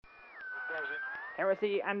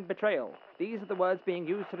heresy, and betrayal. These are the words being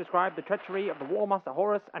used to describe the treachery of the War Master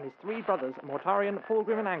Horus and his three brothers, Mortarion,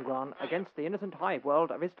 Fulgrim, and Angron, against the innocent hive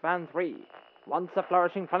world of Istvan III. Once a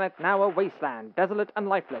flourishing planet, now a wasteland, desolate and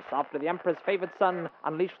lifeless, after the Emperor's favored son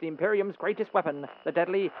unleashed the Imperium's greatest weapon, the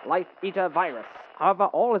deadly Life-Eater virus. However,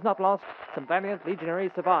 all is not lost. Some valiant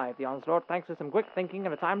legionaries survived the onslaught thanks to some quick thinking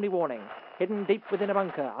and a timely warning. Hidden deep within a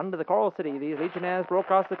bunker under the Coral City, these legionnaires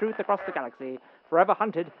broadcast the truth across the galaxy. Forever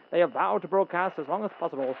hunted, they have vowed to broadcast as long as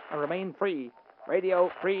possible and remain free.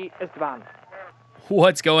 Radio Free Istvan.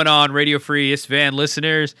 What's going on, Radio Free Istvan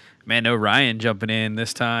listeners? Man, no Ryan jumping in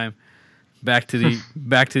this time. Back to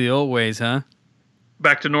the old ways, huh?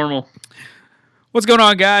 Back to normal. What's going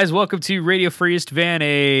on, guys? Welcome to Radio Free Istvan,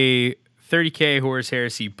 a 30K Horus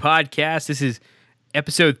Heresy podcast. This is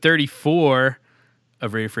episode 34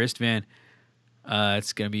 of Radio Free Istvan.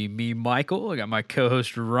 It's going to be me, Michael. I got my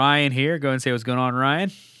co-host Ryan here. Go and say what's going on,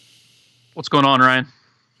 Ryan. What's going on, Ryan?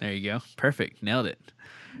 There you go. Perfect. Nailed it.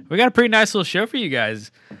 We got a pretty nice little show for you guys.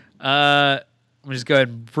 I'm just go ahead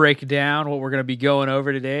and break down what we're going to be going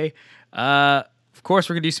over today. Of course,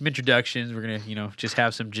 we're going to do some introductions. We're going to, just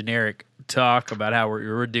have some generic talk about how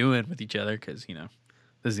we're doing with each other because, this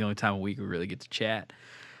is the only time of week we really get to chat.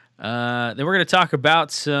 Then we're going to talk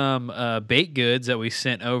about some baked goods that we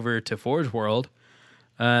sent over to Forge World.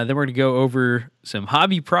 Then we're going to go over some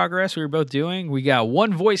hobby progress we were both doing. We got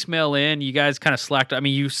one voicemail in. You guys kind of slacked. I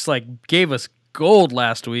mean, you gave us gold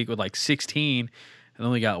last week with 16 and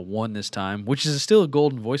only got one this time, which is still a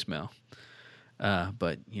golden voicemail.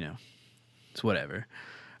 But, it's whatever.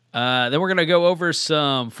 Then we're going to go over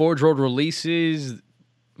some Forge World releases.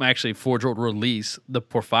 Actually, Forge World release, the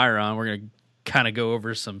Porphyron. We're going to kind of go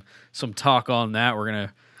over some talk on that. We're going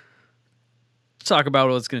to talk about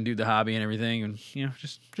what it's going to do to the hobby and everything, and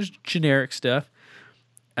just generic stuff.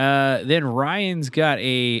 Then Ryan's got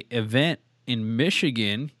a event in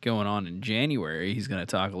Michigan going on in January. He's going to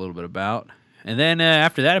talk a little bit about, and then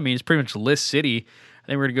after that, it's pretty much List City. I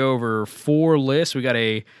think we're going to go over 4 lists. We got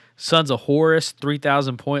a Sons of Horus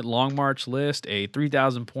 3,000 point Long March list, a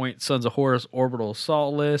 3,000 point Sons of Horus Orbital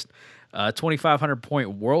Assault list, a 2,500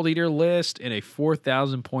 point World Eater list, and a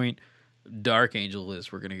 4,000 point Dark Angel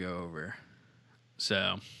list we're going to go over.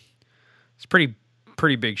 So it's a pretty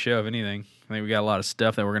big show, if anything. I think we got a lot of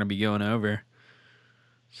stuff that we're going to be going over.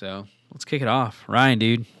 So let's kick it off. Ryan,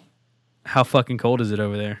 dude, how fucking cold is it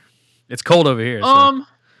over there? It's cold over here. I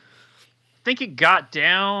think it got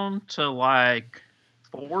down to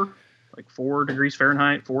 4 degrees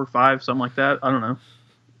Fahrenheit, 4 or 5, something like that. I don't know.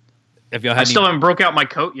 I still haven't broke out my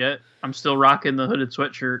coat yet. I'm still rocking the hooded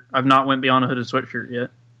sweatshirt. I've not went beyond a hooded sweatshirt yet.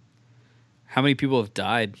 How many people have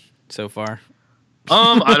died so far?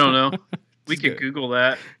 I don't know. We could Google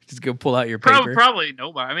that. Just go pull out your paper. Probably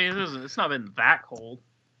nobody. It's not been that cold.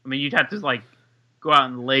 You'd have to go out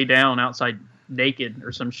and lay down outside naked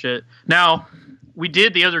or some shit. Now, we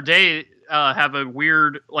did the other day have a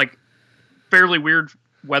weird, fairly weird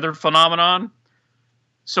weather phenomenon.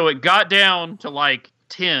 So it got down to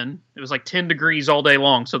 10. It was 10 degrees all day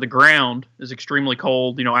long. So the ground is extremely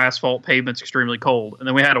cold. Asphalt pavement's extremely cold. And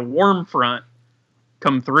then we had a warm front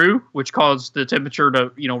come through, which caused the temperature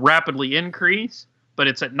to, rapidly increase. But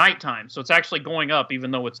it's at nighttime. So it's actually going up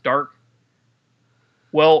even though it's dark.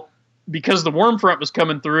 Well, because the warm front was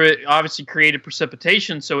coming through, it obviously created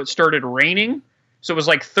precipitation. So it started raining. So it was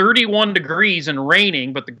 31 degrees and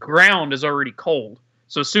raining, but the ground is already cold.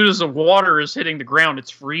 So as soon as the water is hitting the ground,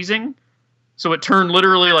 it's freezing. So it turned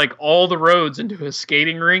literally all the roads into a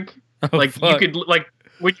skating rink. Oh, you fuck. could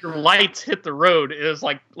when your lights hit the road, it was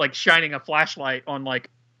like shining a flashlight on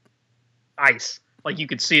ice. You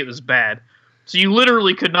could see it was bad. So you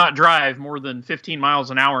literally could not drive more than 15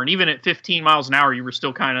 miles an hour. And even at 15 miles an hour, you were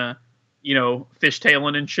still kind of,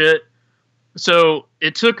 fishtailing and shit. So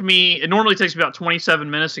it normally takes me about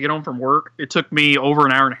 27 minutes to get home from work. It took me over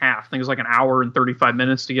an hour and a half. I think it was an hour and 35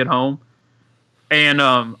 minutes to get home. And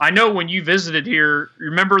I know when you visited here,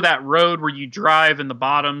 remember that road where you drive in the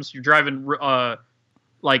bottoms? You're driving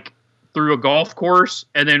through a golf course.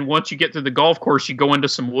 And then once you get through the golf course, you go into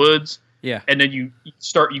some woods. Yeah. And then you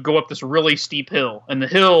go up this really steep hill. And the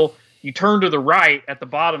hill, you turn to the right at the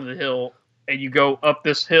bottom of the hill. And you go up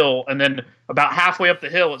this hill, and then about halfway up the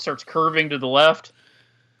hill, it starts curving to the left,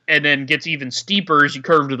 and then gets even steeper as you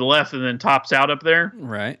curve to the left, and then tops out up there.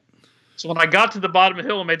 Right. So when I got to the bottom of the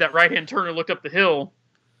hill and made that right-hand turn and looked up the hill,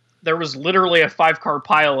 there was literally a 5-car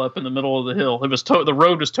pileup in the middle of the hill. It was the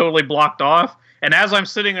road was totally blocked off, and as I'm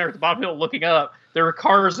sitting there at the bottom of the hill looking up, there are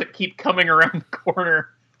cars that keep coming around the corner,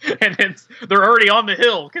 and they're already on the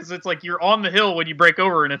hill because it's you're on the hill when you break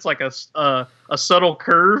over, and it's a subtle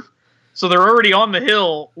curve. So they're already on the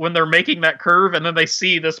hill when they're making that curve, and then they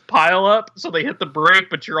see this pile up, so they hit the brake,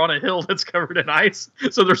 but you're on a hill that's covered in ice,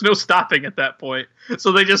 so there's no stopping at that point.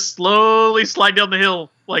 So they just slowly slide down the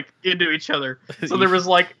hill, like, into each other. So there was,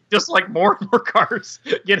 like, just, like, more and more cars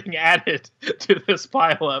getting added to this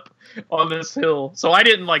pile up on this hill. So I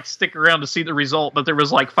didn't, like, stick around to see the result, but there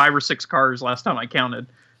was, like, 5 or 6 cars last time I counted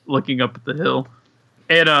looking up at the hill.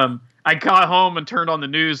 And, I got home and turned on the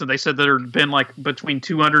news, and they said there had been like between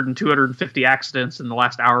 200 and 250 accidents in the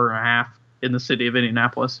last hour and a half in the city of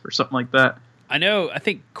Indianapolis or something like that. I know. I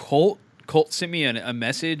think Colt sent me a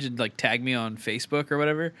message and like tagged me on Facebook or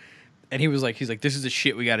whatever, and he's like, this is the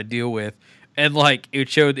shit we got to deal with, and like it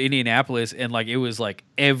showed Indianapolis, and like it was like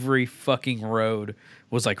every fucking road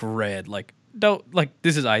was like red, like don't like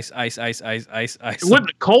this is ice.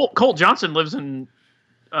 What Colt Johnson lives in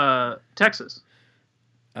Texas.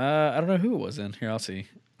 I don't know who it was in here. I'll see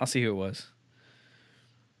who it was.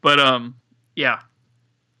 But yeah,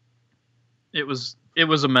 it was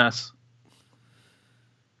a mess,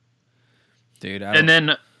 dude. And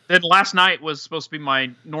then last night was supposed to be my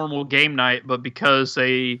normal game night, but because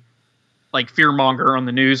they like fearmonger on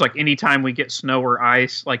the news, like anytime we get snow or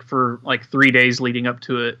ice, like for like 3 days leading up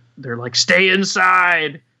to it, they're like, stay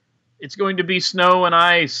inside. It's going to be snow and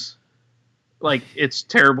ice. Like it's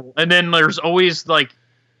terrible. And then there's always like.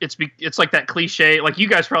 It's like that cliche, like you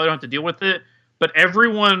guys probably don't have to deal with it, but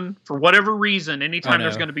everyone, for whatever reason, anytime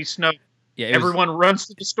there's going to be snow, everyone runs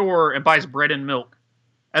to the store and buys bread and milk,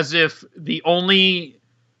 as if the only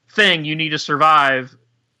thing you need to survive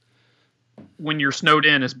when you're snowed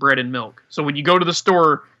in is bread and milk. So when you go to the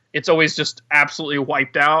store, it's always just absolutely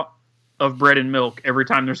wiped out of bread and milk every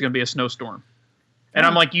time there's going to be a snowstorm. And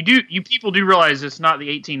I'm like, you people do realize it's not the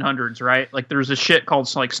 1800s, right? Like there's a shit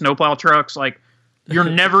called like snowplow trucks, like. You're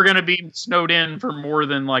never going to be snowed in for more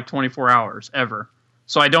than like 24 hours ever.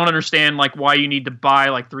 So I don't understand like why you need to buy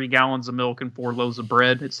like 3 gallons of milk and 4 loaves of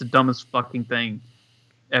bread. It's the dumbest fucking thing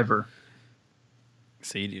ever.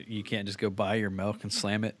 So you can't just go buy your milk and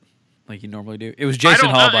slam it like you normally do. It was Jason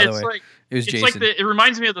Hall, by the way. Like, it was Jason. Like it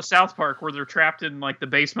reminds me of the South Park where they're trapped in like the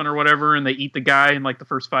basement or whatever, and they eat the guy in like the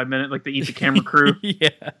first 5 minutes, like they eat the camera crew. Yeah.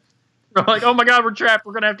 They're like, oh my god, we're trapped.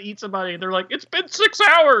 We're gonna have to eat somebody. And they're like, it's been 6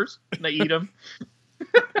 hours. And they eat them.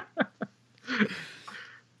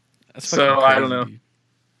 So I don't know.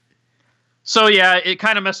 So yeah, it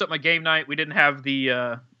kind of messed up my game night. We didn't have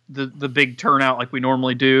the big turnout like we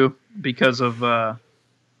normally do because of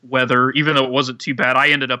weather. Even though it wasn't too bad, I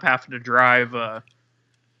ended up having to drive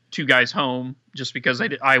 2 guys home just because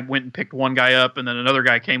I went and picked one guy up, and then another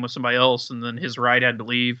guy came with somebody else, and then his ride had to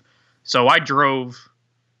leave. So I drove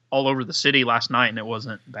all over the city last night, and it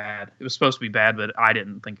wasn't bad. It was supposed to be bad, but I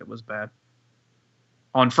didn't think it was bad.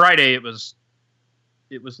 On Friday, it was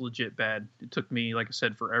legit bad. It took me, like I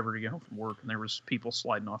said, forever to get home from work, and there was people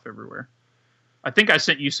sliding off everywhere. I think I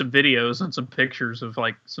sent you some videos and some pictures of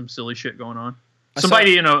like some silly shit going on.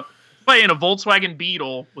 Somebody in a Volkswagen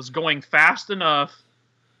Beetle was going fast enough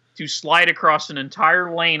to slide across an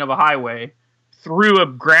entire lane of a highway through a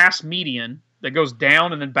grass median that goes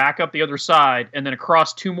down and then back up the other side, and then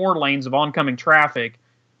across 2 more lanes of oncoming traffic,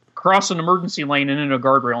 across an emergency lane and into a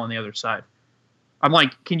guardrail on the other side. I'm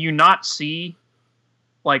like, can you not see,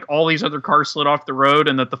 like, all these other cars slid off the road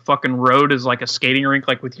and that the fucking road is like a skating rink,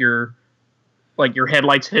 like, with your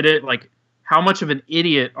headlights hit it? Like, how much of an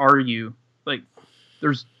idiot are you? Like,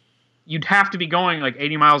 you'd have to be going, like,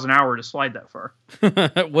 80 miles an hour to slide that far.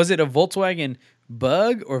 Was it a Volkswagen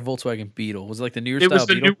Bug or Volkswagen Beetle? Was it like the newer style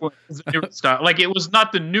Beetle? It was the newer style. Like, it was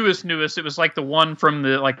not the newest. It was like the one from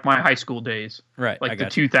the like my high school days. Right. Like the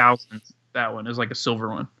 2000s. That one is like a silver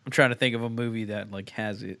one. I'm trying to think of a movie that like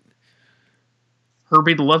has it.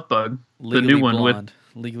 Herbie the Love Bug. Legally the new Blonde. one with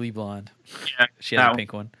Legally Blonde. Yeah, she had a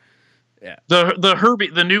pink one. Yeah. The Herbie,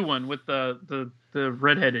 the new one with the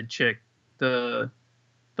redheaded chick. The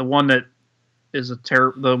one that is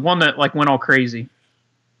the one that like went all crazy.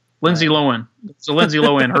 Lindsay Lohan. It's a Lindsay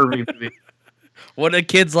Lohan Herbie movie. What do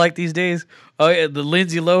kids like these days? Oh yeah, the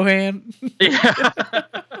Lindsay Lohan. Yeah.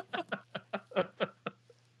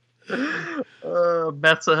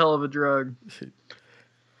 That's a hell of a drug.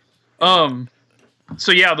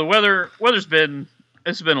 So yeah, the weather's been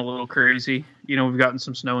a little crazy. You know, we've gotten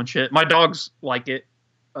some snow and shit. My dogs like it.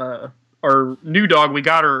 Our new dog, we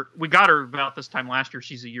got her about this time last year.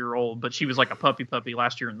 She's a year old, but she was like a puppy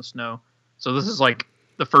last year in the snow. So this is like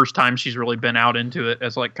the first time she's really been out into it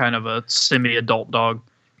as like kind of a semi-adult dog.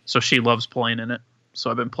 So she loves playing in it. So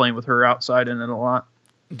I've been playing with her outside in it a lot.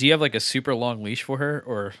 Do you have like a super long leash for her?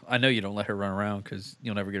 Or I know you don't let her run around because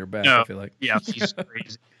you'll never get her back, no. I feel like. Yeah, she's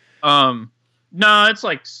crazy. No, it's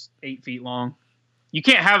like 8 feet long. you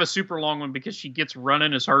can't have a super long one because she gets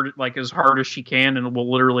running as hard as she can, and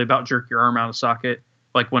will literally about jerk your arm out of socket,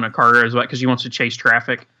 like when a car goes by, because she wants to chase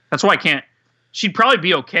traffic. That's why I can't. She'd probably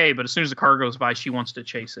be okay, but as soon as the car goes by, she wants to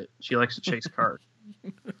chase it. She likes to chase cars.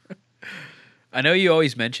 I know you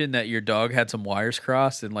always mentioned that your dog had some wires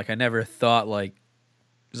crossed, and like I never thought like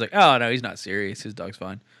it was like, oh no, he's not serious. His dog's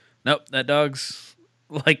fine. Nope, that dog's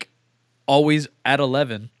like always at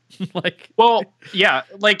 11. Like, well, yeah,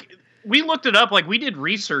 like we looked it up. Like we did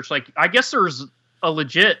research. Like I guess there's a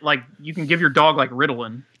legit like you can give your dog like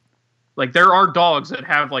Ritalin. Like there are dogs that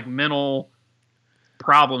have like mental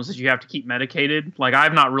problems that you have to keep medicated. Like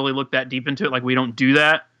I've not really looked that deep into it. Like we don't do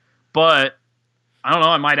that, but I don't know.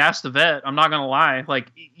 I might ask the vet. I'm not gonna lie.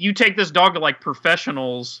 Like you take this dog to like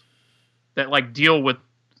professionals that like deal with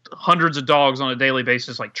hundreds of dogs on a daily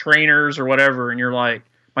basis, like trainers or whatever, and you're like,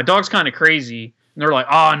 my dog's kind of crazy, and they're like,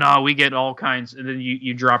 oh no, we get all kinds, and then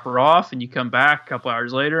you drop her off, and you come back a couple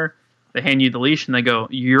hours later, they hand you the leash, and they go,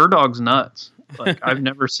 your dog's nuts. Like I've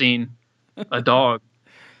never seen a dog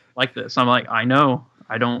like this. I'm like, I know.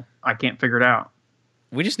 I can't figure it out.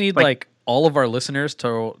 We just need like all of our listeners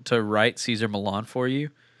to write Cesar Millan for you.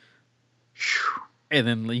 And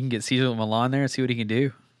then you can get Cesar Millan there and see what he can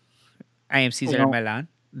do. I am Cesar Millan.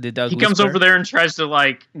 The dog he comes over there and tries to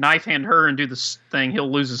like knife hand her and do this thing.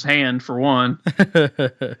 He'll lose his hand for one.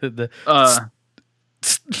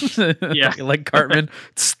 Yeah. Like Cartman.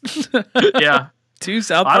 Yeah. Two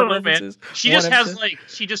South I Park don't know, man. references. She just has like,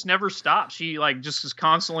 she just never stops. She like just is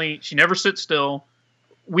constantly, she never sits still.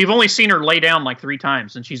 We've only seen her lay down like 3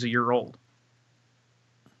 times and she's a year old.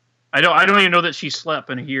 I don't even know that she slept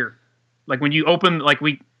in a year. Like when you open, like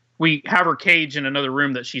we have her cage in another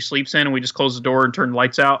room that she sleeps in, and we just close the door and turn the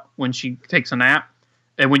lights out when she takes a nap.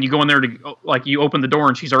 And when you go in there to like, you open the door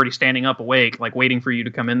and she's already standing up awake, like waiting for you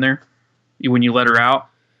to come in there when you let her out.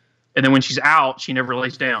 And then when she's out, she never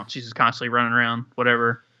lays down. She's just constantly running around,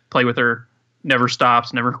 whatever, play with her, never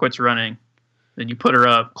stops, never quits running. Then you put her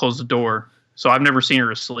up, close the door. So I've never seen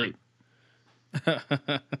her asleep.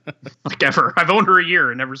 Like ever. I've owned her a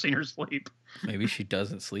year and never seen her sleep. Maybe she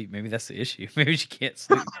doesn't sleep. Maybe that's the issue. Maybe she can't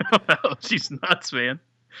sleep. I don't know. She's nuts, man.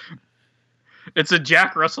 It's a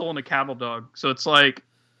Jack Russell and a cattle dog. So it's like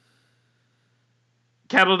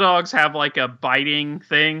cattle dogs have like a biting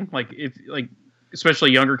thing. Like if like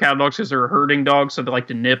especially younger cattle dogs because they're herding dogs, so they like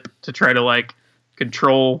to nip to try to like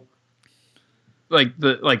control like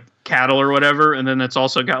the like cattle or whatever. And then it's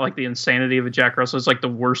also got like the insanity of a Jack Russell. It's like the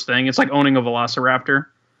worst thing. It's like owning a Velociraptor.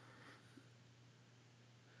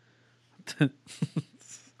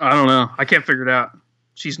 I don't know. I can't figure it out.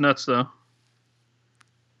 She's nuts though.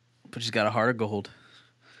 But she's got a heart of gold.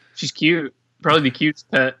 She's cute. Probably the cutest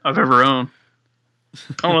pet I've ever owned.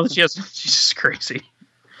 I don't know that she has. She's just crazy.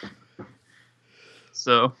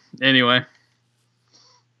 So anyway,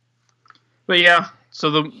 but yeah.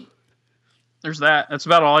 So there's that. That's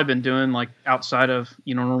about all I've been doing, like outside of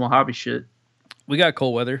normal hobby shit. We got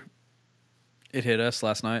cold weather. It hit us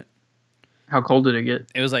last night. How cold did it get?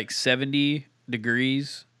 It was like 70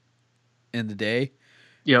 degrees in the day.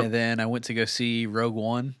 Yep. And then I went to go see Rogue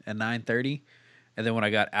One at 9:30. And then when I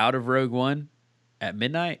got out of Rogue One at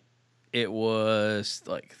midnight, it was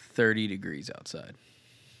like 30 degrees outside.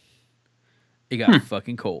 It got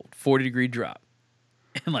fucking cold. 40-degree drop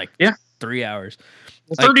in like 3 hours.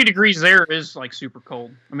 Well, 30 degrees there is like super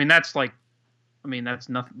cold. I mean, that's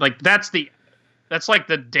nothing. Like that's like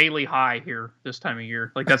the daily high here this time of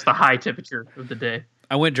year. Like that's the high temperature of the day.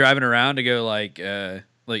 I went driving around to go I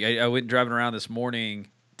went driving around this morning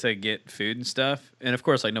to get food and stuff. And of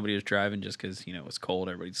course, like nobody was driving just because, it was cold.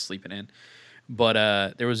 Everybody's sleeping in.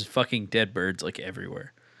 But there was fucking dead birds like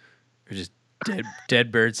everywhere. It was just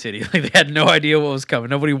dead bird city. Like they had no idea what was coming.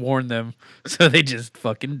 Nobody warned them. So they just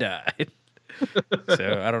fucking died.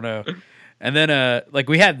 So I don't know. And then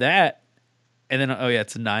we had that. And then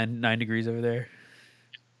it's 9 degrees over there.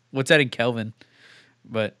 What's that in Kelvin?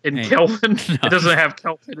 But in Kelvin, no. It doesn't have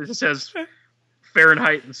Kelvin. It just has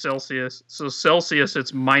Fahrenheit and Celsius. So Celsius,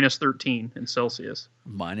 it's minus 13 in Celsius.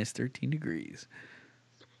 Minus 13 degrees.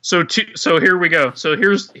 So here we go. So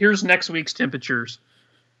here's next week's temperatures.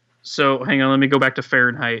 So hang on, let me go back to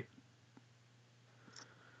Fahrenheit.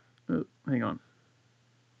 Oh, hang on.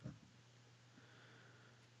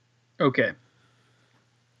 Okay.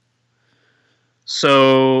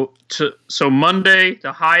 So Monday,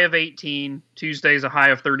 the high of 18. Tuesday's a high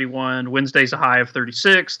of 31. Wednesday's a high of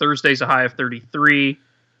 36. Thursday's a high of 33.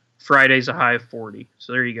 Friday's a high of 40.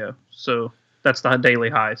 So there you go. So that's the daily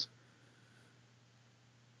highs.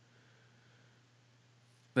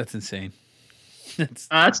 That's insane.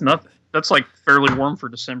 That's nothing. That's like fairly warm for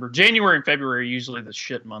December. January and February are usually the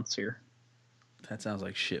shit months here. That sounds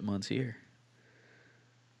like shit months here.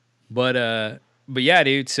 But yeah,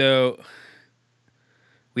 dude. So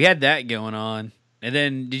we had that going on, and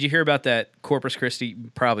then did you hear about that Corpus Christi?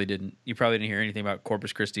 Probably didn't. You probably didn't hear anything about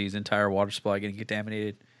Corpus Christi's entire water supply getting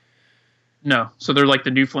contaminated. No, so they're like the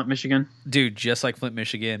new Flint, Michigan. Dude, just like Flint,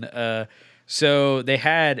 Michigan. So they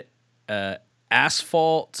had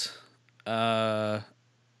asphalt. What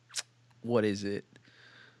is it?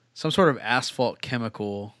 Some sort of asphalt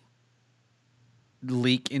chemical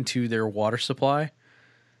leak into their water supply,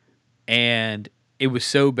 and it was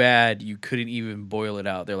so bad you couldn't even boil it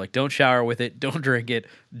out. They're like, don't shower with it, don't drink it,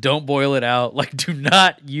 don't boil it out. Like, do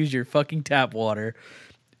not use your fucking tap water.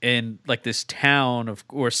 In like this town of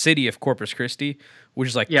or city of Corpus Christi, which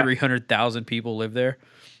is like 300,000 people live there.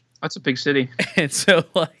 That's a big city. And so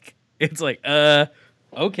like it's like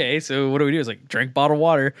okay, so what do we do? It's like drink bottled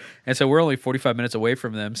water. And so we're only 45 minutes away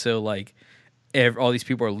from them. So like all these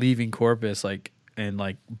people are leaving Corpus like and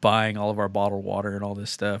like buying all of our bottled water and all this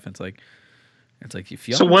stuff. And it's like you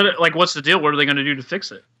feel. So what's the deal? What are they going to do to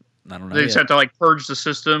fix it? I don't know. They just have to like purge the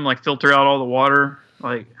system, like filter out all the water.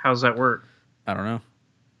 Like, how's that work? I don't know.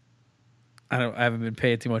 I haven't been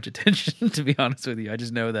paying too much attention, to be honest with you. I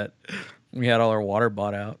just know that we had all our water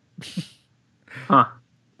bought out. Huh.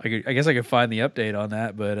 I guess I could find the update on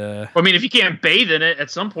that, but I mean, if you can't bathe in it,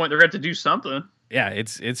 at some point they're going to have to do something. Yeah,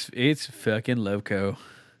 it's fucking loco.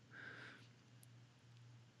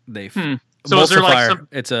 So is there like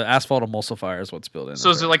it's an asphalt emulsifier is what's built in. So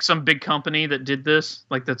is there like some big company that did this,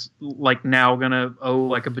 like that's like now gonna owe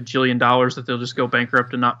like $1 bajillion that they'll just go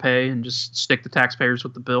bankrupt and not pay and just stick the taxpayers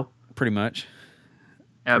with the bill? Pretty much.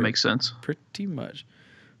 Yeah, that makes sense. Pretty much.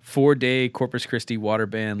 4-day Corpus Christi water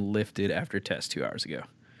ban lifted after test 2 hours ago.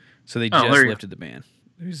 So they just lifted the ban.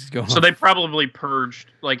 So they probably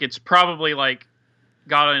purged, like it's probably like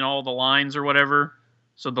got in all the lines or whatever.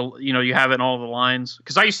 So you have it in all the lines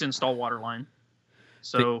because I used to install water line.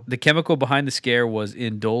 So the chemical behind the scare was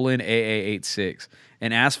indolin AA86,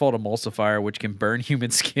 an asphalt emulsifier which can burn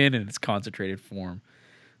human skin in its concentrated form.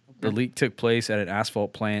 The leak took place at an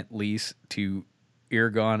asphalt plant leased to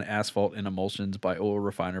Irgon Asphalt and Emulsions by oil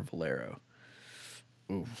refiner Valero.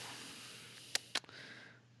 Ooh.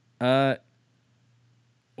 Wow,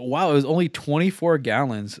 it was only 24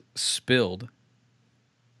 gallons spilled.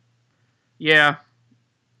 Yeah.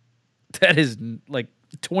 That is like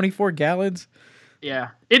 24 gallons? Yeah.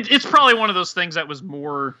 It's probably one of those things that was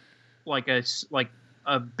more like a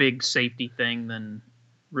big safety thing than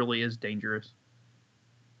really is dangerous.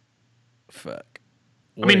 Fuck.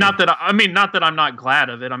 I mean, not that I'm not glad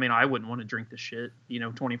of it. I mean, I wouldn't want to drink the shit,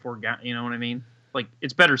 24 gallons, you know what I mean? Like,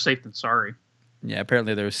 it's better safe than sorry. Yeah,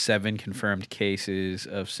 apparently there was 7 confirmed cases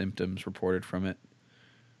of symptoms reported from it,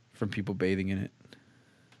 from people bathing in it.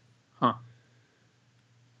 Huh.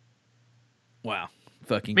 Wow.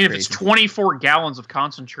 Fucking crazy. If it's 24 gallons of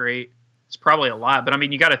concentrate, it's probably a lot. But, I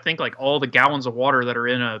mean, you got to think, like, all the gallons of water that are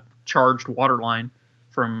in a charged water line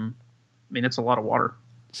it's a lot of water.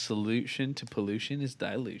 Solution to pollution is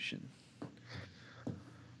dilution.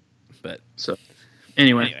 But so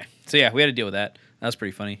anyway, so yeah, we had to deal with that. That was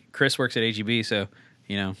pretty funny. Chris works at AGB, so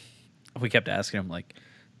we kept asking him like,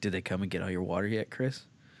 "Did they come and get all your water yet, Chris?"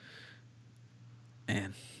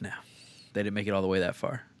 And no, they didn't make it all the way that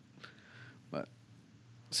far. But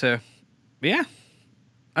yeah,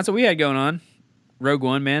 that's what we had going on. Rogue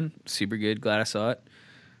One, man, super good. Glad I saw it.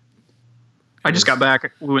 I just got back.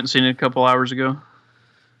 We went and seen it a couple hours ago.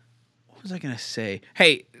 What was I gonna say?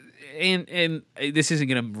 Hey, and this isn't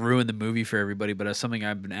gonna ruin the movie for everybody, but it's something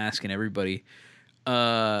I've been asking everybody.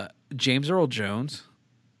 James Earl Jones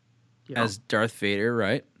as Darth Vader,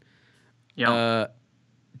 right? Yeah.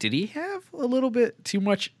 Did he have a little bit too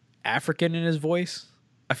much African in his voice?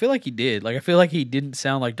 I feel like he did. Like I feel like he didn't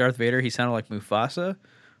sound like Darth Vader. He sounded like Mufasa.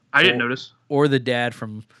 I didn't notice. Or the dad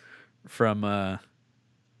from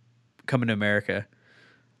Coming to America.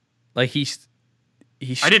 Like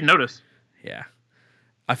I didn't notice. Yeah.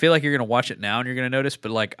 I feel like you're going to watch it now and you're going to notice, but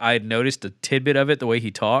like I noticed a tidbit of it, the way he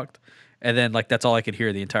talked, and then like that's all I could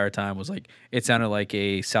hear the entire time was like it sounded like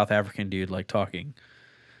a South African dude like talking.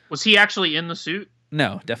 Was he actually in the suit?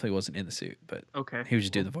 No, definitely wasn't in the suit, but okay. He was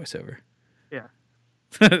just doing the voiceover. Yeah.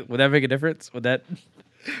 Would that make a difference? Would that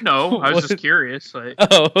No, I was just curious. Like,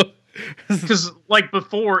 because like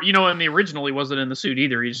before, in the original he wasn't in the suit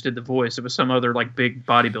either. He just did the voice. It was some other like big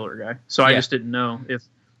bodybuilder guy. So I just didn't know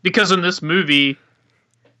because in this movie,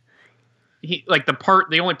 he like the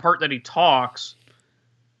only part that he talks,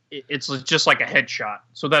 it's just like a headshot.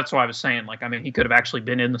 So that's why I was saying like, I mean, he could have actually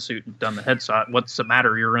been in the suit and done the headshot. What's the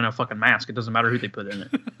matter? You're in a fucking mask. It doesn't matter who they put in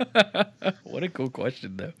it. What a cool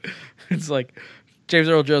question though. It's like James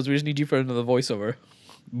Earl Jones, we just need you for another voiceover.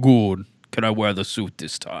 Good. Can I wear the suit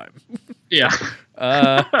this time? Yeah.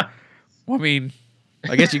 Well, I mean,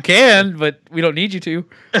 I guess you can, but we don't need you to.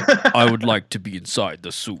 I would like to be inside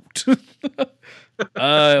the suit.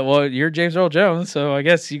 Well, you're James Earl Jones, so I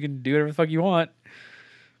guess you can do whatever the fuck you want.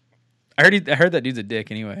 I heard that dude's a dick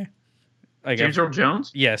anyway. Like, James Earl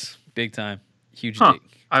Jones? Yes, big time. Huge Huh. dick.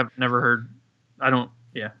 I've never heard.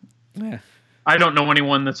 Yeah. Yeah. I don't know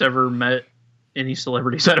anyone that's ever met any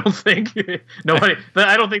celebrities. I don't think nobody.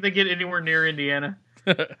 I don't think they get anywhere near Indiana.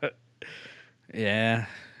 Yeah.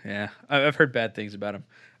 I've heard bad things about him.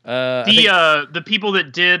 The people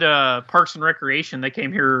that did Parks and Recreation, they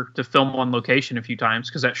came here to film on location a few times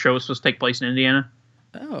because that show was supposed to take place in Indiana.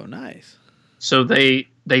 Oh, nice. So they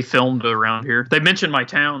filmed around here. They mentioned my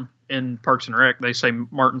town in Parks and Rec. They say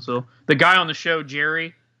Martinsville. The guy on the show,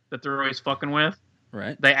 Jerry, that they're always fucking with.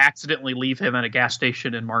 Right. They accidentally leave him at a gas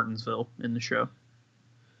station in Martinsville in the show.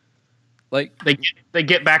 Like, They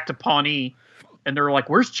get back to Pawnee, and they're like,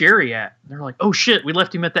 "Where's Jerry at?" And they're like, "Oh shit, we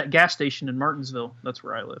left him at that gas station in Martinsville. That's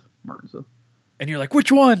where I live, Martinsville." and you're like,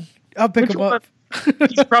 which one? I'll pick Which him up.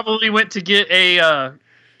 He probably went to get a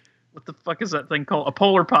what the fuck is that thing called? A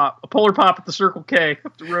Polar Pop at the Circle K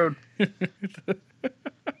up the road.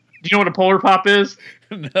 Do you know what a Polar Pop is?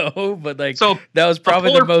 No, but like, So, that was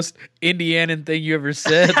probably the Polar- most Indianan thing you ever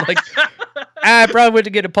said. Like, I probably went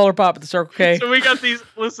to get a Polar Pop at the Circle K. So we got these.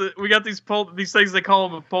 Listen, we got these things. They call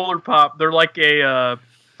them a Polar Pop. They're like a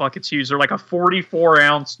fuck. It's huge. They're like a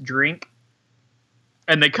 44-ounce drink,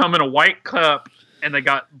 and they come in a white cup, and they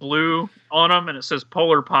got blue on them, and it says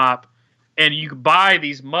Polar Pop. And you can buy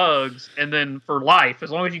these mugs, and then for life,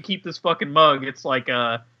 as long as you keep this fucking mug, it's like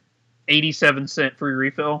a 87-cent free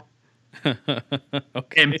refill.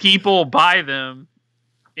 Okay. And people buy them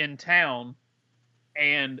in town,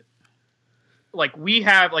 and like we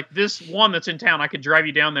have like this one that's in town. I could drive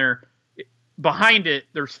you down there. Behind it,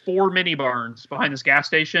 there's 4 mini barns behind this gas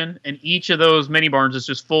station, and each of those mini barns is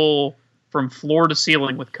just full from floor to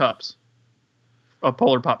ceiling with cups of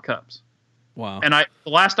Polar Pop cups. Wow. And the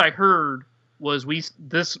last I heard was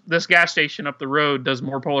this gas station up the road does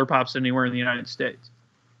more Polar Pops than anywhere in the United States.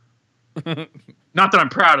 Not that I'm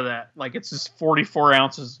proud of that. Like, it's just 44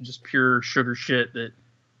 ounces of just pure sugar shit that,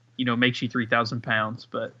 makes you 3,000 pounds,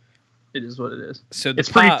 but it is what it is. So it's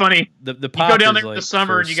pretty funny. The You pop go down is there in like the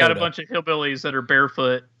summer for and you got a soda. bunch of hillbillies that are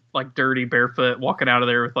barefoot, like dirty barefoot, walking out of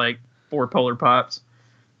there with like 4 Polar Pops.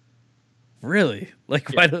 Really? Like,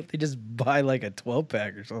 why don't they just buy like a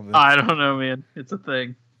 12-pack or something? I don't know, man. It's a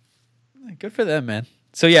thing. Good for them, man.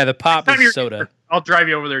 So yeah, the pop Next time is you're soda. here, I'll drive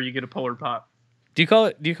you over there. You get a Polar Pop. Do you call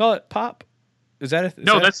it pop? Is that a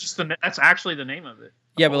No, that's actually the name of it.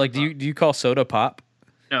 Yeah, but like, do you call soda pop?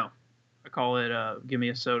 No, I call it give me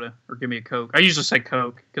a soda or give me a Coke. I usually say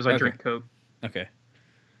Coke because I Okay. drink Coke. Okay.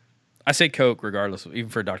 I say Coke regardless, even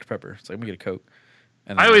for Dr. Pepper. It's like, let me get a Coke.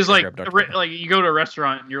 And I always grab Dr. Pepper. like you go to a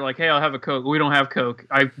restaurant and you're like, hey, I'll have a Coke. We don't have Coke.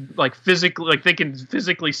 I like physically, like they can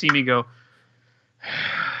physically see me go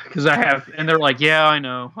because I have, and they're like, yeah, I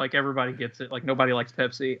know. Like everybody gets it. Like nobody likes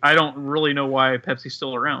Pepsi. I don't really know why Pepsi's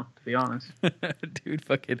still around, to be honest. Dude,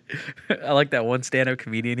 fucking, I like that one stand-up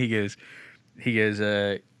comedian. He goes,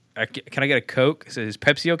 can I get a Coke? I said, is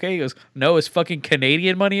Pepsi okay? He goes, no, is fucking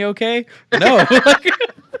Canadian money okay? No.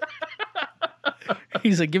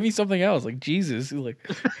 He's like, give me something else. Like, Jesus.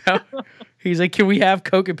 He's like, can we have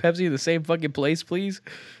Coke and Pepsi in the same fucking place, please?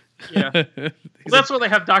 Yeah. Well, that's why they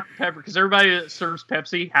have Dr. Pepper, because everybody that serves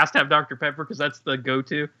Pepsi has to have Dr. Pepper because that's the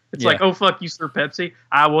go-to. It's like, oh, fuck, you serve Pepsi?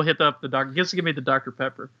 I will hit up the doctor. Just give me the Dr.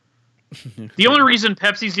 Pepper. The only reason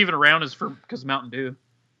Pepsi's even around is because Mountain Dew.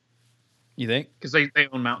 You think? Because they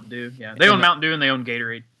own Mountain Dew. Yeah, they own Mountain Dew and they own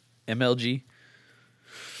Gatorade. MLG?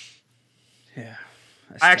 Yeah.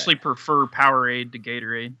 I actually prefer Powerade to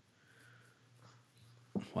Gatorade.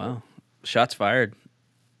 Wow. Shots fired.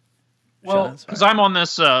 Well, Shots because fired. I'm on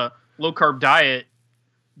this low carb diet,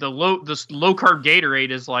 this low carb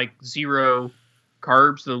Gatorade is like 0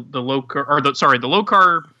 carbs. The low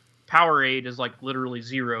carb Powerade is like literally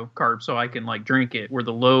 0 carbs, so I can like drink it. Where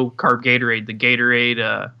the low carb Gatorade, the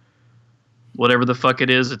Gatorade, whatever the fuck it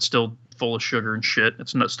is, it's still full of sugar and shit.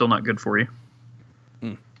 It's still not good for you.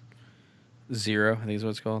 0, I think is what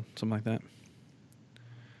it's called. Something like that.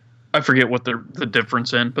 I forget what the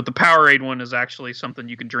difference in, but the Powerade one is actually something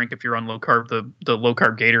you can drink if you're on low carb. The low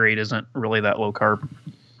carb Gatorade isn't really that low carb.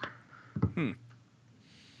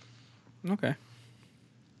 Okay.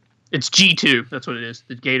 It's G2. That's what it is.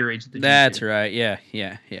 The Gatorade's the G2. That's right. Yeah.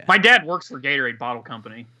 My dad works for Gatorade Bottle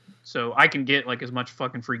Company, so I can get like as much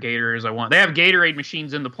fucking free Gatorade as I want. They have Gatorade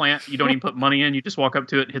machines in the plant. You don't even put money in. You just walk up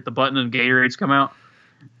to it, hit the button, and Gatorades come out.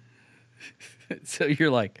 So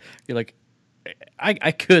you're like,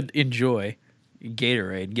 I could enjoy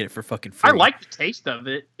Gatorade and get it for fucking free. I like the taste of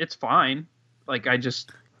it. It's fine. Like I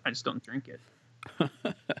just don't drink it.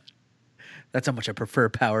 That's how much I prefer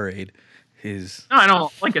Powerade. Is No, I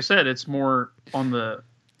don't. Like I said, it's more on the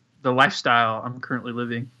lifestyle I'm currently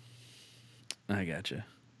living I gotcha.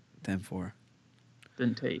 10-4.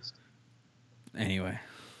 than taste. Anyway,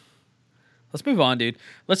 let's move on, dude.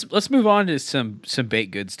 Let's move on to some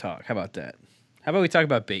baked goods talk. How about that? How about we talk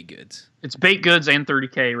about baked goods? It's baked goods and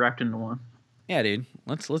 30K wrapped into one. Yeah, dude.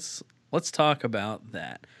 Let's talk about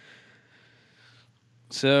that.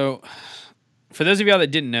 So, for those of y'all that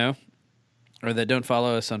didn't know, or that don't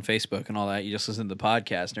follow us on Facebook and all that, you just listen to the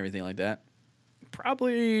podcast and everything like that.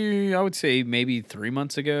 Probably, I would say maybe 3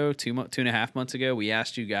 months ago, 2.5 months ago, we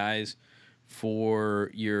asked you guys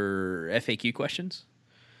for your FAQ questions.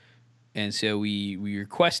 And so we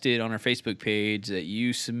requested on our Facebook page that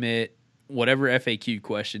you submit whatever FAQ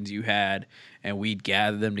questions you had, and we'd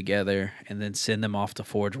gather them together and then send them off to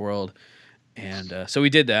Forge World. And so we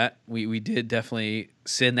did that. We did definitely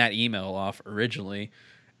send that email off originally,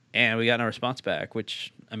 and we got no response back,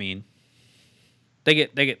 which, I mean, they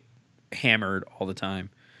get hammered all the time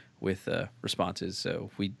with responses.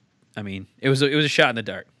 So it was a shot in the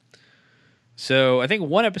dark. So I think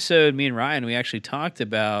one episode, me and Ryan, we actually talked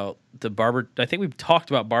about I think we've talked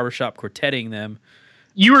about barbershop quartetting them.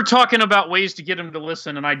 You were talking about ways to get them to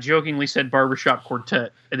listen, and I jokingly said barbershop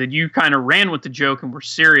quartet. And then you kind of ran with the joke and were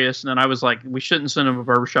serious. And then I was like, we shouldn't send them a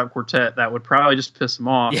barbershop quartet. That would probably just piss them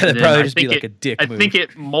off. Yeah, that'd probably just be like a dick move. I think it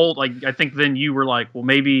I think then you were like, well,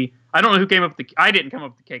 maybe, I don't know who came up with I didn't come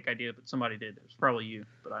up with the cake idea, but somebody did. It was probably you,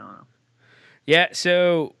 but I don't know. Yeah,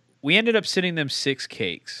 so we ended up sending them 6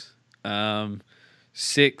 cakes. 5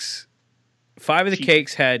 of the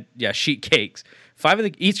cakes had sheet cakes. 5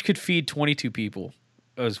 of each could feed 22 people.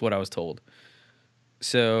 Was what I was told.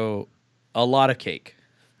 So a lot of cake.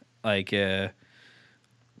 Like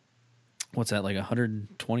what's that, like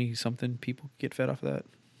 120 something people get fed off of that?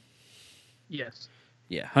 Yes.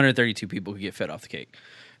 Yeah, 132 people could get fed off the cake.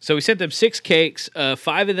 So we sent them 6 cakes.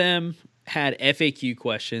 5 of them had FAQ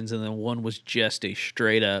questions, and then one was just a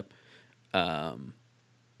straight up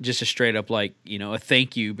like, you know, a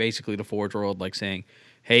thank you basically to Forge World, like saying,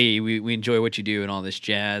 hey, we enjoy what you do and all this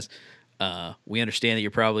jazz. We understand that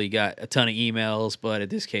you probably got a ton of emails, but in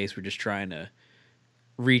this case, we're just trying to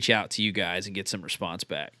reach out to you guys and get some response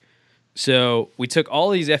back. So we took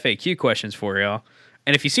all these FAQ questions for y'all.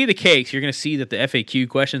 And if you see the cakes, you're going to see that the FAQ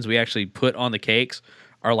questions we actually put on the cakes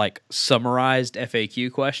are like summarized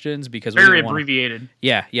FAQ questions because very abbreviated.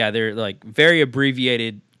 Yeah, they're like very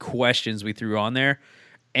abbreviated questions we threw on there.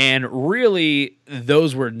 And really,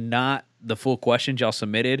 those were not the full questions y'all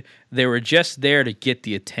submitted. They were just there to get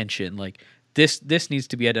the attention. Like, this needs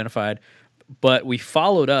to be identified. But we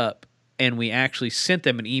followed up, and we actually sent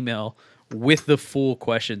them an email with the full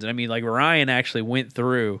questions. And I mean, like, Ryan actually went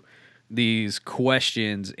through these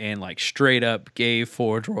questions and, like, straight up gave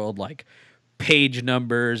Forge World, like, page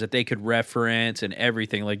numbers that they could reference and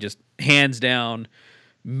everything. Like, just hands down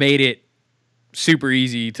made it super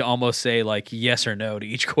easy to almost say, like, yes or no to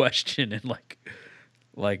each question. And,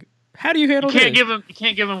 like how do you handle this? You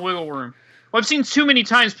can't give them wiggle room. Well, I've seen too many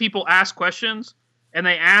times people ask questions, and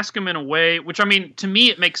they ask them in a way, which, I mean, to me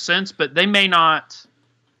it makes sense, but they may not.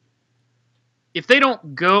 If they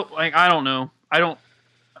don't go, like, I don't know.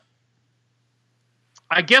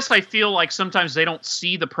 I guess I feel like sometimes they don't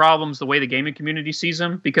see the problems the way the gaming community sees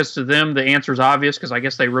them, because to them the answer is obvious, because I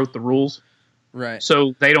guess they wrote the rules. Right.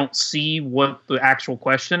 So they don't see what the actual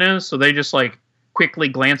question is, so they just, like, quickly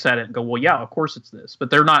glance at it and go, well, yeah, of course it's this. But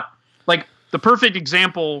they're not. Like, the perfect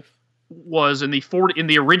example was in the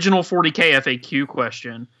original 40K FAQ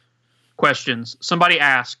questions. Somebody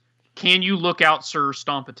asked, "Can you look out, sir,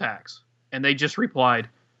 stomp attacks?" And they just replied,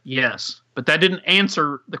 "Yes." But that didn't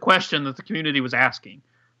answer the question that the community was asking.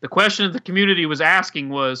 The question that the community was asking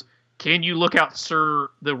was, "Can you look out, sir,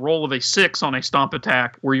 the roll of a 6 on a stomp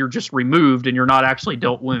attack where you're just removed and you're not actually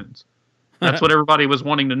dealt wounds?" That's what everybody was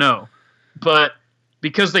wanting to know. But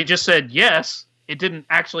because they just said yes, it didn't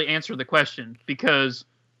actually answer the question, because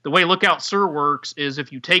the way Lookout Sir works is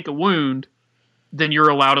if you take a wound, then you're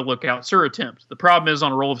allowed to Lookout Sir attempt. The problem is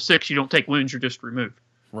on a roll of 6, you don't take wounds, you're just removed.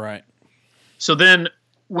 Right. So then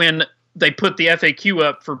when they put the FAQ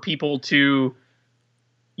up for people to,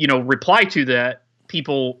 you know, reply to that,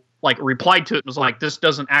 people like replied to it and was like, this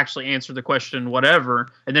doesn't actually answer the question,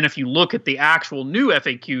 whatever. And then if you look at the actual new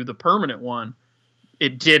FAQ, the permanent one,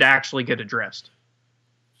 it did actually get addressed.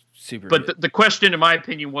 But the question, in my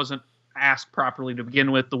opinion, wasn't asked properly to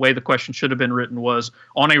begin with. The way the question should have been written was,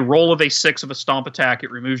 on a roll of a 6 of a stomp attack,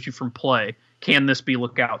 it removes you from play. can this be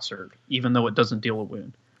lookout served, even though it doesn't deal with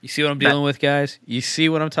wound. You see what I'm dealing with, guys? You see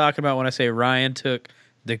what I'm talking about when I say Ryan took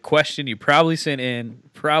the question you probably sent in,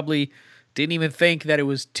 probably didn't even think that it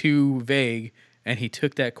was too vague, and he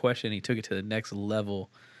took that question, he took it to the next level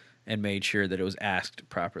and made sure that it was asked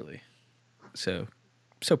properly. So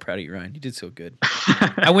proud of you, Ryan. You did so good.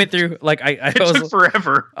 I went through It took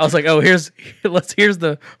forever. I was like, oh, here's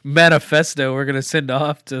the manifesto we're gonna send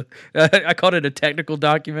off to. I called it a technical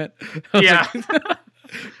document. Yeah.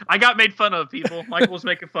 I got made fun of, people. Michael was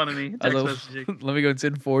making fun of me. Let me go and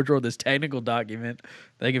send ForgeRoll this technical document.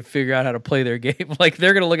 They can figure out how to play their game. Like,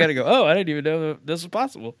 they're going to look at it and go, oh, I didn't even know this was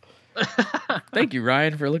possible. Thank you,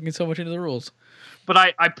 Ryan, for looking so much into the rules. But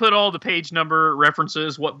I put all the page number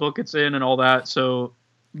references, what book it's in, and all that, so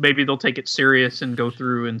maybe they'll take it serious and go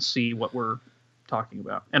through and see what we're talking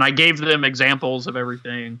about. And I gave them examples of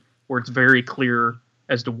everything where it's very clear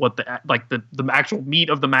as to what the actual meat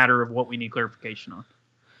of the matter of what we need clarification on.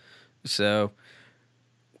 So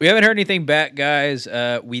we haven't heard anything back, guys.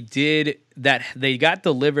 We did that. They got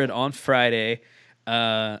delivered on Friday.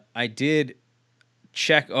 I did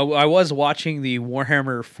check. Oh, I was watching the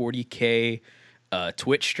Warhammer 40K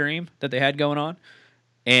Twitch stream that they had going on,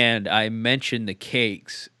 and I mentioned the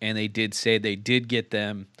cakes, and they did say they did get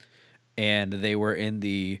them, and they were in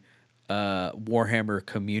the Warhammer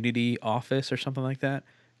community office or something like that,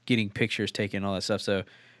 getting pictures taken, all that stuff. So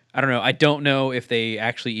I don't know. I don't know if they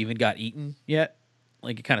actually even got eaten yet.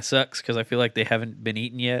 Like, it kind of sucks because I feel like they haven't been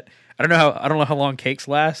eaten yet. I don't know how long cakes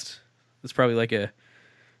last. It's probably like a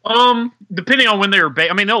depending on when they were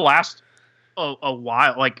baked. I mean, they'll last a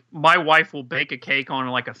while. Like, my wife will bake a cake on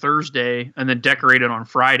like a Thursday and then decorate it on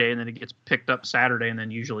Friday, and then it gets picked up Saturday and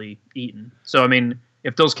then usually eaten. So I mean,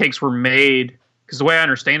 if those cakes were made, because the way I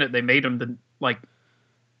understand it, they made them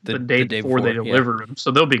the day before they delivered them,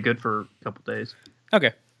 so they'll be good for a couple days.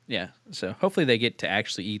 Okay. Yeah, so hopefully they get to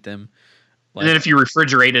actually eat them. And then if you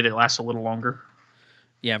refrigerate it, it lasts a little longer.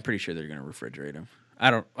 Yeah, I'm pretty sure they're going to refrigerate them. I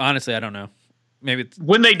don't know. Maybe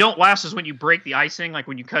when they don't last is when you break the icing, like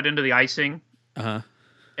when you cut into the icing. Uh-huh.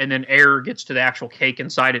 And then air gets to the actual cake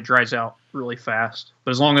inside, it dries out really fast.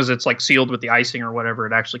 But as long as it's like sealed with the icing or whatever,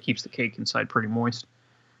 it actually keeps the cake inside pretty moist.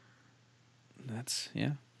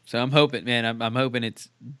 Yeah. So I'm hoping, man, I'm hoping it's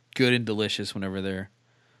good and delicious whenever they're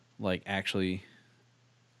like actually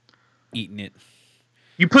eating it.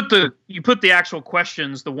 You put the actual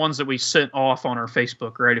questions, the ones that we sent off on our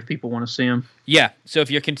Facebook, right? If people want to see them. Yeah. So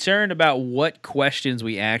if you're concerned about what questions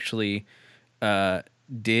we actually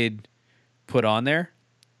did put on there,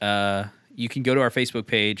 you can go to our Facebook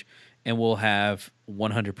page and we'll have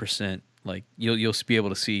 100%. Like, you'll be able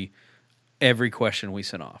to see every question we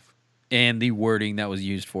sent off and the wording that was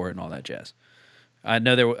used for it and all that jazz. I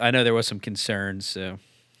know there was some concerns. So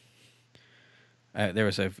there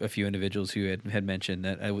was a few individuals who had mentioned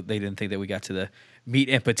that they didn't think that we got to the meat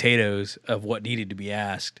and potatoes of what needed to be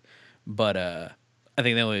asked, but I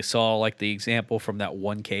think they only saw like the example from that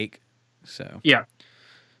one cake. So yeah.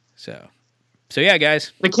 So yeah,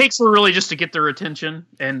 guys. The cakes were really just to get their attention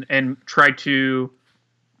and try to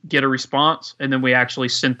get a response, and then we actually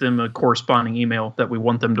sent them a corresponding email that we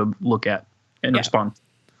want them to look at and respond.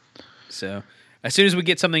 So as soon as we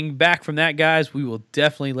get something back from that, guys, we will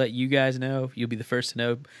definitely let you guys know. You'll be the first to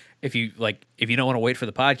know. If you don't want to wait for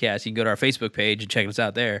the podcast, you can go to our Facebook page and check us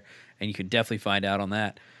out there, and you can definitely find out on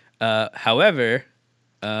that. However,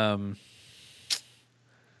 kind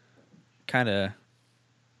of,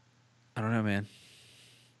 I don't know, man.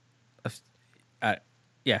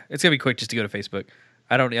 Yeah, it's gonna be quick just to go to Facebook.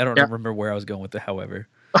 I don't remember where I was going with the however.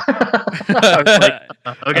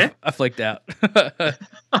 Okay. I flaked out.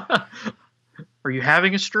 Are you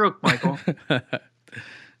having a stroke, Michael?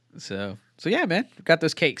 So yeah, man. Got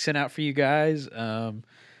those cakes sent out for you guys. We're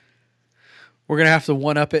gonna have to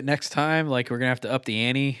one up it next time. Like, we're gonna have to up the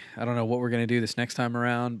ante. I don't know what we're gonna do this next time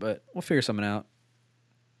around, but we'll figure something out.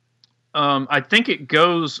 I think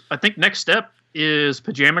next step is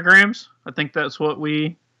pajamagrams. I think that's what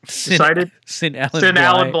we decided. Send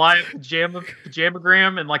Alan Bly a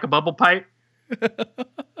pajamagram and like a bubble pipe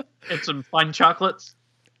and some fine chocolates.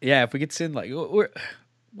 Yeah, if we could send we'll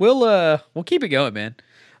keep it going, man.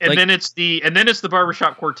 And then it's the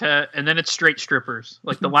barbershop quartet, and then it's straight strippers.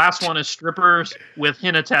 Like, the last one is strippers with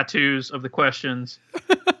henna tattoos of the questions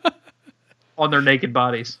on their naked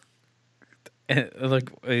bodies. And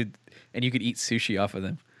you could eat sushi off of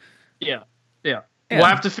them. Yeah. We'll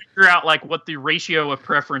have to figure out like what the ratio of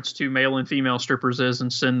preference to male and female strippers is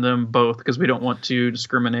and send them both, because we don't want to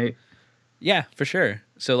discriminate. Yeah, for sure.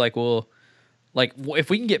 So if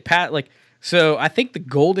we can get so I think the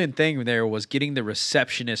golden thing there was getting the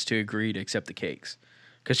receptionist to agree to accept the cakes,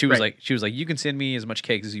 because she was Right. like, you can send me as much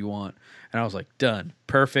cakes as you want, and I was like, done,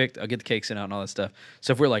 perfect. I'll get the cakes sent out and all that stuff.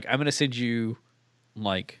 So if we're like, I'm gonna send you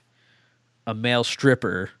like a male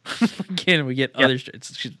stripper, can we get other?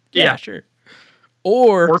 Yeah. Sure.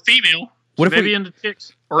 Or female. What if maybe we- into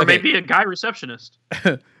chicks, or Okay. maybe a guy receptionist.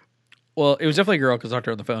 well, it was definitely a girl because I talked to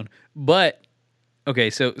her on the phone. But okay,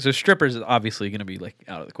 so strippers is obviously gonna be like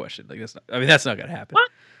out of the question. Like that's not gonna happen. What?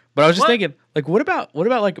 But I was just What? thinking, like, what about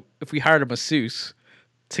like if we hired a masseuse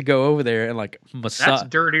to go over there and like massage? That's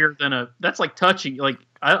dirtier than that's like touching. Like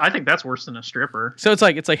I think that's worse than a stripper. So it's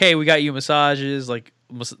like, hey, we got you massages. Like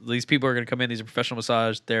these people are gonna come in. These are professional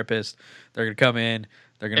massage therapists. They're gonna come in.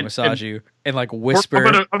 They're gonna massage you and like whisper.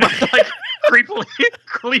 I'm gonna like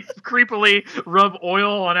creepily rub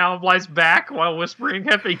oil on Alan Blythe's back while whispering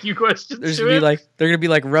FAQ questions There's to gonna be him. like they're gonna be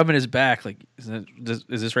like rubbing his back. Like, is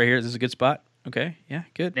this right here? Is this a good spot? Okay, yeah,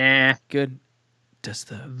 good, Nah, good. Does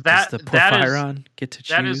the That- that is- Porphyron get to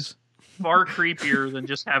that choose? is far creepier than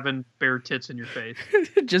just having bare tits in your face.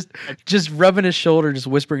 just rubbing his shoulder, just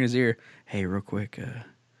whispering in his ear. Hey, real quick.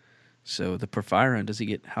 So the Porphyron, does he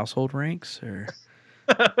get household ranks or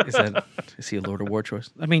is he a Lord of War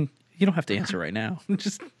choice? I mean, you don't have to answer right now.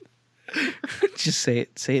 just say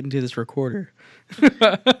it into this recorder.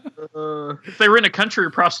 If they were in a country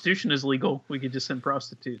where prostitution is legal, we could just send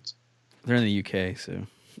prostitutes. They're in the UK, so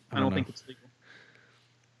I don't know. think it's legal.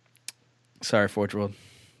 Sorry, Forge World.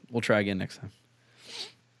 We'll try again next time.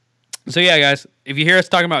 So yeah, guys, if you hear us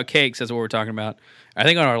talking about cakes, that's what we're talking about. I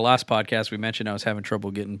think on our last podcast we mentioned I was having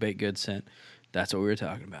trouble getting baked goods sent. That's what we were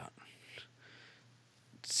talking about.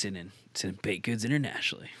 Sending baked goods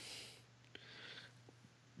internationally.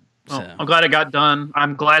 Well, I'm glad it got done.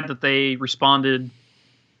 I'm glad that they responded,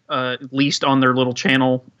 at least on their little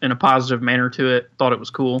channel, in a positive manner to it. Thought it was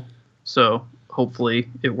cool. So hopefully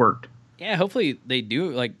it worked. Yeah, hopefully they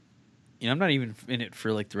do. Like, you know, I'm not even in it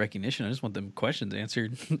for like the recognition. I just want them questions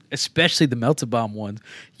answered, especially the Melted Bomb ones.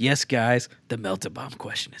 Yes, guys, the Melted Bomb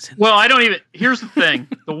question is in. Well, I don't even. Here's the thing: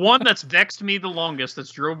 the one that's vexed me the longest,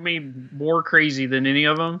 that's drove me more crazy than any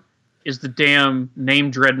of them, is the damn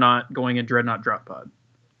name Dreadnought going in Dreadnought Drop Pod.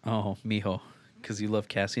 Oh, mijo, because you love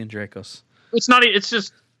Cassian Dracos. It's not. It's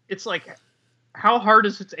just. It's like, how hard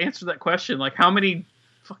is it to answer that question? Like, how many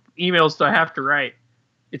emails do I have to write?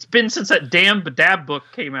 It's been since that damn Badab book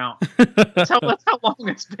came out. That's how long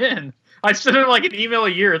it's been. I send him like an email a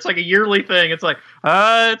year. It's like a yearly thing. It's like,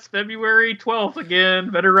 it's February 12th again.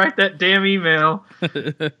 Better write that damn email.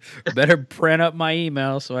 Better print up my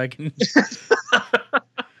email so I can.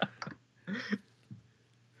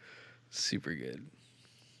 Super good.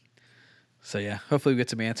 So yeah, hopefully we get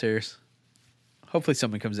some answers. Hopefully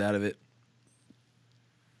something comes out of it.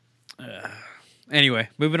 Anyway,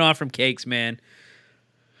 moving on from cakes, man.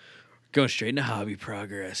 Going straight into hobby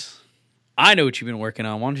progress. I know what you've been working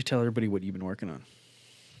on. Why don't you tell everybody what you've been working on?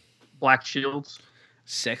 Black Shields.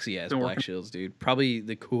 Sexy ass Been black working- shields, dude. Probably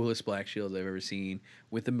the coolest black shields I've ever seen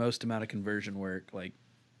with the most amount of conversion work, like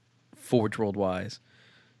Forge World wise.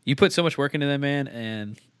 You put so much work into them, man,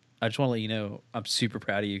 and I just want to let you know I'm super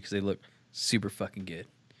proud of you because they look super fucking good.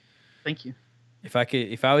 Thank you.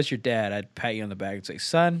 If I was your dad, I'd pat you on the back and say,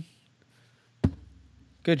 "Son,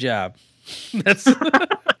 good job." That's and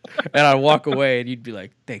I'd walk away, and you'd be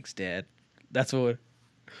like, "Thanks, Dad." That's what.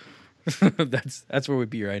 that's where we'd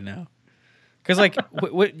be right now. Because like,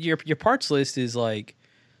 what your parts list is like,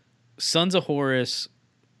 Sons of Horus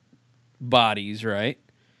bodies, right?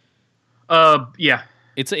 Yeah.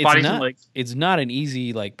 It's Bodies not and legs. it's not an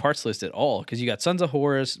easy like parts list at all because you got Sons of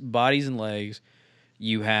Horus bodies and legs,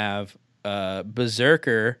 you have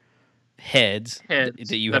Berserker heads that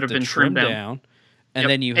you that have have to been trim trimmed down, and Yep.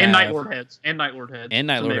 then you have and Night Lord heads. And Night Lord heads. and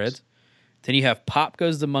Night It's a Lord mix. heads. Then you have Pop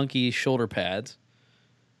Goes the Monkey shoulder pads.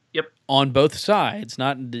 Yep. On both sides,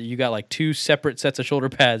 not you got like two separate sets of shoulder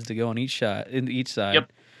pads to go on each side.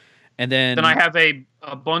 Yep. And then Then I have a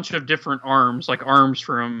bunch of different arms, like arms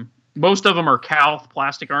from most of them are Calth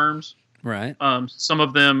plastic arms. right. Some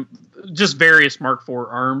of them just various Mark IV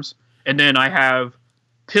arms, and then I have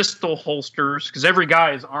pistol holsters because every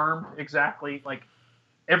guy is armed exactly like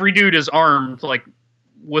every dude is armed like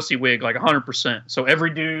Wussy Wig, like 100%. So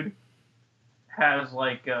every dude has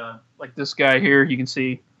like this guy here. You can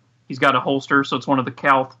see he's got a holster, so it's one of the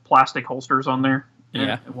Calth plastic holsters on there.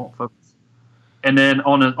 Yeah. It won't focus. And then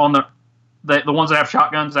on the ones that have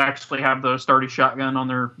shotguns actually have the sturdy shotgun on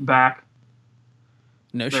their back.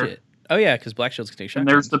 No there. shit. Oh yeah, because Black Shields can take And shotguns.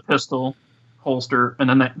 there's the pistol holster, and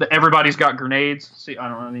then everybody's got grenades. See, I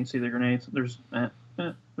don't know if you can see the grenades.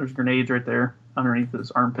 There's grenades right there underneath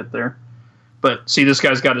his armpit there. But see, this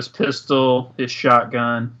guy's got his pistol, his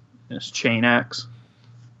shotgun, and his chain axe.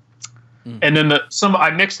 And then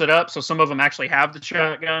I mixed it up, so some of them actually have the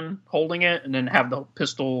shotgun holding it, and then have the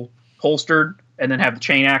pistol holstered, and then have the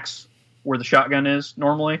chain axe where the shotgun is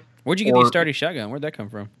normally. Where'd you get the Astartes shotgun? Where'd that come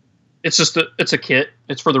from? It's just it's a kit.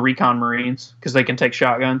 It's for the recon Marines because they can take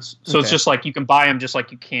shotguns. So It's just like you can buy them just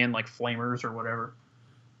like you can like flamers or whatever.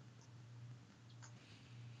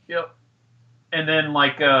 Yep. And then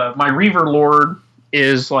like my Reaver Lord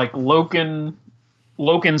is like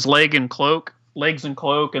Loken's legs and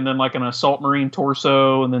cloak, and then like an assault marine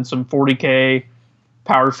torso, and then some 40k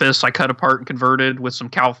power fists I cut apart and converted with some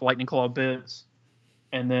Caliph lightning claw bits,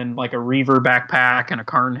 and then like a Reaver backpack and a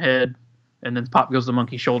Karn head, and then pop goes the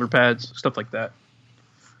monkey shoulder pads, stuff like that.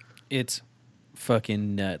 It's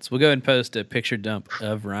fucking nuts. We'll go ahead and post a picture dump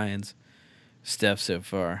of Ryan's stuff so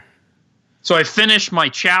far. So I finished my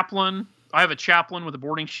chaplain. I have a chaplain with a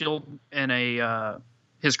boarding shield and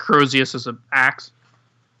his Crozius as an axe.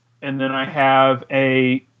 And then I have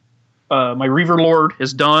my Reaver Lord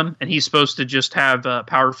is done, and he's supposed to just have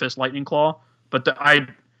Power Fist Lightning Claw. But I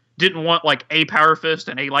didn't want like a Power Fist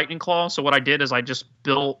and a Lightning Claw, so what I did is I just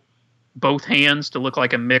built both hands to look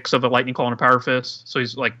like a mix of a Lightning Claw and a Power Fist. So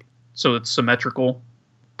so it's symmetrical,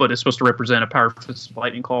 but it's supposed to represent a Power Fist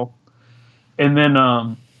Lightning Claw. And then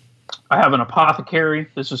I have an Apothecary.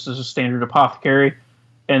 This is just a standard Apothecary.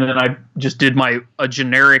 And then I just did a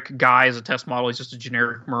generic guy as a test model. He's just a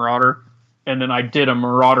generic Marauder. And then I did a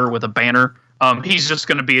Marauder with a banner. He's just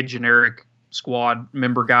going to be a generic squad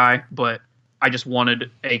member guy, but I just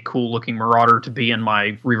wanted a cool looking Marauder to be in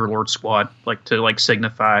my Reaver Lord squad, like to like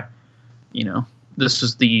signify, this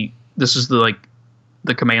is the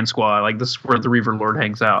command squad. Like this is where the Reaver Lord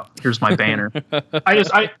hangs out. Here's my banner.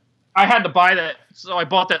 I had to buy that, so I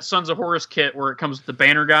bought that Sons of Horus kit where it comes with the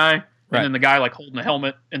banner guy. And then the guy like holding the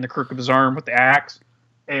helmet in the crook of his arm with the axe.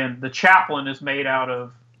 And the chaplain is made out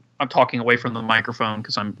of... I'm talking away from the microphone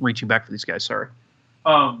because I'm reaching back for these guys. Sorry.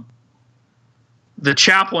 The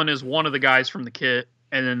chaplain is one of the guys from the kit,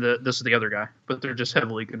 and then this is the other guy. But they're just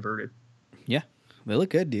heavily converted. Yeah. They look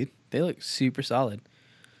good, dude. They look super solid.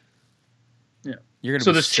 Yeah.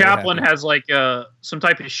 So this chaplain has like some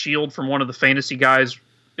type of shield from one of the fantasy guys.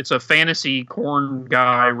 It's a fantasy corn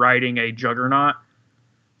guy riding a juggernaut.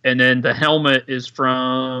 And then the helmet is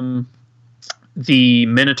from the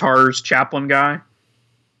Minotaur's chaplain guy.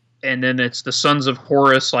 And then it's the Sons of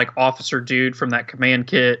Horus, like officer dude from that command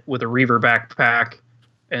kit with a Reaver backpack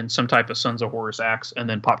and some type of Sons of Horus axe. And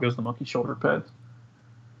then pop goes the monkey shoulder pads.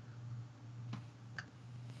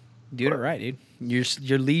 Doing it right, dude.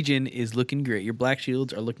 Your Legion is looking great. Your Black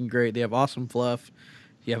Shields are looking great. They have awesome fluff.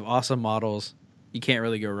 You have awesome models. You can't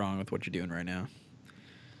really go wrong with what you're doing right now.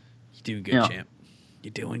 You're doing good, champ. You're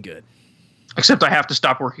doing good. Except I have to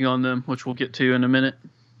stop working on them, which we'll get to in a minute.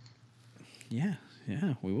 Yeah,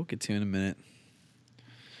 we will get to in a minute.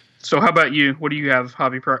 So how about you? What do you have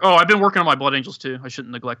hobby prior? Oh, I've been working on my Blood Angels too. I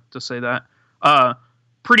shouldn't neglect to say that.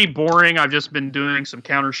 Pretty boring. I've just been doing some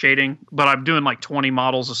counter shading, but I'm doing like 20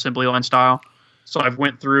 models assembly line style. So I've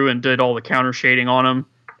went through and did all the counter shading on them,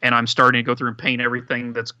 and I'm starting to go through and paint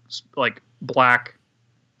everything that's like black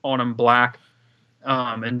on them black.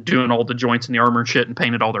 And doing all the joints in the armor and shit and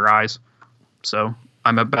painted all their eyes. So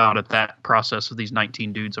I'm about at that process of these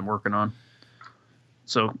 19 dudes I'm working on.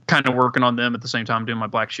 So kind of working on them at the same time doing my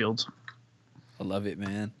Black Shields. I love it,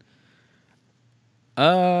 man.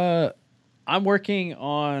 I'm working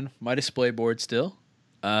on my display board still.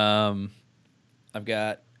 I've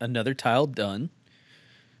got another tile done.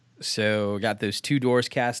 So got those 2 doors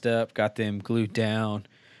cast up, got them glued down.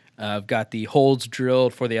 I've got the holes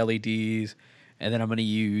drilled for the LEDs. And then I'm going to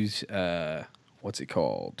use, what's it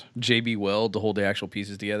called? JB Weld to hold the actual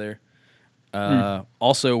pieces together.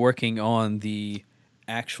 Also working on the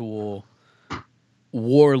actual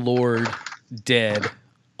Warlord dead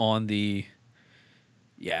on the...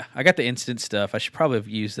 Yeah, I got the instant stuff. I should probably have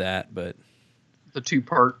used that, but... The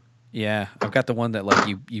 2-part. Yeah, I've got the one that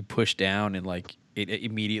like you push down and like it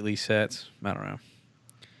immediately sets. I don't know.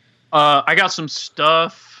 I got some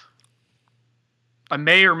stuff... I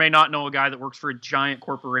may or may not know a guy that works for a giant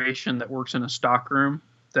corporation that works in a stockroom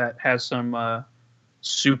that has some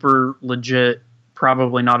super legit,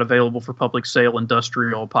 probably not available for public sale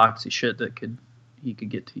industrial epoxy shit that he could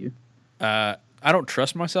get to you. I don't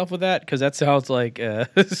trust myself with that because that sounds like,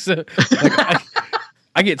 like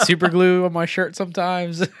I get super glue on my shirt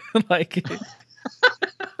sometimes. Like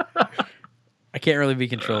I can't really be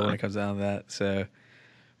controlled when it comes down to that. So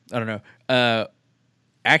I don't know.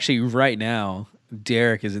 Actually, right now.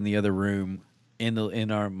 Derek is in the other room in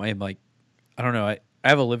my like I don't know, I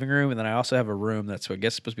have a living room and then I also have a room that's I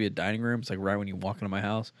guess supposed to be a dining room. It's like right when you walk into my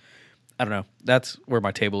house. I don't know. That's where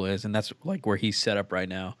my table is and that's like where he's set up right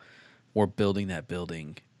now. we're building that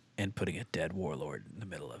building and putting a dead warlord in the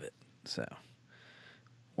middle of it. So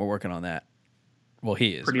we're working on that. Well,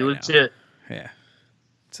 he is Pretty right legit. now. Yeah.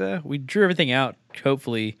 So we drew everything out,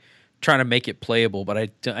 hopefully trying to make it playable, but I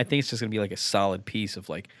think it's just going to be like a solid piece of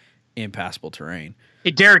like impassable terrain.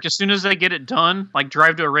 Hey, Derek, as soon as they get it done, like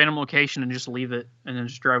drive to a random location and just leave it and then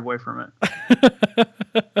just drive away from it.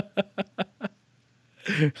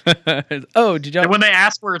 Oh, did y'all? And when they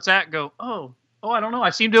ask where it's at, go, oh, I don't know. I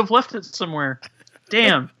seem to have left it somewhere.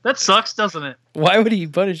 Damn, that sucks, doesn't it? Why would he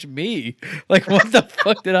punish me? Like, what the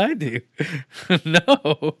fuck did I do?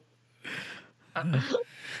 No. I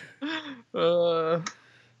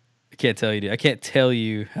can't tell you, dude. I can't tell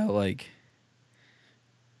you how, like,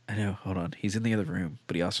 I know, hold on. He's in the other room,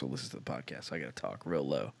 but he also listens to the podcast, so I got to talk real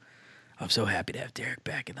low. I'm so happy to have Derek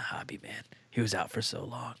back in the hobby, man. He was out for so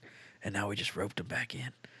long, and now we just roped him back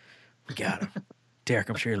in. We got him. Derek,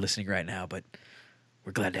 I'm sure you're listening right now, but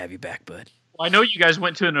we're glad to have you back, bud. Well, I know you guys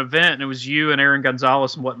went to an event, and it was you and Aaron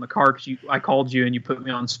Gonzalez and what in the car, because I called you and you put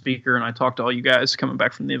me on speaker, and I talked to all you guys coming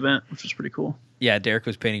back from the event, which was pretty cool. Yeah, Derek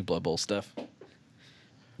was painting Blood Bowl stuff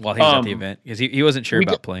while he was at the event, because he wasn't sure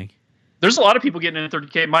about playing. There's a lot of people getting in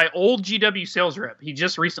 30K. My old GW sales rep, he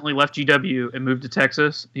just recently left GW and moved to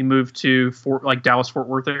Texas. He moved to Dallas, Fort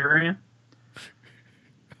Worth area.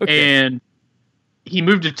 Okay. And he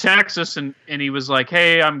moved to Texas and he was like,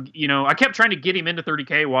 hey, I kept trying to get him into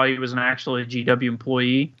 30K while he was actually a GW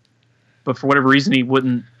employee. But for whatever reason, he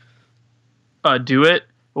wouldn't do it.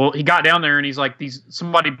 Well, he got down there and he's like,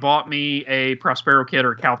 somebody bought me a Prospero kit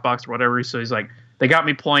or a Calth box or whatever. So he's like, they got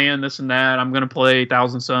me playing this and that. I'm going to play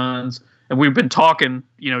Thousand Suns. And we've been talking,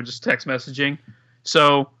 just text messaging.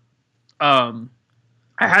 So I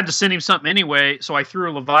had to send him something anyway. So I threw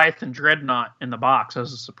a Leviathan Dreadnought in the box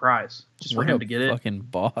as a surprise, just for him to get it. Fucking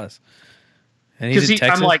boss. And he's in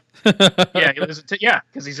Texas? I'm like, yeah,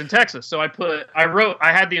 because he's in Texas. So I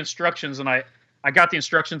had the instructions and I got the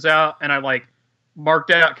instructions out and I like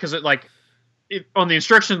marked out because on the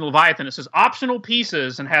instruction of Leviathan, it says optional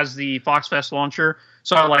pieces and has the Foxfest launcher.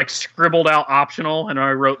 So I like scribbled out optional and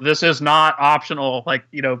I wrote, this is not optional,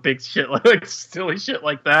 big shit, like silly shit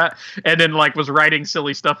like that. And then was writing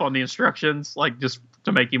silly stuff on the instructions, just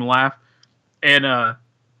to make him laugh. And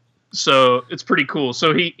so it's pretty cool.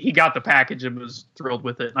 So he got the package and was thrilled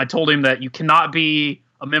with it. And I told him that you cannot be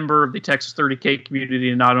a member of the Texas 30K community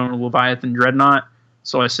and not own a Leviathan Dreadnought.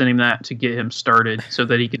 So I sent him that to get him started so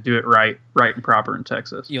that he could do it right and proper in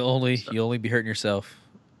Texas. You'll only be hurting yourself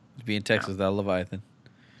to be in Texas without Leviathan.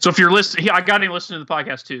 So if you're listening, I got him listening to the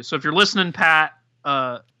podcast too. So if you're listening, Pat,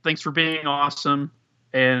 thanks for being awesome.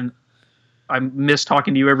 And I miss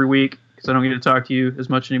talking to you every week because I don't get to talk to you as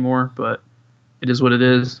much anymore, but it is what it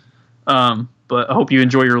is. But I hope you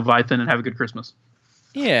enjoy your Leviathan and have a good Christmas.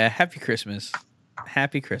 Yeah, happy Christmas.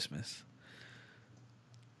 Happy Christmas.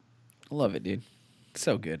 Love it, dude.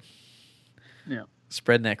 So good. Yeah.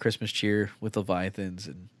 Spreading that Christmas cheer with Leviathans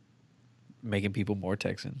and making people more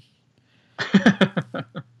Texan.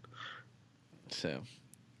 So,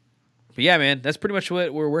 but yeah, man, that's pretty much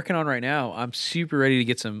what we're working on right now. I'm super ready to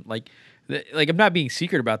get some I'm not being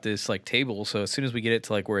secret about this table. So as soon as we get it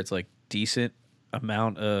to where it's decent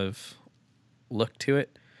amount of look to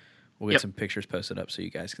it, we'll get some pictures posted up so you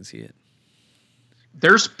guys can see it.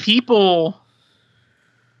 There was people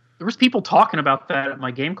talking about that at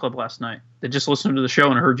my game club last night. They just listened to the show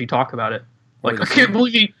and I heard you talk about it. I can't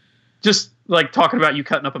believe you just talking about you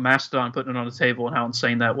cutting up a mastodon, putting it on the table and how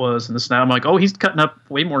insane that was. And this and that. I'm like, oh, he's cutting up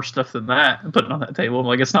way more stuff than that and putting it on that table. I'm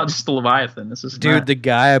like, it's not just the Leviathan. This is the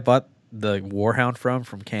guy I bought the Warhound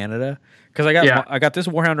from Canada. Because I got this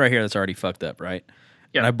Warhound right here that's already fucked up, right?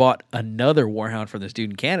 Yeah. And I bought another Warhound from this dude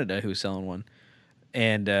in Canada who's selling one.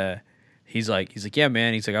 And he's like, yeah,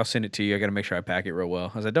 man. He's like, I'll send it to you. I got to make sure I pack it real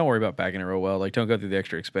well. I was like, don't worry about packing it real well. Don't go through the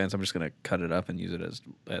extra expense. I'm just going to cut it up and use it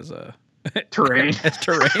as a terrain. As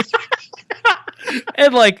terrain.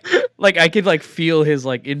 And I could feel his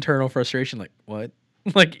internal frustration. What?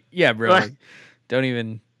 Yeah, bro. Don't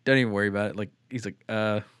even worry about it. He's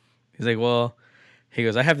like, well, he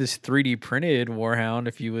goes, I have this 3D printed Warhound.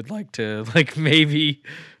 If you would like to maybe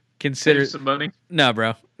consider some money. No,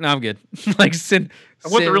 bro. No, I'm good. I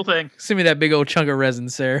want the real thing. Send me that big old chunk of resin,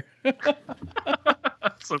 sir.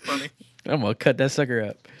 That's so funny. I'm gonna cut that sucker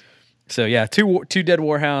up. So yeah, two dead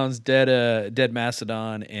Warhounds, dead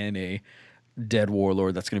Mastodon, and a dead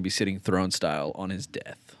Warlord that's gonna be sitting throne style on his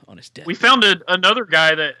death. We found another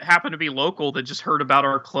guy that happened to be local that just heard about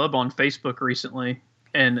our club on Facebook recently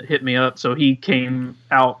and hit me up. So he came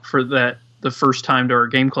out for the first time to our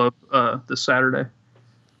game club this Saturday.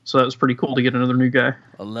 So that was pretty cool to get another new guy.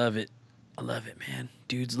 I love it. I love it, man.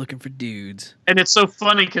 Dudes looking for dudes. And it's so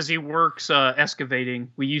funny because he works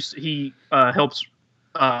excavating. He helps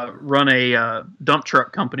run a dump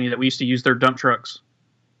truck company that we used to use their dump trucks.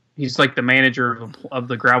 He's like the manager of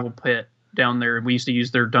the gravel pit down there, and we used to use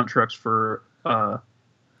their dump trucks for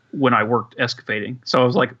when I worked excavating.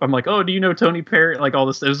 So I'm like, oh, do you know Tony Perry? Like all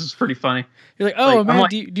this. This is pretty funny. You're like, oh like, man, like,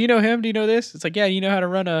 do you know him? Do you know this? It's like, yeah, you know how to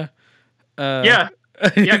run a. Yeah,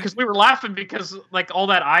 because we were laughing because like all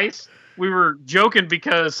that ice. We were joking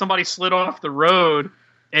because somebody slid off the road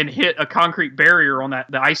and hit a concrete barrier on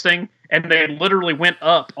the ice thing, and they literally went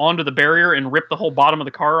up onto the barrier and ripped the whole bottom of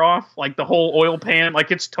the car off, like the whole oil pan,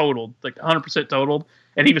 like it's totaled, like 100% totaled.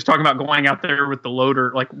 And he was talking about going out there with the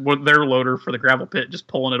loader, like with their loader for the gravel pit, just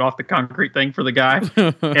pulling it off the concrete thing for the guy.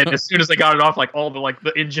 And as soon as they got it off, like all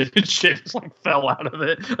the engine and shit just like fell out of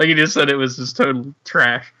it. Like he just said it was just total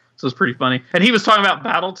trash. So it's pretty funny. And he was talking about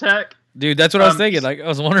BattleTech. Dude, that's what I was thinking. Like I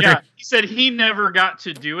was wondering. Yeah, he said he never got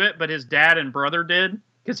to do it, but his dad and brother did,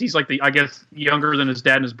 because he's like I guess younger than his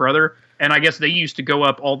dad and his brother. And I guess they used to go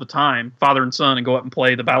up all the time, father and son, and go up and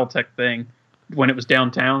play the BattleTech thing when it was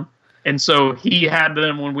downtown. And so he had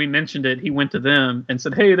them, when we mentioned it, he went to them and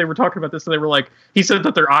said, hey, they were talking about this. And they were like, he said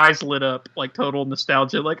that their eyes lit up, like total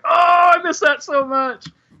nostalgia. Like, oh, I miss that so much.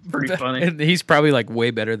 Pretty funny. And he's probably like way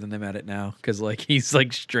better than them at it now. Cause like, he's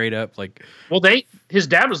like straight up like, well, his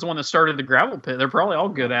dad was the one that started the gravel pit. They're probably all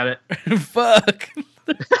good at it. Fuck.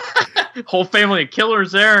 Whole family of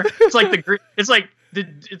killers there. It's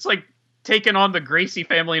like taking on the Gracie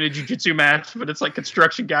family in a jiu-jitsu match, but it's like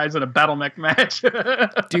construction guys in a battle mech match.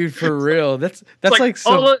 Dude, for real. That's like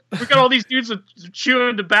so. Oh, look, we got all these dudes with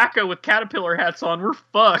chewing tobacco with caterpillar hats on. We're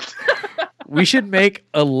fucked. We should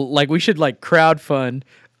make crowdfund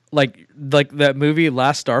like that movie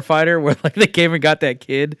Last Starfighter where like they came and got that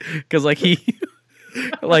kid because like he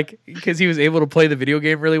because he was able to play the video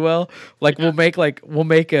game really well. Like yeah. we'll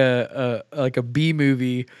make a B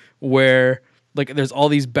movie where like there's all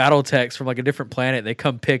these battle techs from like a different planet. They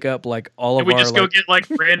come pick up like all of our. We just go get like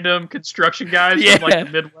random construction guys from like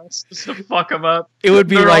the Midwest just to fuck them up. It would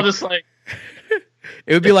be They're like all just like.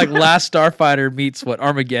 It would be like Last Starfighter meets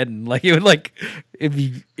Armageddon. Like it'd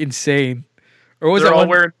be insane. Or was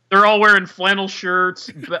they're all wearing flannel shirts,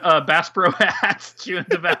 Bass Pro hats, chewing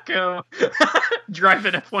tobacco,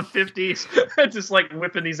 driving F-150s, just like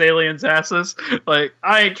whipping these aliens' asses. Like,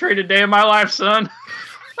 I ain't traded a day in my life, son.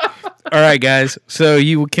 All right, guys. So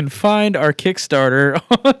you can find our Kickstarter.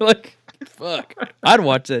 Like, fuck, I'd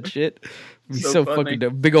watch that shit. It'd be so fucking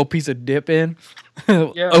dope. Big old piece of dip in.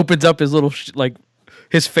 Yeah. Opens up his little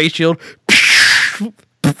his face shield.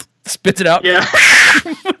 Spits it out. Yeah.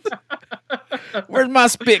 Where's my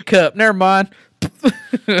spit cup? Never mind.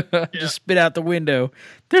 Just spit out the window.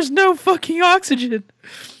 There's no fucking oxygen.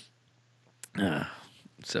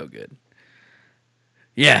 So good.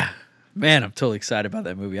 Yeah. Man, I'm totally excited about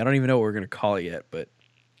that movie. I don't even know what we're going to call it yet, but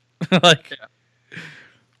like.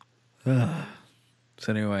 Yeah.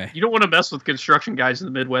 So anyway. You don't want to mess with construction guys in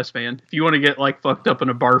the Midwest, man. If you want to get like fucked up in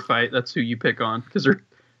a bar fight, that's who you pick on because they're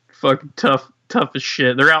fucking tough as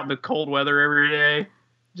shit. They're out in the cold weather every day.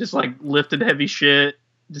 Just like lifting heavy shit,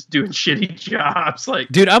 just doing shitty jobs. Like,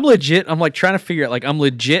 dude, I'm legit. I'm like trying to figure out. Like, I'm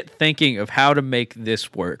legit thinking of how to make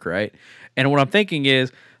this work, right? And what I'm thinking is,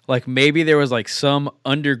 like, maybe there was like some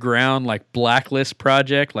underground like blacklist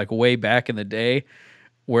project, like way back in the day,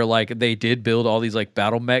 where like they did build all these like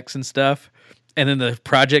battle mechs and stuff, and then the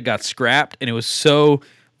project got scrapped, and it was so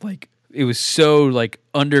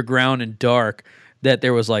underground and dark that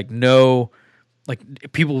there was like no.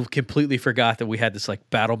 Like, people completely forgot that we had this, like,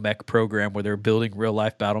 battle mech program where they were building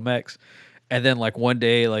real-life battle mechs. And then, like, one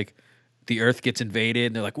day, like, the Earth gets invaded,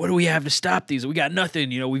 and they're like, what do we have to stop these? We got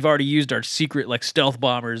nothing. You know, we've already used our secret, like, stealth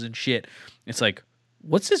bombers and shit. It's like,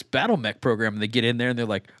 what's this battle mech program? And they get in there, and they're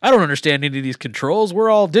like, I don't understand any of these controls. We're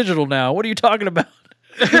all digital now. What are you talking about?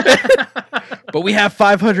 But we have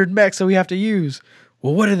 500 mechs that we have to use.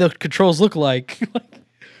 Well, what do the controls look like?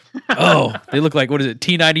 Oh, they look like, what is it,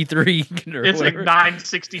 T93? It's like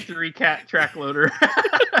 963 cat track loader.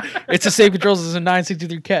 It's the same controls as a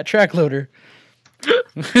 963 cat track loader.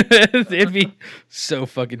 It'd be so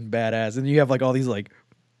fucking badass. And you have like all these like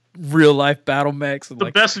real life battle mechs. And,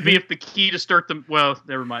 the best would be if the key to start them. Well,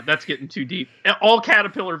 never mind. That's getting too deep. All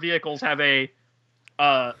Caterpillar vehicles have a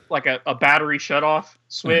battery shutoff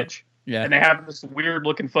switch. Yeah. And they have this weird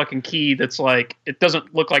looking fucking key that's like, it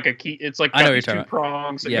doesn't look like a key. It's like got these two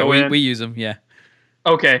prongs that go in. We use them. Yeah.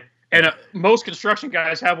 Okay. And most construction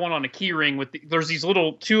guys have one on a key ring with there's these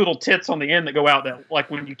two little tits on the end that go out that like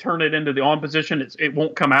when you turn it into the on position, it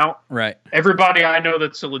won't come out. Right. Everybody I know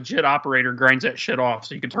that's a legit operator grinds that shit off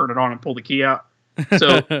so you can turn it on and pull the key out.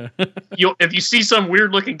 So if you see some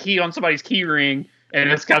weird looking key on somebody's key ring and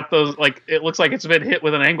it's got those, like, it looks like it's been hit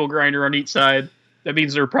with an angle grinder on each side, that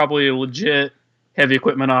means they're probably a legit heavy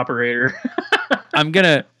equipment operator. I'm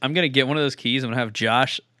gonna get one of those keys. I'm gonna have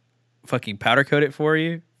Josh fucking powder coat it for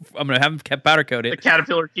you. I'm gonna have him powder coat The it.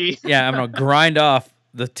 Caterpillar key. Yeah, I'm gonna grind off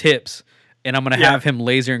the tips, and I'm gonna have him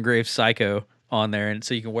laser engrave Psycho on there, and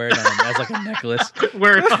so you can wear it on as like a necklace.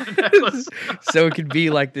 Wear it on a necklace. So it could be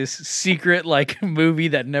like this secret like movie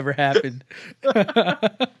that never happened.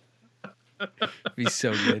 Be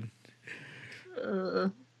so good.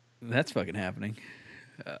 That's fucking happening.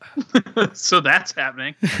 So that's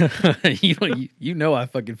happening. you know I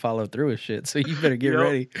fucking follow through with shit, so you better get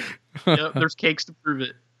ready. Yep, there's cakes to prove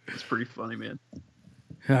it. It's pretty funny, man.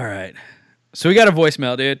 All right. So we got a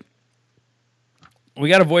voicemail, dude. We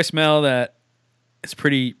got a voicemail that is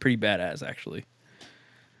pretty badass, actually.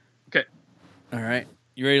 Okay. All right.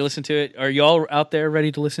 You ready to listen to it? Are y'all out there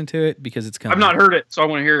ready to listen to it? Because it's coming. I've not heard it, so I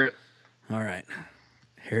want to hear it. All right.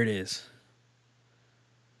 Here it is.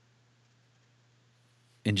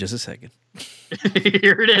 In just a second.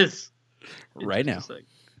 Here it is. Right now. Good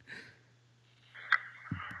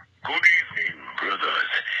evening,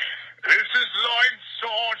 brothers. This is Line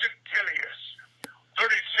Sergeant Kellius,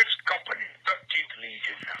 36th Company, 13th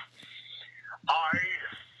Legion. I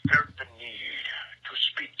felt the need to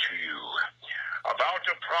speak to you about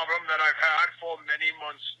a problem that I've had for many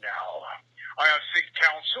months now. I have sought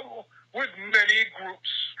counsel with many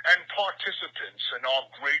groups and participants in our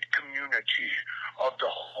great community of the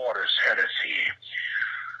Horus Heresy.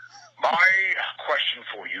 My question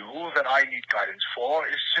for you that I need guidance for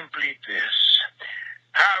is simply this.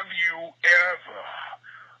 Have you ever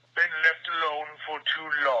been left alone for too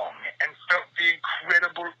long and felt the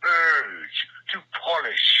incredible urge to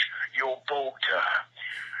polish your bolter?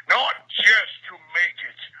 Not just to make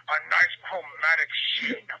it a nice chromatic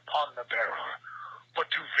sheen upon the barrel,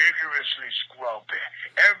 but to vigorously scrub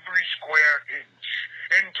every square inch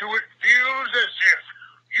until it feels as if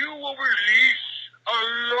you will release a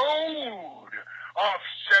load of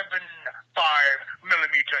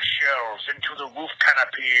 7.5mm shells into the roof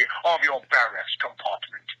canopy of your barracks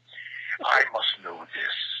compartment. I must know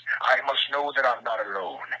this. I must know that I'm not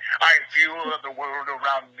alone. I feel that the world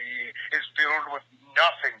around me is filled with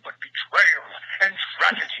nothing but betrayal and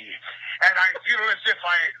tragedy. And I feel as if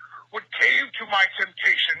I would cave to my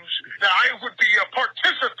temptations, that I would be a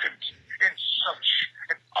participant in such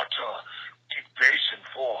an utter debasing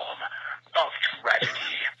form of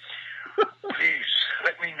tragedy. Please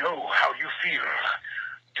let me know how you feel.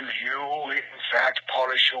 Do you, in fact,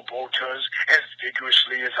 polish your bolters as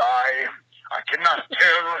vigorously as I? I cannot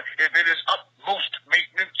tell if it is utmost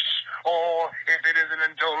maintenance or if it is an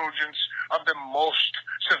indulgence of the most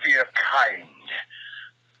severe kind.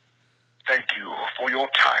 Thank you for your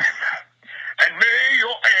time. And may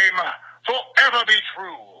your aim forever be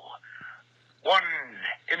true. 1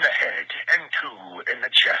 in the head and 2 in the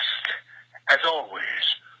chest. As always,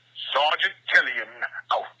 Sergeant Killian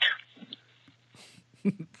out.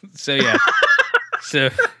 So yeah. So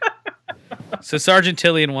Sergeant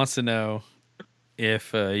Tillian wants to know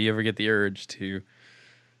if you ever get the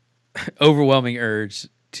overwhelming urge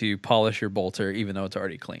to polish your bolter even though it's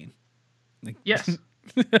already clean. Like, Yes.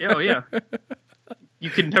 Oh, yeah. You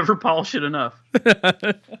can never polish it enough.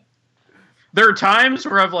 There are times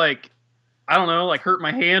where I've hurt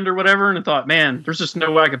my hand or whatever, and I thought, man, there's just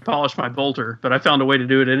no way I could polish my bolter, but I found a way to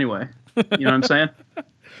do it anyway. You know what I'm saying?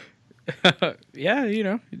 Yeah,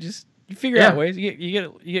 you figure out ways.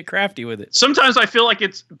 You get crafty with it. Sometimes I feel like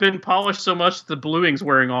it's been polished so much that the bluing's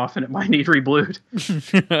wearing off and it might need reblued.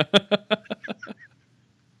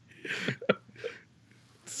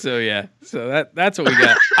 So yeah, that's what we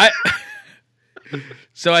got.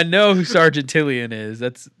 So I know who Sergeant Tillian is.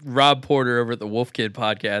 That's Rob Porter over at the Wolf Kid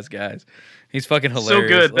podcast, guys. He's fucking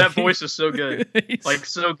hilarious. So good. That voice is so good.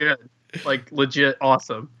 So good. Like legit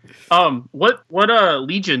awesome. What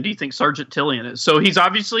Legion do you think Sergeant Tillian is? So he's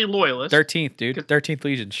obviously loyalist. 13th, dude. 13th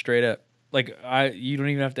Legion, straight up. Like you don't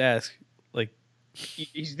even have to ask. Like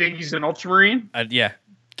you think he's an Ultramarine? Yeah,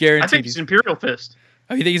 guaranteed. I think he's Imperial Fist.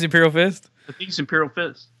 Oh, you think he's Imperial Fist? I think he's Imperial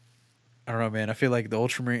Fist. I don't know, man. I feel like the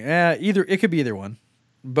Ultramarine. Either it could be either one.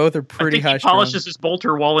 Both are pretty high. He polishes his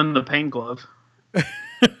bolter while in the pain glove.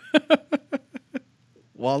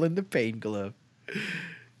 While in the pain glove.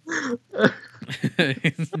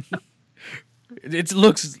 It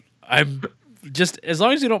looks. I'm just as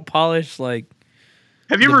long as you don't polish like.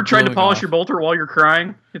 Have you ever tried to polish off. your bolter while you're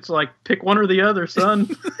crying? It's like pick one or the other,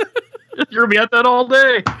 son. You're gonna be at that all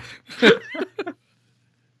day.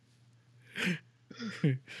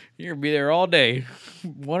 You're gonna be there all day,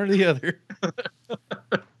 one or the other.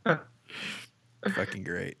 Fucking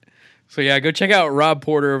great. So yeah, go check out Rob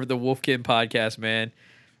Porter over at the Wolfkin podcast, man.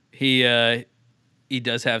 He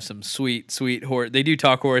does have some sweet horse. They do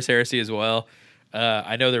talk Horus Heresy as well.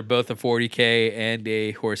 I know they're both a 40K and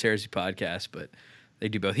a Horus Heresy podcast, but they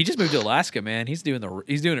do both. He just moved to Alaska, man. He's doing it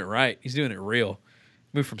right. He's doing it real.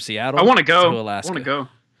 Moved from Seattle. I want to go. To Alaska. I want to go.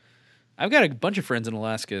 I've got a bunch of friends in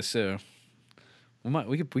Alaska, so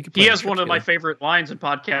we could. He has one of my favorite lines in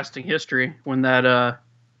podcasting history when that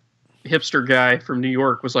hipster guy from New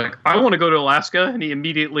York was like, "I want to go to Alaska," and he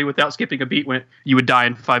immediately, without skipping a beat, went, "You would die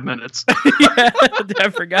in 5 minutes." Yeah, I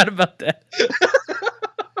forgot about that.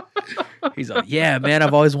 He's like, "Yeah, man,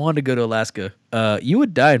 I've always wanted to go to Alaska. You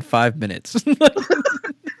would die in 5 minutes."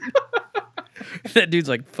 That dude's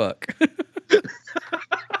like, "Fuck."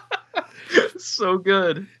 So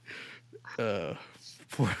good.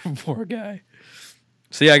 Poor guy.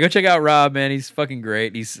 So yeah, go check out Rob, man. He's fucking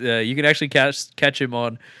great. He's you can actually catch him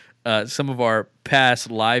on some of our past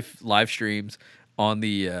live streams on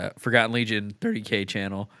the Forgotten Legion 30K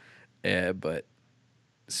channel. But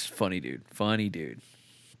it's funny dude.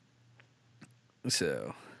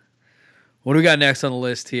 So what do we got next on the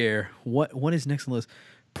list here? What is next on the list?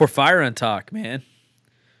 Porphyron talk, man.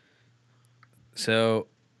 So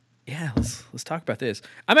yeah, let's talk about this.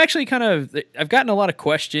 I'm actually I've gotten a lot of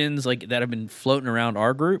questions like that have been floating around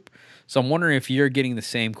our group. So I'm wondering if you're getting the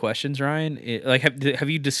same questions, Ryan. Have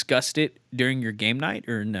you discussed it during your game night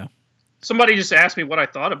or no? Somebody just asked me what I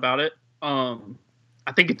thought about it. I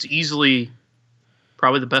think it's easily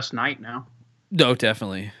probably the best night now. No,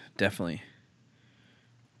 definitely.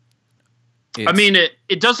 I mean,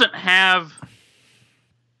 it doesn't have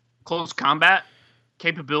close combat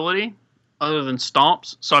capability other than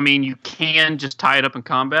stomps. So, I mean, you can just tie it up in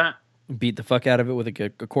combat. Beat the fuck out of it with a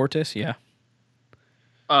Cortis, yeah.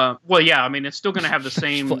 Well, yeah, I mean, it's still going to have the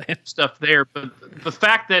same stuff there. But the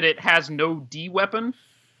fact that it has no D weapon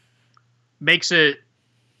makes it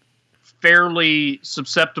fairly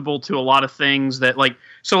susceptible to a lot of things that, like...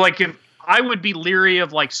 So, like, if I would be leery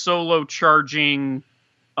of, like, solo charging...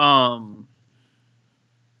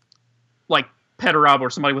 like Petarab or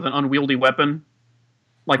somebody with an unwieldy weapon,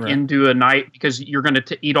 like right. into a knight, because you're going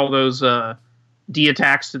to eat all those D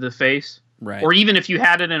attacks to the face. Right. Or even if you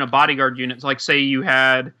had it in a bodyguard unit, like say you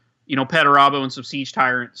had, Petarabo and some siege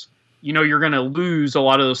tyrants, you're going to lose a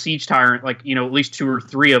lot of those siege tyrant, like, at least 2 or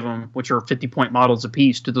 3 of them, which are 50-point models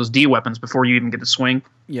apiece, to those D weapons before you even get to swing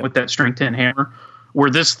with that strength 10 hammer. Where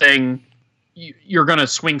this thing, you're going to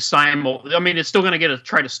swing I mean, it's still going to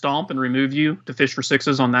try to stomp and remove you to fish for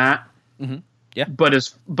 6s on that. Mm-hmm. Yeah. But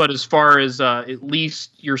as far as at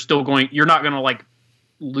least you're not going to like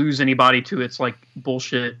lose anybody to its like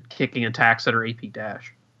bullshit kicking attacks that are AP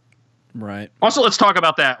dash. Right. Also, let's talk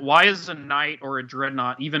about that. Why is a knight or a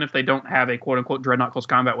dreadnought, even if they don't have a quote unquote dreadnought close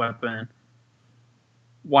combat weapon,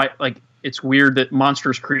 why, like, it's weird that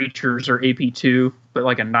monstrous creatures are AP2, but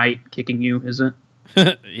like a knight kicking you isn't?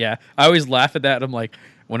 Yeah. I always laugh at that. I'm like,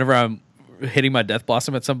 whenever I'm hitting my Death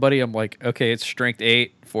Blossom at somebody, I'm like, okay, it's strength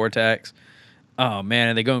 8, 4 attacks. Oh man,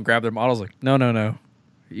 and they go and grab their models. Like, no,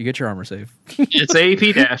 you get your armor save. It's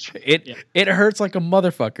AP dash. It hurts like a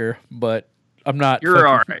motherfucker, but I'm not. You're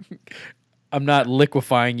all right. I'm not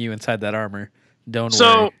liquefying you inside that armor. Don't worry.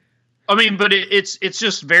 So, I mean, but it's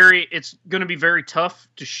just it's going to be very tough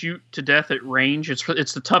to shoot to death at range.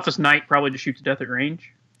 It's the toughest knight probably to shoot to death at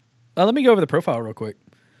range. Let me go over the profile real quick.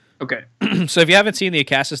 Okay. So if you haven't seen the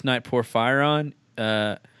Acasus Knight Porphyron,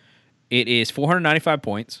 it is 495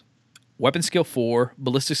 points, weapon skill 4,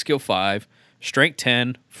 ballistic skill 5, strength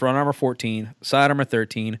 10, front armor 14, side armor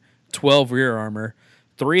 13, 12 rear armor,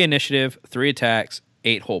 3 initiative, 3 attacks,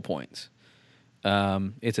 8 hull points.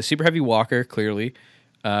 It's a super heavy walker, clearly.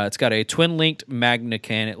 It's got a twin-linked Magna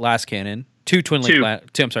las cannon, two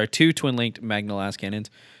twin-linked Magna las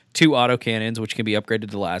cannons, 2 auto cannons, which can be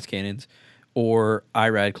upgraded to las cannons, or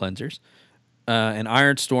IRAD cleansers, an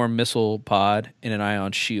Iron Storm missile pod, and an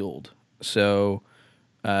Ion Shield. So,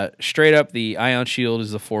 straight up, the Ion Shield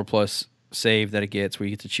is the 4+ save that it gets, where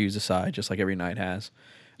you get to choose a side, just like every knight has.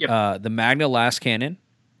 Yep. The Magna las cannon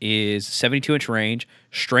is 72-inch range,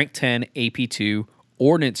 strength 10, AP 2,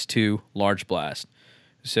 ordnance 2, large blast.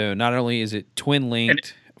 So not only is it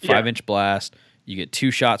twin-linked, 5-inch blast, you get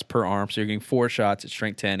 2 shots per arm, so you're getting 4 shots at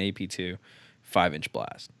strength 10, AP 2, 5-inch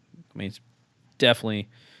blast. I mean, it's definitely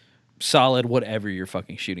solid whatever you're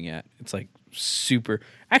fucking shooting at. It's like super...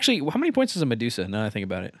 Actually, how many points is a Medusa, now that I think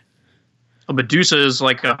about it? A Medusa is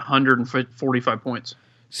like 145 points.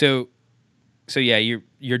 So yeah,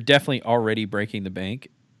 you're definitely already breaking the bank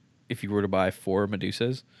if you were to buy 4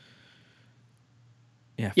 Medusas.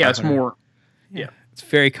 Yeah, it's more. Yeah. It's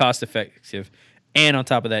very cost effective. And on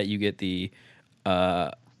top of that, you get the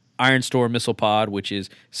Iron Storm Missile Pod, which is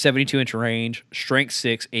 72-inch range, Strength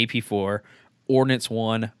 6, AP4, Ordnance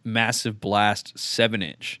 1, Massive Blast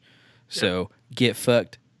 7-inch. So get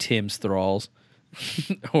fucked, Tim's Thralls.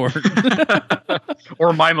 Or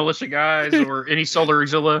Or My Militia Guys, or any Solar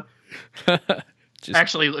Auxilia. just,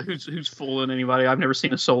 Actually, who's fooling anybody? I've never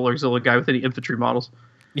seen a Solar Auxilia guy with any infantry models.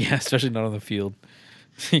 yeah, especially not on the field.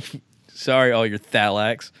 Sorry, all your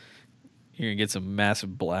Thalax. You're going to get some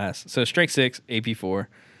massive blasts. So Strength 6, AP4.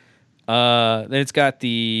 Then it's got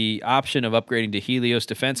the option of upgrading to Helios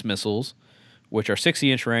defense missiles, which are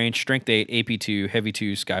 60-inch range, Strength 8, AP2, Heavy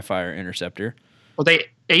 2, Skyfire Interceptor. Well, they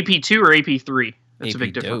AP2 or AP3? That's AP a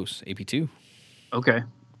big difference. Dose, AP2, Okay,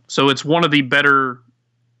 so it's one of the better,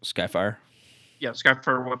 Skyfire.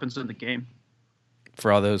 Skyfire weapons in the game.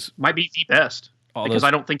 For all those, Might be the best because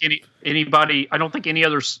I don't think any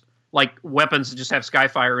others like weapons that just have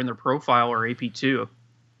Skyfire in their profile are AP2.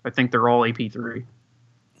 I think they're all AP3.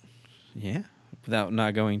 yeah, without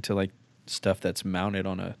not going to like stuff that's mounted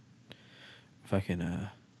on a fucking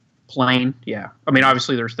Plane, yeah. I mean,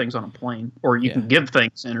 obviously there's things on a plane, or you can give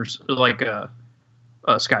things in, or like a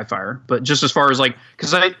Skyfire. But just as far as like,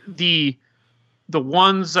 because the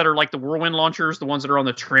ones that are like the Whirlwind launchers, the ones that are on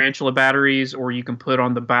the Tarantula batteries, or you can put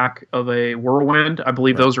on the back of a Whirlwind, I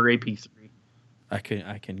believe those are AP3. I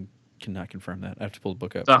cannot confirm that. I have to pull the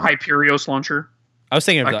book up. The Hyperios launcher. I was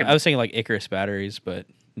thinking like Icarus batteries, but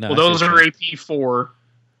no. Well, those are AP4.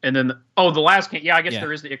 And then, the last cannon. Yeah, I guess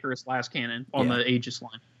there is the Icarus last cannon on the Aegis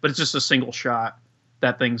line. But it's just a single shot.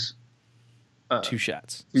 That thing's... 2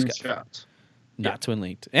 shots. Two shots. Not twin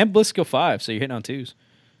linked. And Blitzkill 5, so you're hitting on 2s.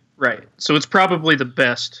 Right. So it's probably the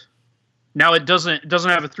best. Now, it doesn't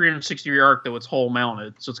have a 360-degree arc, though. It's hull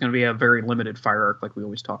mounted. So it's going to be a very limited fire arc like we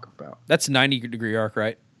always talk about. That's 90-degree arc,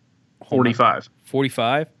 right? 45.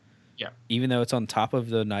 45? Yeah. Even though it's on top of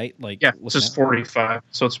the night? Yeah, it's just 45.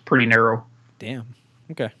 So it's pretty narrow. Damn.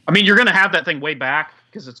 Okay. I mean, you're going to have that thing way back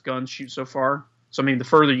because its guns shoot so far. So, I mean, the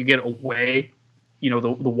further you get away,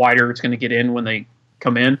 the wider it's going to get in when they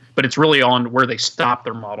come in. But it's really on where they stop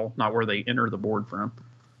their model, not where they enter the board from.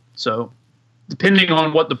 So, depending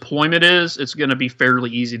on what deployment is, it's going to be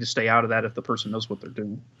fairly easy to stay out of that if the person knows what they're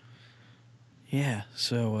doing. Yeah,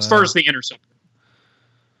 so... as far as the interceptor.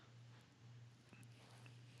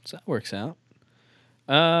 So that works out.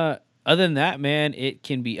 Other than that, man, it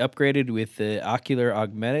can be upgraded with the Ocular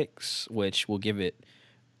Augmetics, which will give it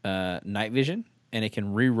night vision, and it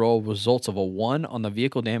can re-roll results of a 1 on the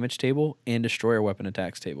vehicle damage table and destroyer weapon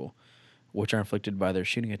attacks table, which are inflicted by their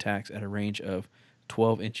shooting attacks at a range of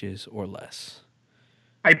 12 inches or less.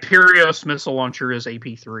 Hyperios missile launcher is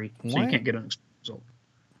AP3, so you can't get an result.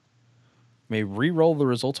 May re-roll the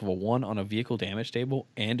results of a 1 on a vehicle damage table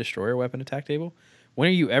and destroyer weapon attack table. When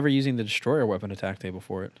are you ever using the destroyer weapon attack table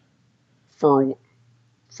for it? For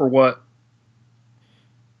what?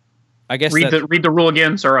 I guess read the rule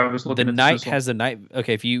again. Sorry, I was looking. The at night has the night.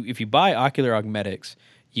 Okay, if you buy Ocular Augmetics,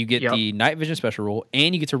 you get the night vision special rule,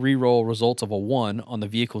 and you get to re-roll results of a 1 on the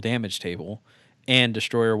vehicle damage table and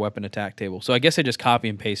destroyer weapon attack table. So I guess I just copy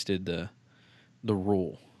and pasted the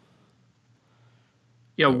rule.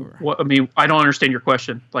 Yeah, I mean, I don't understand your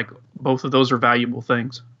question. Like, both of those are valuable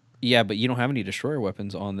things. Yeah, but you don't have any destroyer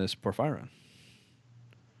weapons on this Porphyron.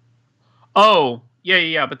 Oh,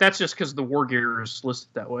 yeah, but that's just because the war gear is listed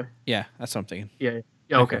that way. Yeah, that's what I'm thinking. Yeah,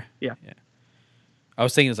 okay. Yeah. I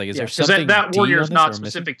was thinking, is there something that war gear is not missing?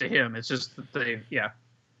 specific to him. It's just that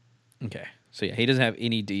Okay, so he doesn't have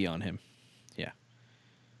any D on him. Yeah.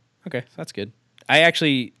 Okay, that's good.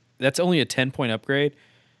 That's only a 10-point upgrade.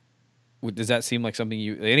 Does that seem like something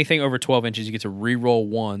anything over 12 inches, you get to re-roll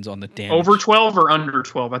 1s on the damage? Over 12 or under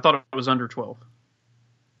 12? I thought it was under 12.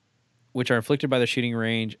 Which are inflicted by the shooting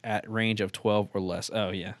range at range of 12 or less. Oh,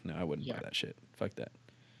 yeah. No, I wouldn't buy that shit. Fuck that.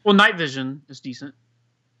 Well, night vision is decent.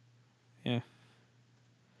 Yeah.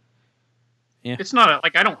 It's not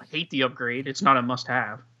I don't hate the upgrade. It's not a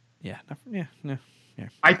must-have. Yeah. No.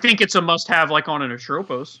 I think it's a must-have like on an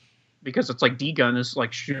Atropos because it's like D-gun is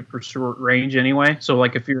like super short range anyway. So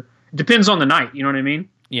like depends on the night, you know what I mean?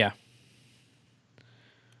 Yeah.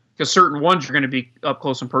 Because certain ones you're going to be up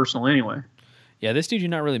close and personal anyway. Yeah, this dude you're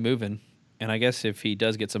not really moving. And I guess if he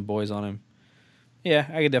does get some boys on him, yeah,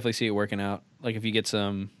 I could definitely see it working out. Like if you get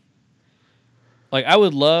some... Like I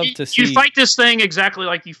would love to see... You fight this thing exactly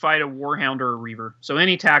like you fight a Warhound or a Reaver. So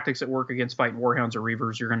any tactics that work against fighting Warhounds or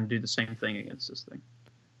Reavers, you're going to do the same thing against this thing.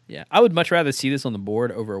 Yeah, I would much rather see this on the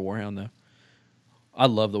board over a Warhound, though. I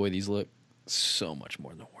love the way these look. So much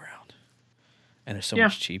more than a Warhound. And they're so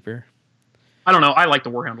much cheaper. I don't know. I like the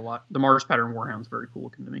Warhound a lot. The Mars pattern Warhound's very cool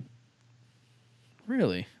looking to me.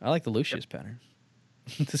 Really? I like the Lucius pattern.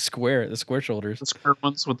 the square shoulders. The square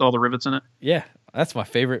ones with all the rivets in it. Yeah, that's my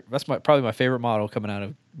favorite. That's probably my favorite model coming out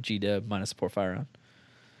of GW minus support fire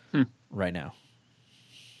round right now.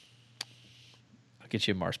 I'll get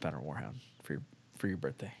you a Mars Pattern Warhound for your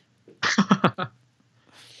birthday.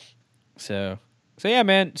 So yeah,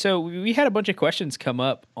 man. So we had a bunch of questions come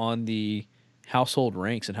up on the household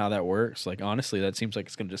ranks and how that works. Like, honestly, that seems like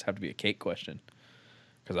it's going to just have to be a cake question.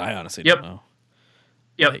 Because I honestly don't know.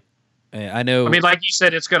 Yep. Like, I know. I mean, like you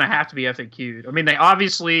said, it's going to have to be FAQ'd. I mean, they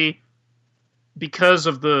obviously, because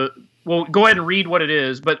of the... Well, go ahead and read what it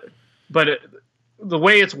is, but the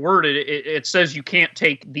way it's worded, it says you can't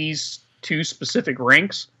take these two specific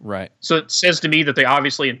ranks. Right. So it says to me that they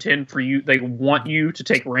obviously intend for you... They want you to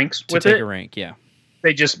take ranks with it. To take a rank, yeah.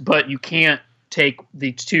 But you can't take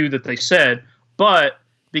the two that they said. But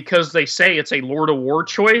because they say it's a Lord of War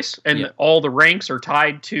choice and all the ranks are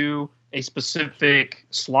tied to a specific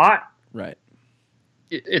slot, right?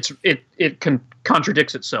 It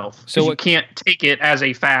contradicts itself. So you can't take it as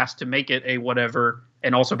a fast to make it a whatever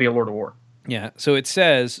and also be a Lord of War. Yeah. So it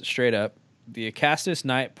says straight up, the Acastus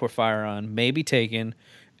Knight Porphyron may be taken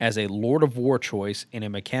as a Lord of War choice in a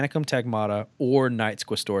Mechanicum Tagmata or Knights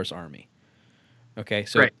Questoris army. Okay,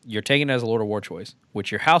 so you're taking it as a Lord of War choice,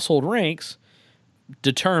 which your household ranks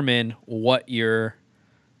determine what your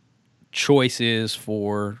choice is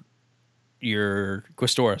for your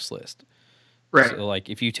Questoris list. Right. So, like,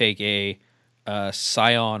 if you take a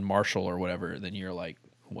Scion Marshal or whatever, then you're like,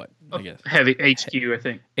 what? I guess heavy HQ, I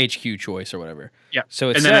think. HQ choice or whatever. Yeah. So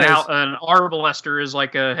it and says, then an Arbalester is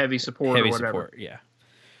like a heavy support or whatever. Support, yeah.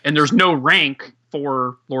 And there's no rank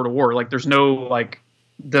for Lord of War. Like, there's no, like,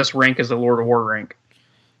 this rank is the Lord of War rank.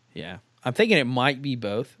 Yeah. I'm thinking it might be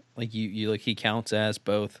both. Like, he counts as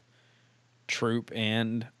both troop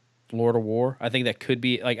and Lord of War. I think that could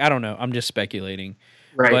be, like, I don't know. I'm just speculating.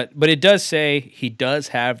 Right. But it does say he does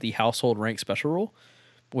have the household rank special rule,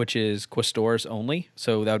 which is Questoris only.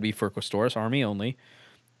 So that would be for Questoris army only.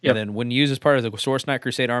 Yep. And then when used as part of the Questoris Knight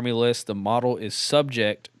Crusade army list, the model is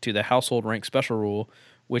subject to the household rank special rule,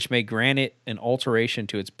 which may grant it an alteration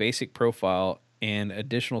to its basic profile and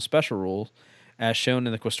additional special rules as shown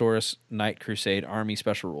in the Questoris Knight Crusade army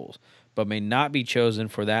special rules, but may not be chosen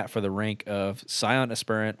for the rank of Scion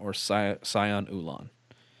Aspirant or Scion Ulan.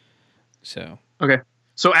 So okay.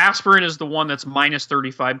 So Aspirant is the one that's minus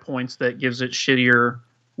 35 points that gives it shittier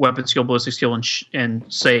weapon skill, ballistic skill,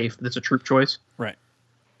 and safe. That's a troop choice. Right.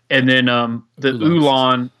 And then the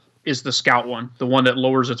Ulan is the scout one, the one that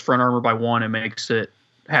lowers its front armor by 1 and makes it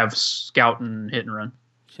have scout and hit and run.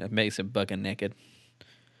 It makes it bucking naked.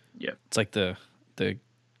 Yeah. It's like the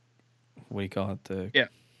what do you call it?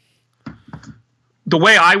 The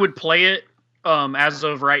way I would play it as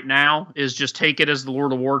of right now is just take it as the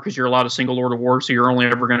Lord of War because you're allowed a single Lord of War, so you're only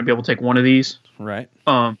ever going to be able to take one of these. Right.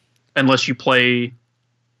 Unless you play...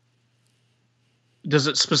 Does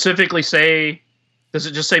it specifically say... Does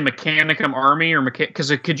it just say Mechanicum Army or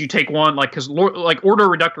because could you take one because Ordo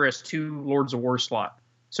Reductor has 2 Lords of War slot,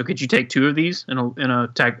 so could you take 2 of these in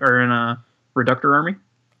a Reductor army?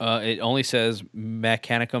 It only says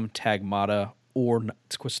Mechanicum Tagmata or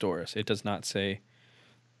Questoris. It does not say.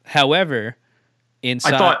 However,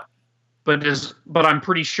 inside, I thought, but I'm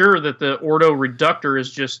pretty sure that the Ordo Reductor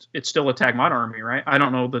is it's still a Tagmata army, right? I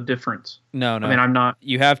don't know the difference. No. I mean, I'm not.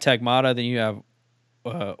 You have Tagmata, then you have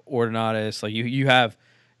Ordinatus. Like you have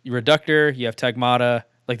Reductor, you have Tagmata.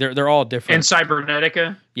 Like they're all different. And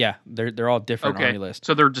Cybernetica. Yeah, they're all different army lists.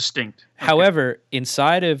 So they're distinct. Okay. However,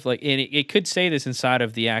 inside of and it could say this inside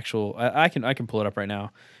of the actual. I can pull it up right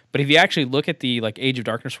now. But if you actually look at the Age of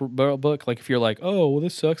Darkness book, like if you're like, oh well,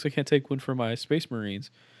 this sucks, I can't take one for my Space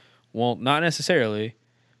Marines. Well, not necessarily,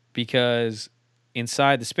 because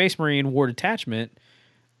inside the Space Marine War Detachment,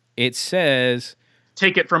 it says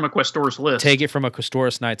take it from a Questoris list. Take it from a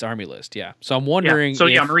Questoris Knights army list. Yeah. So I'm wondering.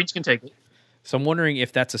 Marines can take it. So I'm wondering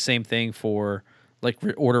if that's the same thing for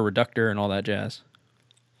Order Reductor and all that jazz.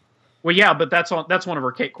 Well, yeah, but that's one of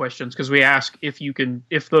our Kate questions because we ask if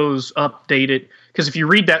those updated, because if you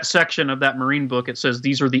read that section of that Marine book, it says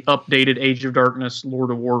these are the updated Age of Darkness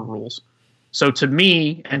Lord of War rules. So to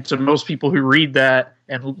me and to most people who read that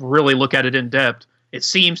and really look at it in depth, it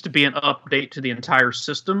seems to be an update to the entire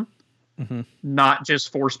system, not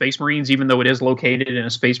just for Space Marines. Even though it is located in a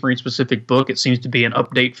Space Marine specific book, it seems to be an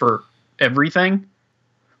update for everything.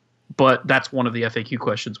 But that's one of the FAQ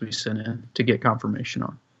questions we sent in to get confirmation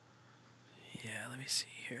on. Yeah, let me see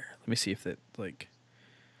here. Let me see if that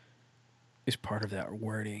is part of that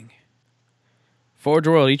wording. Forge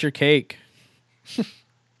World, eat your cake.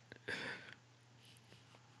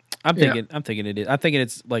 I'm Yeah. thinking it is. I'm thinking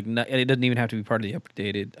it's like it doesn't even have to be part of the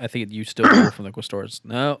updated. I think you still pull from the Questoris.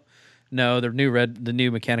 No, the new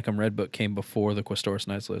Mechanicum Red Book came before the Questoris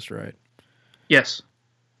Knights list, right? Yes.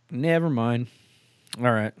 Never mind. All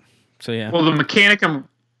right. So yeah. Well, the Mechanicum,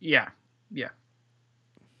 yeah.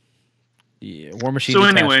 War Machine So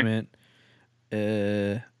anyway.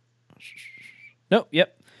 detachment. Nope.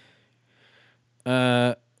 Yep.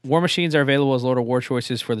 War Machines are available as Lord of War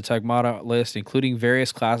choices for the Tagmata list, including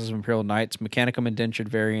various classes of Imperial Knights, Mechanicum indentured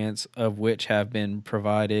variants of which have been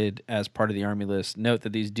provided as part of the army list. Note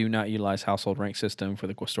that these do not utilize household rank system for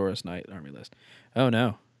the Questoris Knight army list. Oh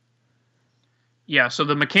no. Yeah, so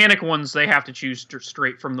the mechanic ones, they have to choose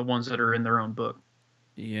straight from the ones that are in their own book.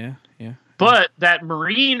 Yeah. But that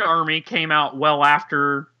Marine army came out well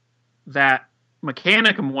after that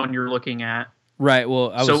Mechanicum one you're looking at. Right.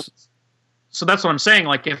 Well, So that's what I'm saying.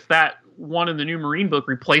 Like, if that one in the new Marine book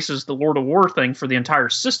replaces the Lord of War thing for the entire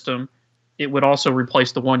system, it would also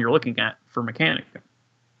replace the one you're looking at for Mechanicum.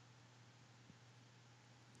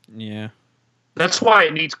 Yeah. That's why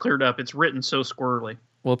it needs cleared up. It's written so squirrely.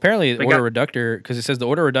 Well, apparently, the They Order Reductor, because it says the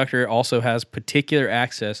Order Reductor also has particular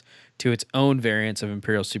access to its own variants of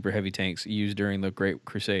Imperial Super Heavy tanks used during the Great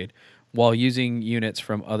Crusade, while using units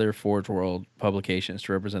from other Forge World publications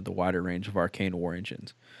to represent the wider range of arcane war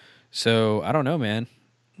engines. So, I don't know, man.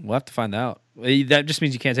 We'll have to find out. That just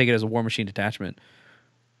means you can't take it as a War Machine detachment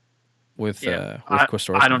with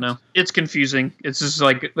Questoris. I don't know. It's confusing. It's just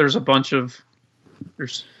like there's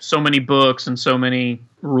so many books and so many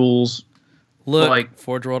rules. Look, like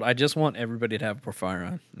Forge World, I just want everybody to have a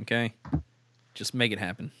Porphyron, okay? Just make it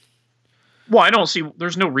happen. Well, I don't see.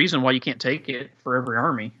 There's no reason why you can't take it for every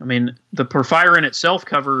army. I mean, the Porphyron itself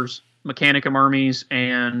covers Mechanicum armies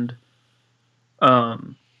and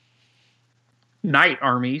Knight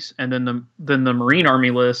armies, and then the Marine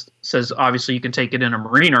army list says obviously you can take it in a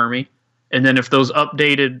Marine army, and then if those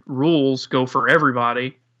updated rules go for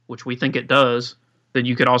everybody, which we think it does, then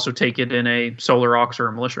you could also take it in a Solar Aux or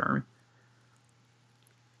a Militia army.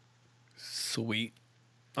 Sweet.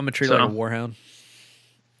 I'm going to treat it like a Warhound.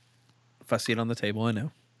 If I see it on the table, I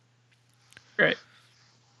know. Great.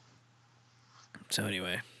 So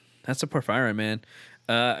anyway, that's the Porphyron, man.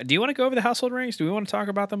 Do you want to go over the household ranks? Do we want to talk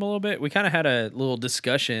about them a little bit? We kind of had a little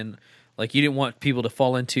discussion. Like, you didn't want people to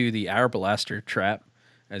fall into the Hour Blaster trap,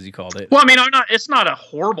 as you called it. Well, I mean, it's not a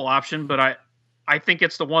horrible option, but I think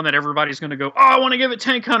it's the one that everybody's going to go, oh, I want to give it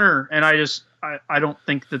Tank Hunter. And I don't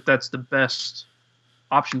think that that's the best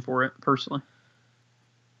option for it, personally.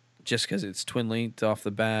 Just because it's twin linked off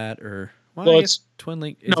the bat, or well, it's twin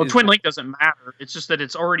link. Twin link doesn't matter. It's just that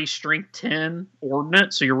it's already strength 10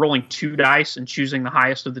 ordnance, so you're rolling 2 dice and choosing the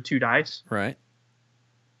highest of the 2 dice. Right.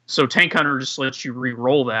 So Tank Hunter just lets you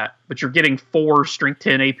re-roll that, but you're getting 4 strength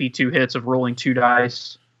 10 AP2 hits of rolling 2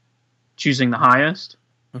 dice, choosing the highest.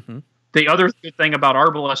 Mm-hmm. The other good thing about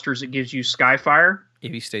Arbalester is it gives you Skyfire.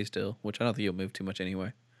 If you stay still, which I don't think you'll move too much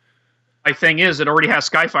anyway. My thing is, it already has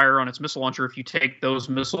Skyfire on its missile launcher. If you take those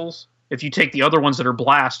missiles, if you take the other ones that are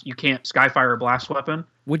blast, you can't Skyfire a blast weapon.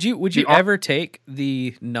 Would you ever take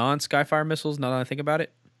the non-Skyfire missiles? Now that I think about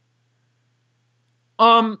it,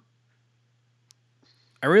 I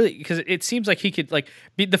really, because it seems like he could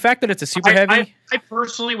the fact that it's a super heavy. I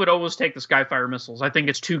personally would always take the Skyfire missiles. I think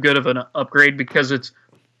it's too good of an upgrade because it's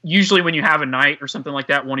usually when you have a knight or something like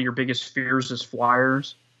that, one of your biggest fears is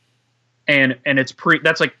flyers. And it's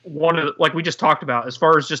that's like one of like we just talked about, as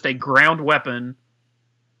far as just a ground weapon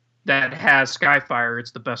that has Skyfire,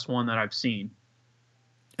 it's the best one that I've seen.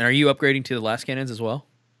 And are you upgrading to the last cannons as well?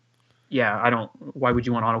 Yeah, why would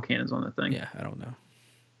you want autocannons on that thing? Yeah, I don't know.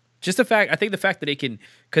 Just I think the fact that it can,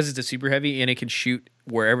 because it's a super heavy and it can shoot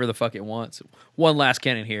wherever the fuck it wants. One last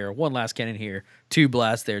cannon here, 2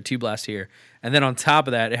 blasts there, 2 blasts here. And then on top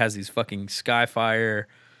of that, it has these fucking Skyfire.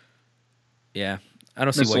 Yeah. I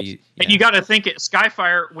don't see why you... Yeah. And you got to think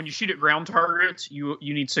Skyfire, when you shoot at ground targets, you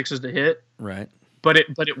need 6s to hit. Right. But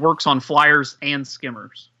it works on flyers and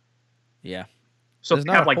skimmers. Yeah. So there's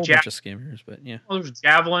they not have a whole bunch of skimmers, but yeah. Well, there's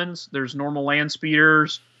javelins, there's normal land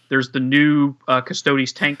speeders, there's the new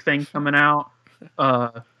Custodes tank thing coming out.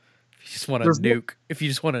 If you just want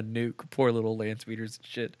to nuke, poor little land speeders and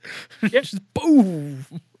shit. Yeah. Just boom.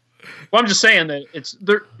 Well, I'm just saying that it's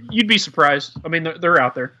there. You'd be surprised. I mean, they're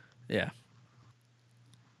out there. Yeah.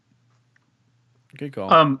 Good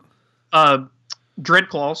call.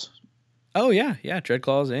 Dreadclaws. Oh yeah,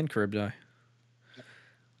 Dreadclaws and Charybdii.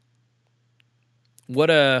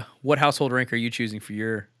 What household rank are you choosing for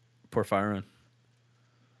your Porphyron?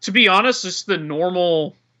 To be honest, it's the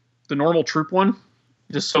normal troop one,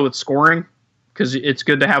 just so it's scoring, because it's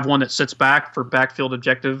good to have one that sits back for backfield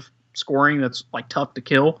objective scoring. That's like tough to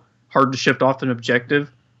kill. hard to shift off an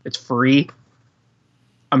objective. It's free.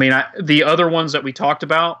 I mean, the other ones that we talked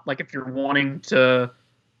about, like if you're wanting to,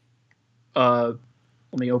 let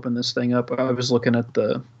me open this thing up. I was looking at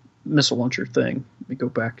the missile launcher thing. Let me go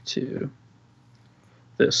back to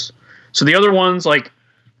this. So the other ones, like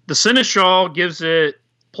the Seneschal gives it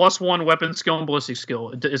 +1 weapon skill and ballistic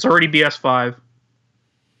skill. It's already BS5.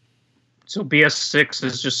 So BS6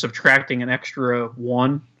 is just subtracting an extra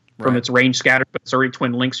 1 from its range scatter, but it's already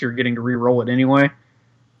twin links. You're getting to re-roll it anyway.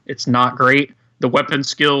 It's not great. The weapon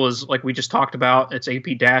skill is, like we just talked about, it's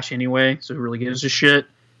AP dash anyway, so it really gives a shit.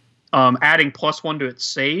 Adding +1 to its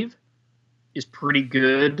save is pretty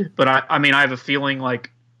good, but I mean, I have a feeling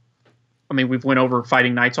like, I mean, we've went over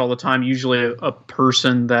fighting knights all the time. Usually a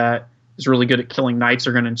person that is really good at killing knights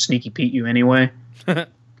are going to sneaky Pete you anyway.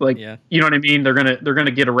 Like, Yeah. You know what I mean? They're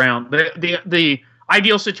gonna get around. The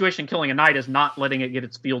ideal situation killing a knight is not letting it get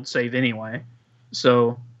its field save anyway.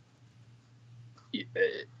 So,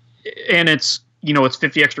 and it's, you know, it's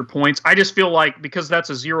 50 extra points. I just feel like because that's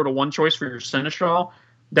a 0 to 1 choice for your Seneschal,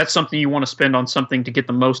 that's something you want to spend on something to get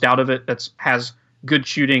the most out of it. Has good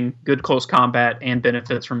shooting, good close combat, and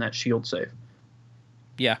benefits from that shield save.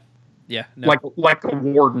 Yeah. No. Like a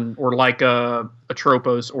Warden or like a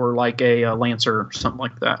Tropos or like a Lancer or something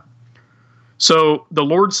like that. So the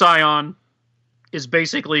Lord Scion is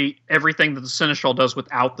basically everything that the Seneschal does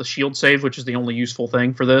without the shield save, which is the only useful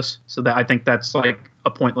thing for this. So that I think that's like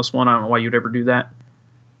a pointless one. I don't know why you'd ever do that.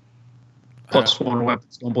 +1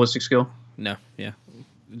 weapon skill and ballistic skill. No. Yeah.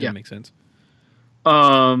 It doesn't make sense.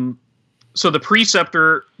 So the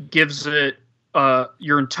Preceptor gives it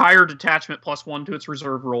your entire detachment +1 to its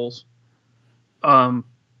reserve rolls.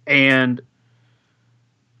 And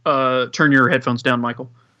turn your headphones down,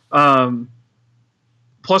 Michael.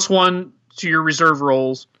 +1 to your reserve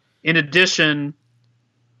rolls. In addition,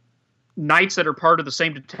 knights that are part of the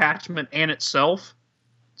same detachment and itself.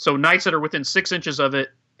 So knights that are within 6 inches of it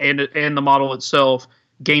and the model itself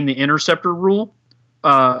gain the Interceptor rule,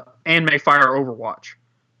 and may fire Overwatch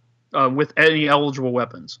with any eligible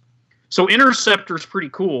weapons. So Interceptor is pretty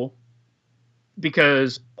cool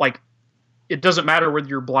because, like, it doesn't matter whether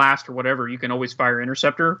you're blast or whatever, you can always fire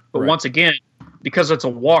Interceptor. But once again, because it's a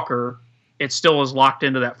walker, it still is locked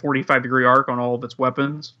into that 45-degree arc on all of its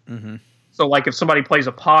weapons. Mm-hmm. So, like, if somebody plays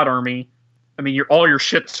a pod army, I mean, all your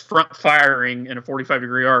shit's front firing in a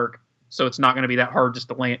 45-degree arc, so it's not going to be that hard just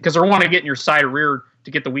to land. Because they want to get in your side or rear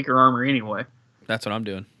to get the weaker armor anyway. That's what I'm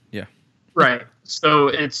doing. Yeah. Right. So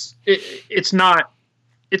it's not...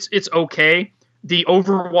 It's okay. The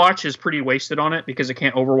Overwatch is pretty wasted on it because it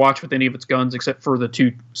can't Overwatch with any of its guns except for the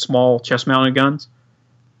 2 small chest-mounted guns.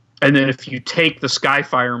 And then if you take the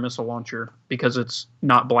Skyfire missile launcher, because it's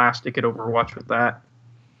not blast, it could Overwatch with that.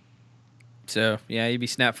 So, yeah, you'd be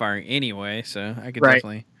snap firing anyway, so I could Right.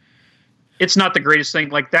 definitely... It's not the greatest thing.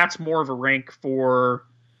 Like, that's more of a rank for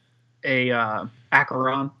a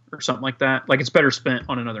Acheron or something like that. Like, it's better spent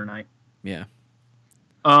on another knight. Yeah.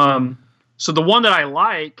 So the one that I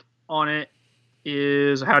like on it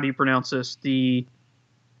is, how do you pronounce this? The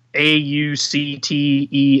AUCTELLER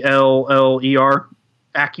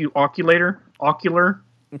Ocular.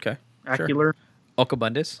 Okay. Ocular.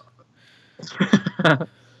 Alcabundus.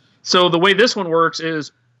 So the way this one works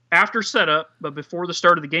is after setup, but before the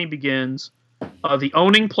start of the game begins, the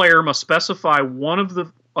owning player must specify one of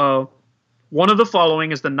the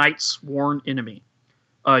following as the knight's sworn enemy.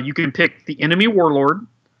 You can pick the enemy warlord,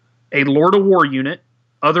 a Lord of War unit,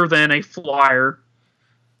 other than a flyer,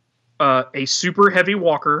 a super heavy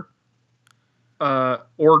walker,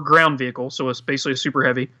 or ground vehicle. So it's basically a super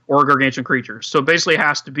heavy or a gargantuan creature. So basically, it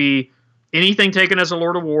has to be anything taken as a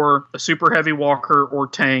Lord of War, a super heavy walker or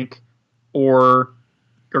tank, or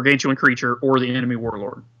gargantuan creature, or the enemy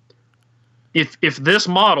warlord. If this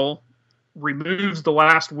model removes the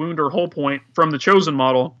last wound or hull point from the chosen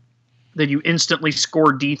model, then you instantly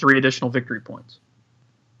score D3 additional victory points.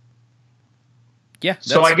 Yeah.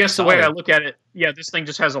 So I guess the way I solid. look at it, yeah, this thing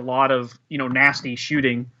just has a lot of, nasty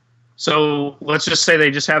shooting. So let's just say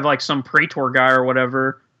they just have like some Praetor guy or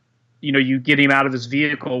whatever. You get him out of his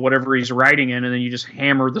vehicle, whatever he's riding in, and then you just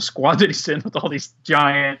hammer the squad that he's in with all these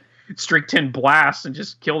giant Strict 10 blasts and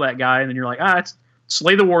just kill that guy. And then you're like, it's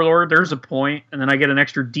slay the warlord. There's a point, and then I get an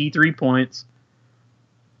extra D3 points.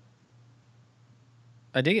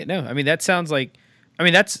 I dig it. No, I mean, that sounds like... I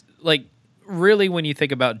mean, that's like... Really, when you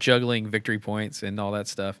think about juggling victory points and all that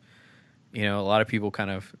stuff, a lot of people kind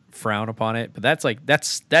of frown upon it. But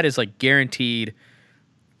that is like guaranteed.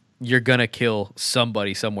 You're gonna kill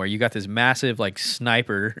somebody somewhere. You got this massive like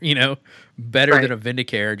sniper, better Right. than a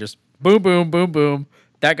Vindicare. Just boom, boom, boom, boom.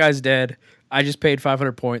 That guy's dead. I just paid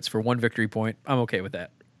 500 points for one victory point. I'm okay with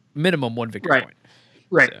that. minimum 1 victory Right. point.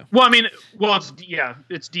 Right. So. Well, I mean,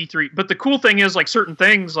 it's D3. But the cool thing is, like, certain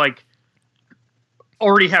things, like,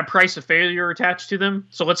 already have price of failure attached to them.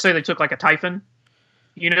 So let's say they took, like, a Typhon,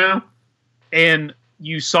 and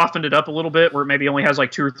you softened it up a little bit where it maybe only has,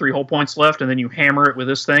 like, 2 or 3 hull points left, and then you hammer it with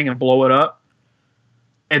this thing and blow it up.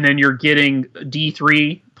 And then you're getting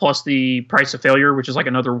D3 plus the price of failure, which is, like,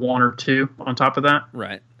 another 1 or 2 on top of that.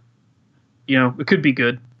 Right. It could be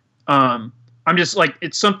good. I'm just, like,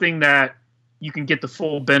 it's something that you can get the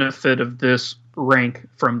full benefit of this rank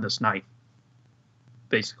from this knight,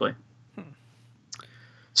 basically.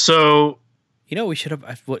 So, we should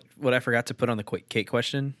have what I forgot to put on the Kate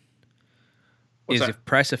question What's is that? if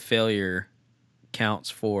price of failure counts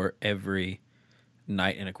for every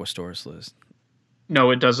knight in a Questoris list. no,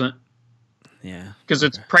 it doesn't, Yeah. because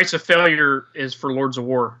it's price of failure is for Lords of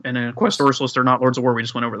War, and in a Questoris list, they're not Lords of War. We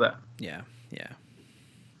just went over that. Yeah. Yeah.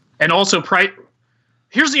 And also,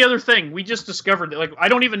 here's the other thing. We just discovered that, like, I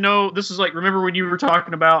don't even know. This is like, remember when you were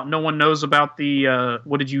talking about no one knows about the,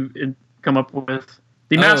 what did you come up with?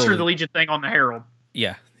 The Master of the Legion thing on the Herald.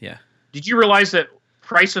 Yeah. Yeah. Did you realize that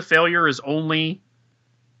price of failure is only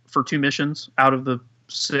for 2 missions out of the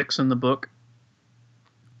 6 in the book?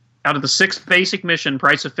 Out of the 6 basic mission,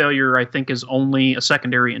 price of failure, I think, is only a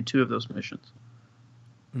secondary in 2 of those missions.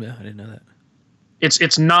 Yeah, I didn't know that.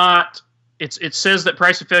 It's not. It says that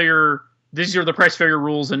price of failure. These are the price of failure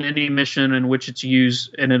rules in any mission in which it's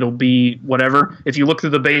used, and it'll be whatever. If you look through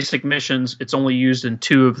the basic missions, it's only used in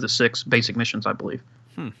 2 of the 6 basic missions, I believe.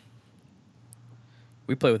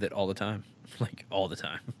 We play with it all the time. Like, all the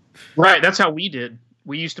time. Right, that's how we did.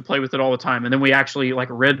 We used to play with it all the time, and then we actually, like,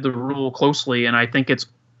 read the rule closely, and I think it's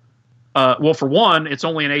well, for one, it's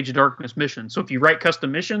only an Age of Darkness mission. So if you write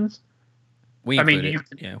custom missions, We include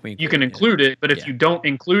it. you can include it, but if you don't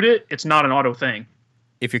include it, it's not an auto thing.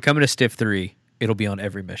 If you're coming to Stiff 3, it'll be on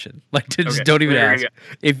every mission. Like, just Okay, don't even there you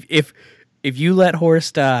ask. If you let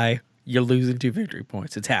Horus die, you're losing 2 victory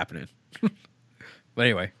points. It's happening. But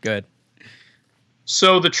anyway, go ahead.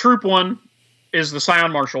 So the troop one is the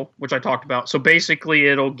Scion Marshal, which I talked about. So basically,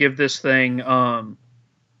 it'll give this thing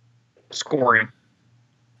scoring.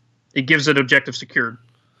 It gives it objective secured,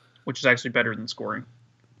 which is actually better than scoring.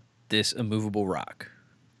 This immovable rock.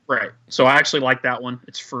 Right. So I actually like that one.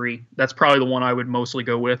 It's free. That's probably the one I would mostly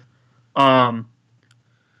go with.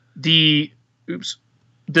 The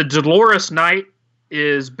Dolores Knight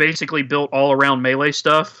is basically built all around melee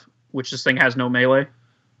stuff, which this thing has no melee.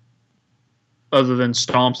 Other than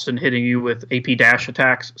stomps and hitting you with AP dash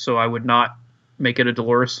attacks, so I would not make it a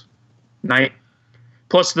Dolores Knight.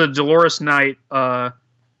 Plus, the Dolores Knight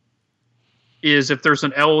is if there's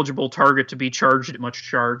an eligible target to be charged, it must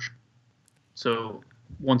charge. So,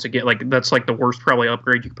 once again, like, that's like the worst probably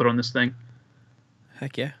upgrade you could put on this thing.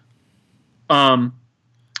 Heck yeah.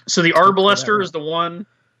 So the Arbalester is the one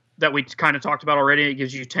that we kind of talked about already. It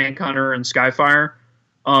gives you Tank Hunter and Skyfire.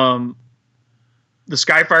 The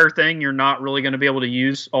Skyfire thing you're not really going to be able to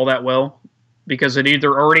use all that well because it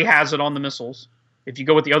either already has it on the missiles. If you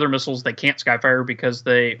go with the other missiles, they can't Skyfire because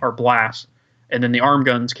they are blast. And then the arm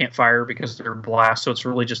guns can't fire because they're blast. So it's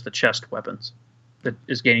really just the chest weapons that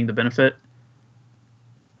is gaining the benefit.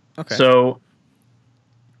 Okay. So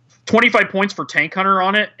 25 points for Tank Hunter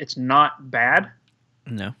on it. It's not bad.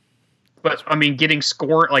 No. But, I mean, getting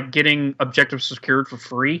objectives secured for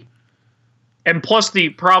free. And plus the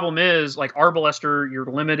problem is, like, Arbalester, you're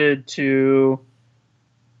limited to...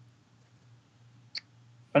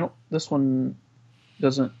 This one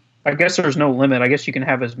doesn't... I guess there's no limit. I guess you can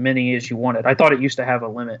have as many as you wanted. I thought it used to have a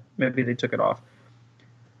limit. Maybe they took it off.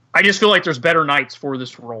 I just feel like there's better knights for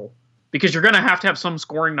this role. Because you're going to have some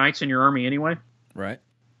scoring knights in your army anyway. Right.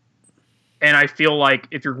 And I feel like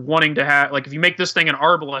if you're wanting to have... Like, if you make this thing an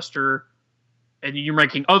Arbalester... and you're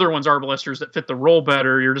making other ones Arbalesters that fit the role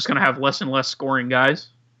better, you're just going to have less and less scoring guys.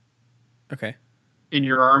 Okay. In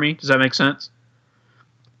your army. Does that make sense?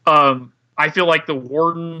 I feel like the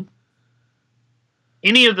Warden...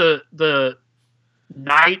 Any of the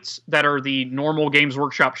knights that are the normal Games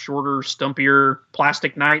Workshop shorter, stumpier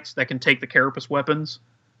plastic knights that can take the Carapace weapons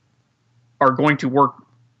are going to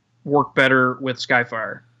work better with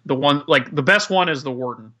Skyfire. The best one is the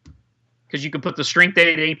Warden. Because you can put the Strength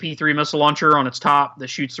 8 AP3 missile launcher on its top that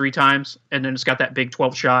shoots 3 times, and then it's got that big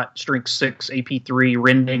 12-shot Strength 6 AP3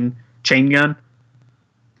 rending chain gun.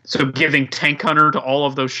 So giving Tank Hunter to all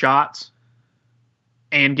of those shots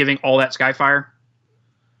and giving all that Skyfire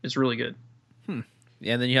is really good.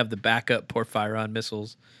 Yeah, and then you have the backup Porphyron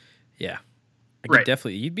missiles. Yeah. Right.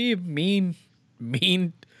 Definitely. You'd be mean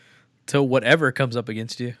to whatever comes up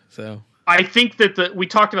against you. So I think that we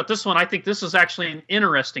talked about this one. I think this is actually an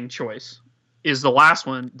interesting choice is the last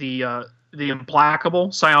one, the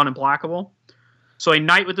Implacable, Scion Implacable. So a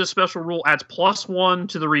knight with this special rule adds +1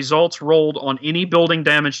 to the results rolled on any building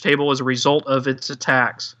damage table as a result of its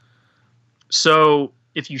attacks. So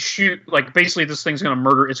if you shoot, like, basically this thing's going to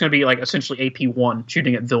murder, it's going to be like essentially AP1,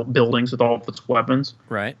 shooting at buildings with all of its weapons.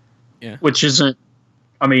 Right. Yeah. Which isn't,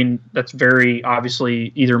 I mean, that's very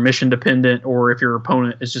obviously either mission dependent, or if your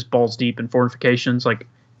opponent is just balls deep in fortifications, like,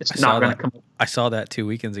 it's not going to come. I saw that 2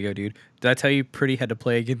 weekends ago, dude. Did I tell you Pretty had to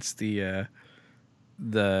play against the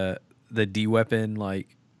D weapon,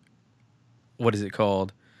 like, what is it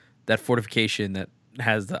called? That fortification that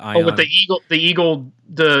has the ion. Oh, with the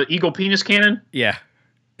eagle penis cannon? Yeah.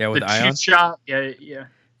 Yeah, with the ion. shoot shot. Yeah.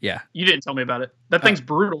 Yeah. You didn't tell me about it. That thing's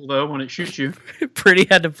brutal though when it shoots you. Pretty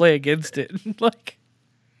had to play against it. Like,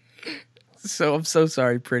 so I'm so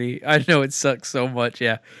sorry, Pretty. I know it sucks so much.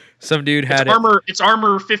 Yeah. Some dude had It's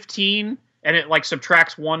armor 15, and it like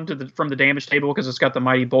subtracts 1 from the damage table because it's got the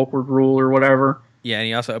mighty bulkward rule or whatever. Yeah, and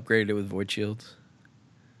he also upgraded it with void shields.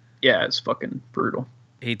 Yeah, it's fucking brutal.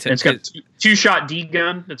 It's got two-shot D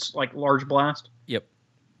gun. That's like large blast. Yep.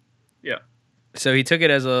 Yeah. So he took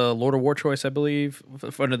it as a Lord of War choice, I believe,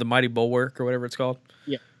 under the Mighty Bulwark or whatever it's called.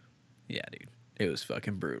 Yeah. Yeah, dude. It was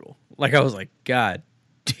fucking brutal. Like, I was like, God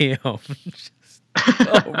damn. Oh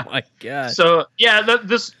my God. So yeah,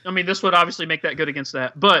 this would obviously make that good against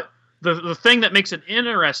that. But the thing that makes it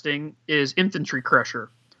interesting is Infantry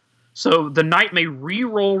Crusher. So the knight may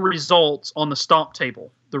re-roll results on the stomp table.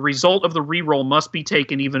 The result of the re-roll must be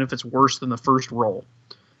taken even if it's worse than the first roll.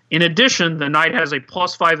 In addition, the knight has a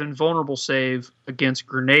 +5 invulnerable save against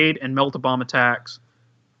grenade and melt-a-bomb attacks.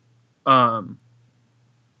 Sorry,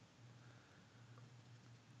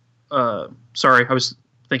 I was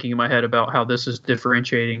thinking in my head about how this is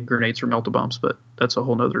differentiating grenades from melt-a-bombs, but that's a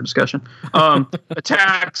whole nother discussion.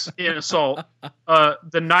 Attacks in assault.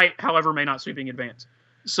 The knight, however, may not sweeping advance.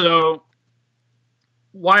 So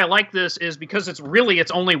why I like this is because it's really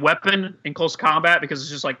its only weapon in close combat, because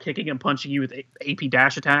it's just like kicking and punching you with AP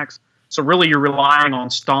dash attacks. So really you're relying on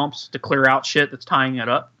stomps to clear out shit that's tying it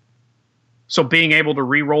up. So being able to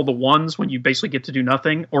re-roll the ones when you basically get to do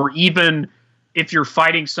nothing, or even if you're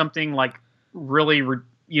fighting something like really,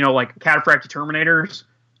 like Cataphractii Terminators,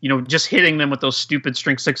 just hitting them with those stupid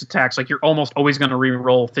strength 6 attacks, like you're almost always going to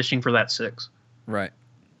re-roll fishing for that 6. Right.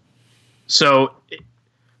 So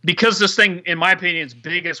because this thing, in my opinion, its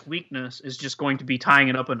biggest weakness is just going to be tying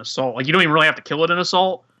it up in assault. Like, you don't even really have to kill it in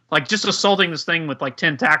assault. Like, just assaulting this thing with, like,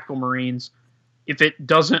 10 tactical marines, if it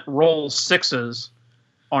doesn't roll 6s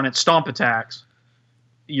on its stomp attacks,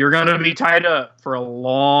 you're going to be tied up for a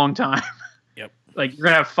long time. Yep. Like, you're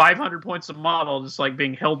going to have 500 points of model just, like,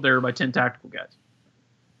 being held there by 10 tactical guys.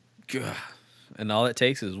 God. And all it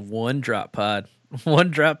takes is one drop pod. One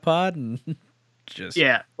drop pod and just...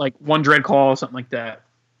 Yeah, like one Dread Claw or something like that.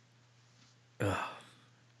 Ugh.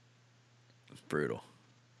 It's brutal.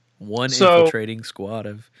 One infiltrating squad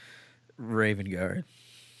of Raven Guard.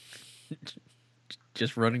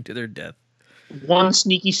 Just running to their death. One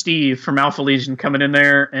sneaky Steve from Alpha Legion coming in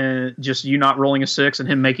there and just you not rolling a 6 and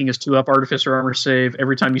him making his 2-up Artificer armor save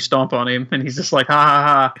every time you stomp on him, and he's just like, ha ha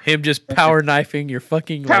ha. Him just power knifing your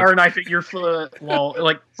fucking... knifing your foot while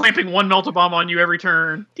like clamping one melt-a-bomb on you every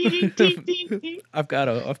turn. Ding, ding, ding, ding. I've got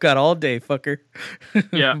all day, fucker.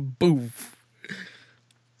 Yeah. Boof.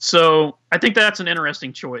 So I think that's an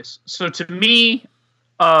interesting choice. So to me,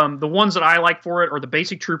 the ones that I like for it are the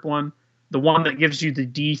basic troop one, the one that gives you the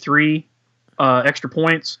D3 extra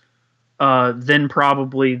points, then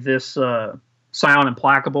probably this Scion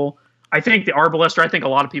Implacable. I think the Arbalester, I think a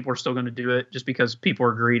lot of people are still going to do it just because people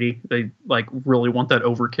are greedy. They like really want that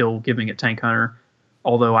overkill giving it Tank Hunter.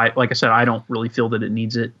 Although like I said, I don't really feel that it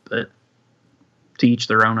needs it, but to each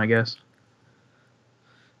their own, I guess.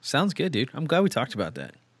 Sounds good, dude. I'm glad we talked about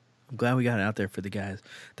that. I'm glad we got it out there for the guys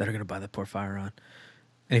that are going to buy the Porphyron.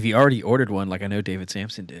 And if you already ordered one, like I know David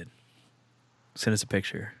Sampson did, send us a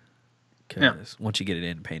picture. Because once you get it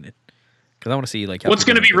in painted, because I want to see like. What's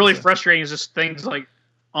going to be really frustrating is just things like,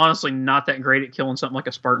 honestly, not that great at killing something like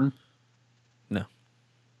a Spartan. No.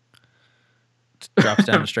 It drops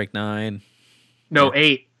down to strength 9. No,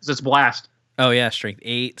 8. Because it's blast. Oh yeah, strength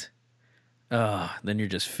 8. Then you're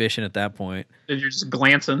just fishing at that point. Then you're just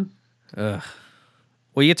glancing.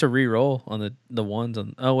 Well, you get to re-roll on the ones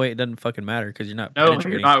on. Oh wait, it doesn't fucking matter because you're not. No,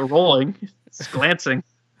 you're not rolling. It's glancing.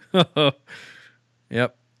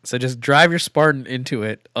 Yep. So just drive your Spartan into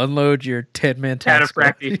it, unload your 10-man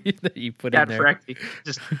Cataphractii that you put in there. Cataphractii.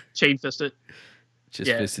 Just chain fist it.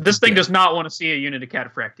 Just this thing does not want to see a unit of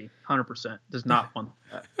Cataphractii. 100% does not want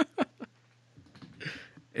that.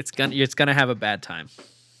 It's gonna have a bad time.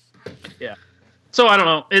 Yeah. So I don't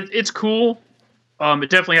know. It's cool. It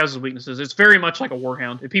definitely has its weaknesses. It's very much like a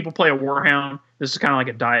Warhound. If people play a Warhound, this is kind of like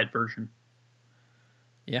a diet version.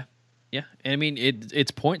 Yeah, yeah. And I mean,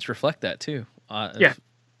 its points reflect that too. Yeah.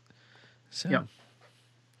 So, Yeah.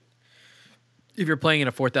 if you're playing in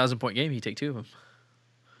a 4,000 point game, you take 2 of them.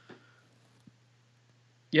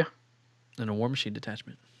 Yeah. And a War Machine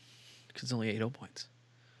detachment, because it's only 80 points.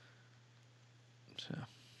 So,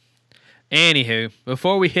 anywho,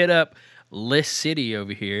 before we hit up List City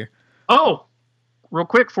over here, Oh, real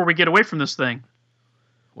quick before we get away from this thing,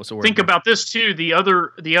 what's the word? think about this too. The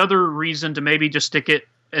other reason to maybe just stick it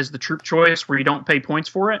as the troop choice, where you don't pay points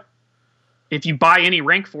for it. If you buy any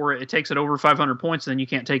rank for it, it takes it over 500 points. Then you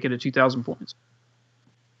can't take it at 2,000 points.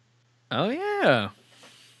 Oh yeah.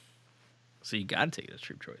 So you got to take it as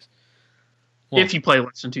troop choice. Well, If you play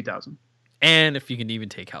less than 2,000. and if you can even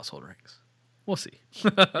take household ranks, we'll see.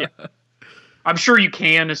 Yeah. I'm sure you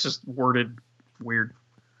can. It's just worded weird.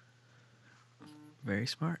 Very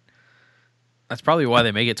smart. That's probably why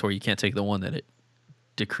they make it to where you can't take the one that it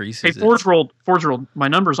decreases. Hey, Forge World, my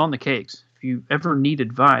number's on the cakes. If you ever need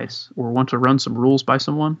advice or want to run some rules by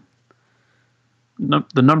someone,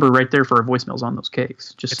 the number right there for our voicemail's on those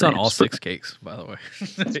cakes. Just It's saying. on all 6 cakes, by the way.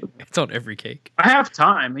 It's on every cake. I have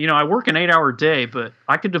time. I work an 8-hour day, but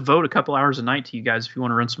I could devote a couple hours a night to you guys if you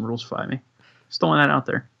want to run some rules by me. Just throwing that out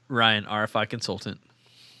there. Ryan, RFI consultant.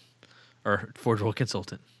 Or Forge World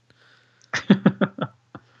consultant.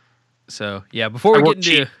 So, yeah, before we get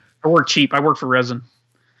into... I work cheap. I work for resin.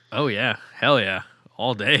 Oh, yeah. Hell yeah.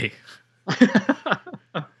 All day.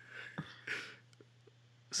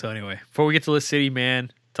 So, anyway, before we get to List City,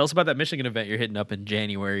 man, tell us about that Michigan event you're hitting up in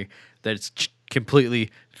January that's completely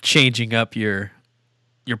changing up your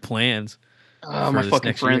plans. Oh, for my this fucking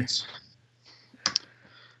next year. friends.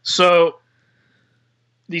 So,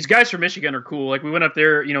 these guys from Michigan are cool. Like, we went up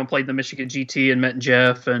there, played the Michigan GT and met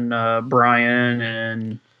Jeff and Brian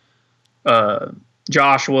and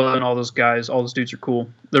Joshua and all those guys. All those dudes are cool.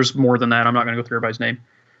 There's more than that. I'm not going to go through everybody's name.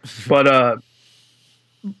 But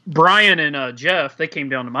Brian and Jeff, they came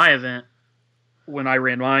down to my event when I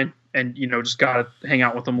ran mine and, just got to hang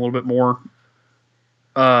out with them a little bit more.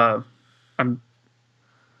 I'm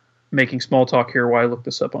making small talk here while I look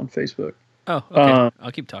this up on Facebook. Oh, okay.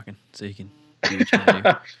 I'll keep talking so you can do what you want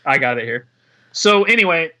to do. I got it here. So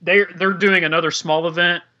anyway, they're doing another small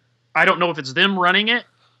event. I don't know if it's them running it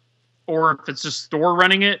or if it's just store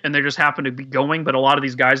running it and they just happen to be going. But a lot of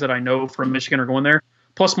these guys that I know from Michigan are going there.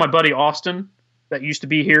 Plus my buddy Austin that used to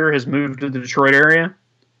be here has moved to the Detroit area.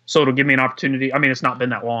 So it'll give me an opportunity. I mean, it's not been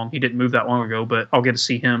that long. He didn't move that long ago, but I'll get to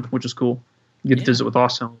see him, which is cool. Get to visit with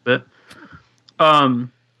Austin a little bit.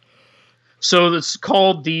 So it's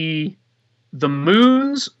called the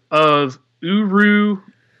Moons of Uru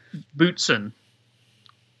Butsin.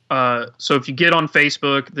 So if you get on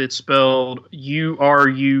Facebook, it's spelled URUBUTSIN.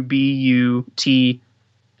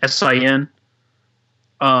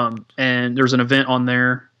 And there's an event on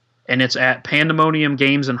there, and it's at Pandemonium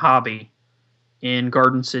Games and Hobby in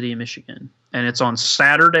Garden City, Michigan. And it's on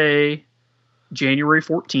Saturday, January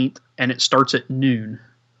 14th, and it starts at noon.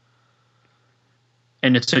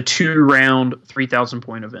 And it's a 2-round, 3,000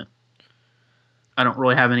 point event. I don't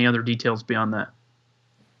really have any other details beyond that.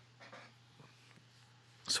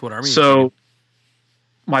 So what army? So,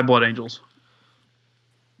 my Blood Angels.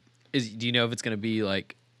 Do you know if it's going to be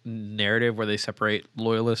like narrative where they separate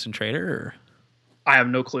loyalist and traitor? Or? I have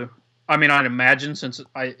no clue. I mean, I'd imagine since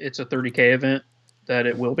it's a 30K event that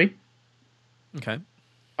it will be. Okay.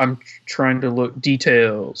 I'm trying to look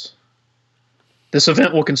details. This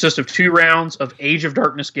event will consist of 2 rounds of Age of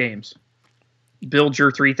Darkness games. Build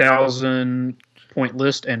your 3,000 point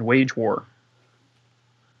list and wage war.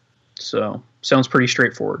 So, sounds pretty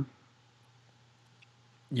straightforward.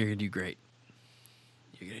 You're going to do great.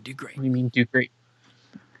 You're going to do great. What do you mean do great?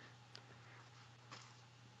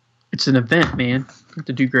 It's an event, man. You have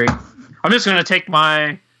to do great. I'm just going to take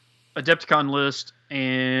my Adepticon list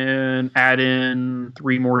and add in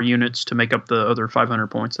 3 more units to make up the other 500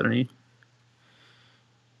 points that I need.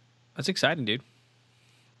 That's exciting, dude.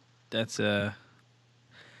 That's So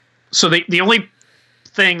the only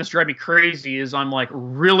thing that's driving me crazy is I'm like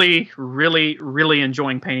really, really, really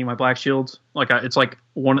enjoying painting my black shields. Like it's like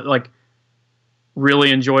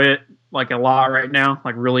really enjoy it like a lot right now.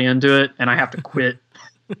 Like really into it, and I have to quit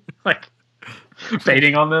like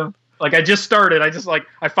painting on them. Like I just started. I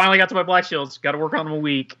finally got to my black shields. Got to work on them a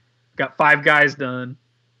week. Got 5 guys done.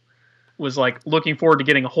 Was like looking forward to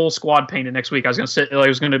getting a whole squad painted next week. I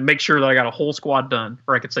was gonna make sure that I got a whole squad done,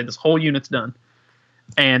 or I could say this whole unit's done.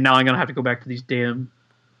 And now I'm gonna have to go back to these damn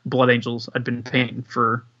Blood Angels I'd been painting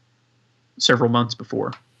for several months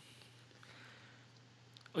before.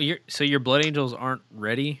 So your Blood Angels aren't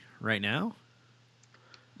ready right now?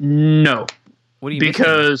 No, What do you missing?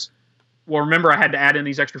 because well, remember I had to add in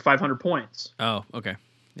these extra 500 points. Oh, okay.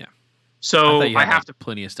 So thought you I had have like, to.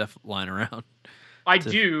 plenty of stuff lying around. I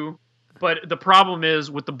do, but the problem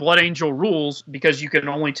is with the Blood Angel rules, because you can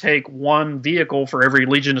only take one vehicle for every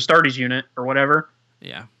Legion of Astartes unit or whatever.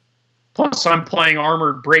 Yeah. Plus, I'm playing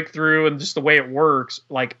Armored Breakthrough, and just the way it works,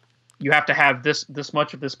 like you have to have this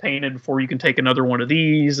much of this painted before you can take another one of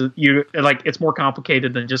these. You like it's more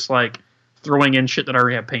complicated than just like throwing in shit that I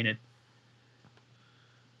already have painted.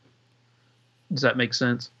 Does that make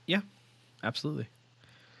sense? Absolutely.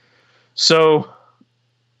 So,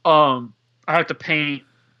 I have to paint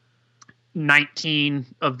 19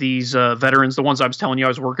 of these veterans, the ones I was telling you I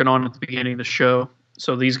was working on at the beginning of the show.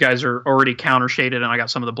 So these guys are already counter shaded, and I got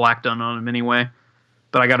some of the black done on them anyway.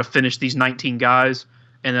 But I got to finish these 19 guys,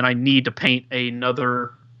 and then I need to paint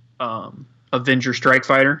another Avenger Strike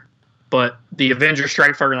Fighter. But the Avenger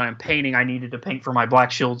Strike Fighter that I'm painting, I needed to paint for my Black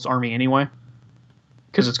Shield's army anyway,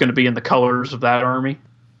 because it's going to be in the colors of that army.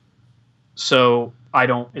 So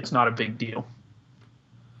it's not a big deal.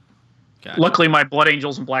 Gotcha. Luckily, my Blood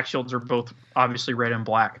Angels and Black Shields are both obviously red and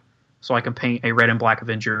black, so I can paint a red and black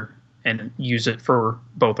Avenger and use it for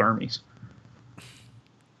both armies.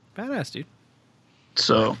 Badass, dude.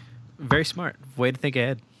 So Very smart. Way to think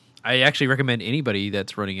ahead. I actually recommend anybody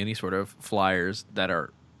that's running any sort of flyers that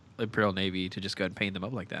are Imperial Navy to just go ahead and paint them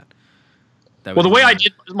up like that. well, the way I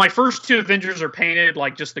did my first two Avengers are painted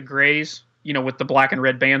like just the grays, with the black and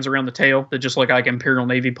red bands around the tail that just look like Imperial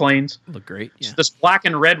Navy planes. look great. Yeah. So this black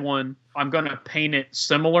and red one, I'm going to paint it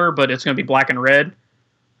similar, but it's going to be black and red.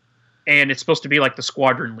 And it's supposed to be like the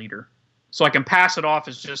squadron leader. So I can pass it off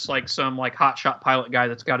as just like some like hotshot pilot guy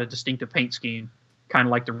that's got a distinctive paint scheme, kind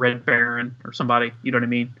of like the Red Baron or somebody, you know what I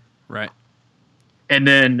mean? Right. And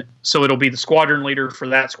then, so it'll be the squadron leader for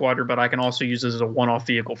that squadron, but I can also use this as a one-off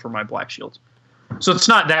vehicle for my Black Shields. So it's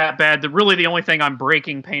not that bad. Really, the only thing I'm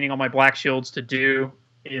breaking painting on my Black Shields to do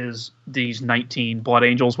is these 19 Blood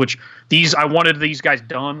Angels, which I wanted these guys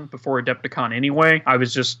done before Adepticon anyway. I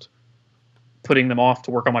was just putting them off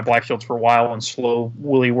to work on my Black Shields for a while and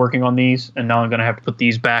slowly working on these. And now I'm going to have to put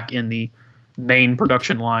these back in the main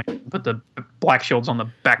production line, put the Black Shields on the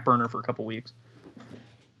back burner for a couple weeks.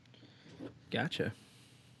 Gotcha.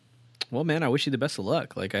 Well, man, I wish you the best of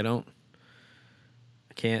luck. Like, I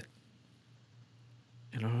can't.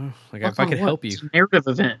 I don't know. Like, if I could help you. It's a narrative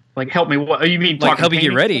event. Like, help me. What you mean? Like, help you get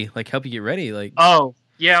painting? ready. Like, help you get ready. Like, Oh,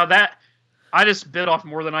 yeah, that. I just bit off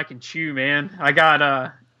more than I can chew, man. I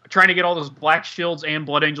got trying to get all those Black Shields and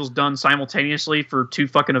Blood Angels done simultaneously for two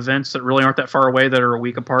fucking events that really aren't that far away, that are a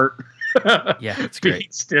week apart. yeah, it's Being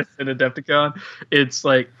great. stiff in Adepticon. It's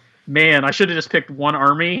like, man, I should have just picked one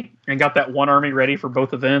army and got that one army ready for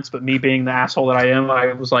both events. But me being the asshole that I am, I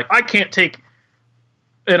was like, I can't take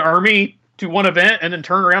an army to one event and then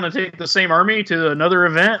turn around and take the same army to another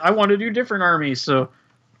event. I want to do different armies. So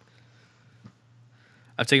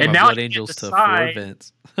I've taken and my now Blood I can't Angels to 4 decide-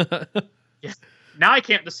 events. now I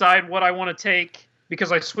can't decide what I want to take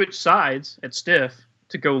because I switched sides at Stiff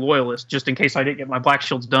to go Loyalist. Just in case I didn't get my Black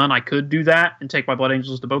Shields done, I could do that and take my Blood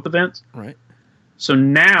Angels to both events. Right. So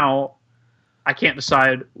now I can't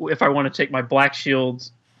decide if I want to take my Black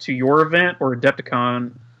Shields to your event or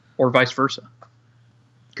Adepticon or vice versa.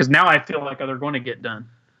 Because now I feel like they're going to get done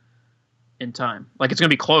in time. Like, it's going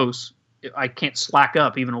to be close. I can't slack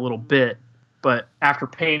up even a little bit. But after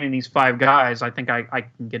painting these 5 guys, I think I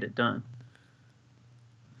can get it done.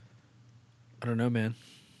 I don't know, man.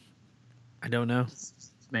 I don't know.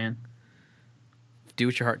 Man. Do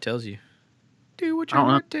what your heart tells you. Do what your I don't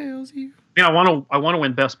know. heart tells you. I want to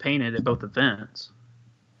win Best Painted at both events.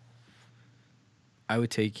 I would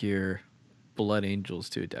take your Blood Angels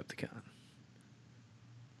to Adepticon.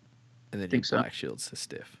 And then your Think so. Black Shields to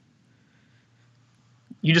Stiff.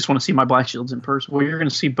 You just want to see my Black Shields in person. Well, you're going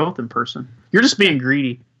to see both in person. You're just being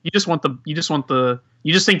greedy. You just think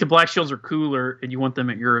the Black Shields are cooler and you want them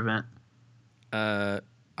at your event.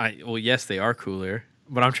 Well, yes, they are cooler,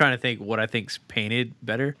 but I'm trying to think what I think's painted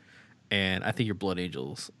better, and I think your Blood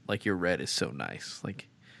Angels, like your red, is so nice. Like,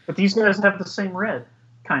 But these guys have the same red,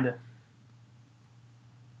 kind of.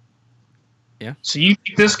 Yeah. So you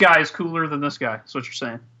think this guy is cooler than this guy? That's what you're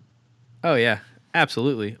saying. oh yeah,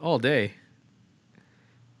 absolutely, all day.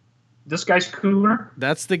 This guy's cooler?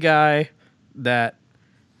 That's the guy that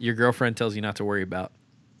your girlfriend tells you not to worry about.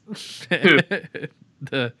 Who?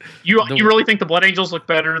 The You really think the Blood Angels look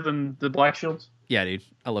better than the Black Shields? Yeah, dude,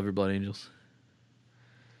 I love your Blood Angels.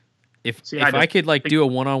 If See, I I could like think- do a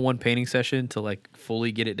one-on-one painting session to like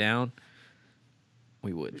fully get it down,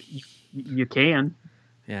 we would. You can.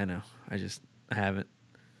 Yeah, I know. I haven't.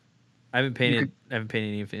 I haven't painted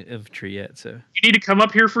any infantry yet, so You need to come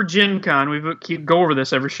up here for Gen Con. We go over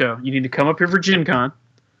this every show. You need to come up here for Gen Con.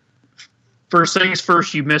 First things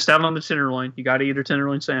first, you missed out on the tenderloin. You got to eat a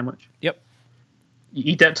tenderloin sandwich. Yep. You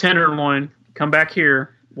eat that tenderloin, come back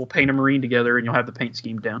here, we'll paint a Marine together, and you'll have the paint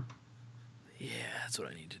scheme down. Yeah, that's what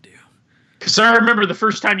I need to do. Because I remember the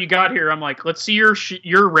first time you got here, I'm like, let's see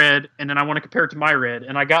your red, and then I want to compare it to my red.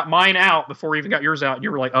 And I got mine out before we even got yours out, and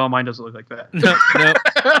you were like, oh, mine doesn't look like that. No,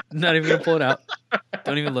 not even gonna pull it out.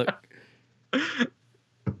 Don't even look.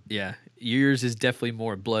 Yeah, yours is definitely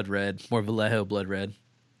more blood red, more Vallejo blood red.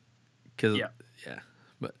 Yeah,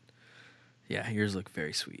 but yeah, yours look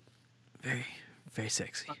very sweet, very, very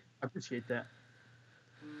sexy. I appreciate that.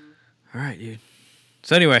 All right, dude.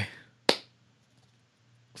 So anyway,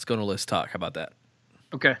 let's go to list talk. How about that?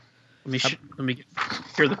 Okay. Let me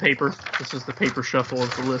hear the paper. This is the paper shuffle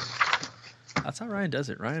of the list. That's how Ryan does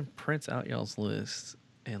it. Ryan prints out y'all's lists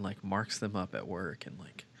and like marks them up at work, and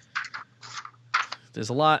like there's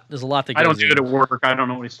a lot that goes I don't do in. it at work. I don't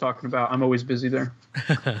know what he's talking about. I'm always busy there.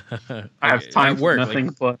 I have Okay, time at for work, nothing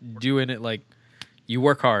like, but doing it like you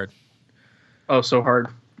work hard. oh, so hard.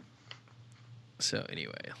 So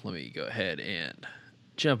anyway, let me go ahead and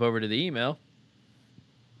jump over to the email.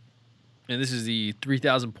 And this is the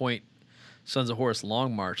 3,000 point Sons of Horus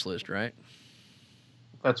Long March list, right?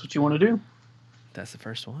 That's what you want to do. That's the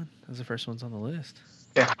first one. That's the first one's on the list.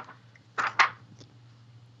 Yeah.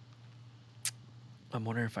 I'm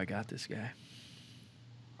wondering if I got this guy.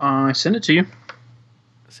 I sent it to you.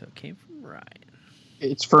 So it came from Ryan.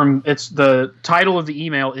 It's the title of the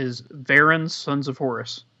email is Varen's Sons of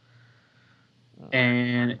Horus.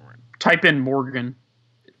 And type in Morgan.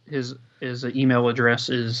 His email address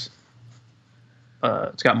is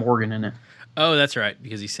it's got Morgan in it. Oh, that's right,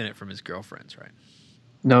 because he sent it from his girlfriend's, right?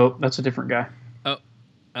 No, that's a different guy. Oh,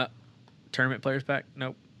 tournament players pack?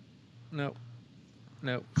 Nope.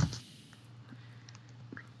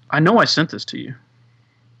 I know I sent this to you.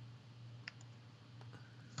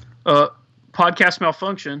 Podcast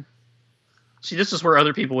malfunction. See, this is where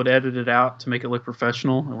other people would edit it out to make it look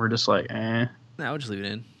professional, and we're just like, eh. No, I'll just leave it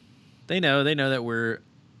in. They know that we're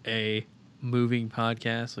a moving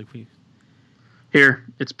podcast. Like we. Here,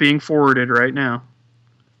 it's being forwarded right now.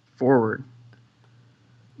 Forward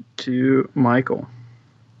to Michael.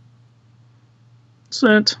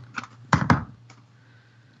 Sent.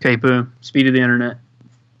 Okay, boom. Speed of the internet.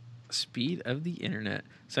 Speed of the internet.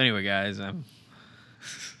 So anyway, guys, I'm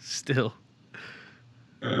still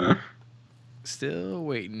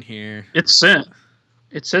waiting here. It's sent.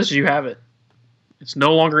 It says you have it. It's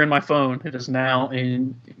no longer in my phone. It is now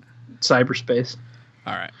in cyberspace.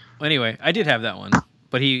 All right. Well, anyway, I did have that one,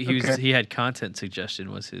 but he had content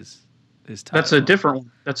suggestion was his title. That's a different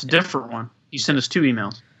one. That's a different one. You sent us 2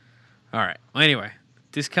 emails. All right. Well, anyway,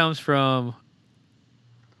 this comes from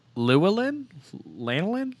Llewellyn.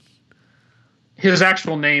 Lanolin? His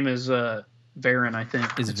actual name is Varen, I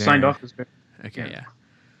think. Is It's signed Varen. off as Varen. Okay, yeah.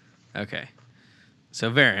 Okay.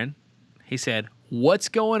 So Varen, he said, "What's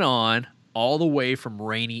going on all the way from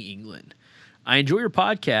rainy England? I enjoy your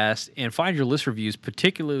podcast and find your list reviews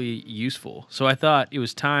particularly useful. So I thought it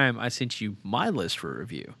was time I sent you my list for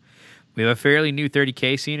review. We have a fairly new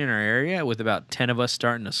 30K scene in our area with about 10 of us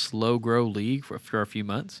starting a slow grow league for a few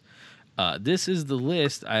months. This is the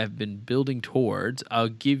list I have been building towards. I'll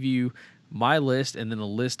give you my list and then a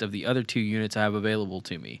list of the other 2 units I have available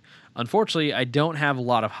to me. Unfortunately, I don't have a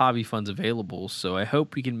lot of hobby funds available, so I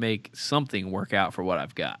hope we can make something work out for what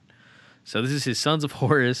I've got." So this is his Sons of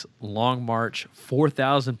Horus Long March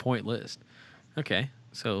 4,000 point list. Okay,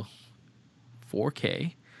 so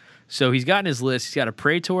 4K. So he's got in his list, he's got a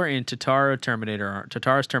Praetor and Tatara's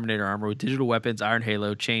Terminator armor with digital weapons, Iron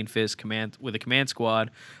Halo, Chain Fist, with a command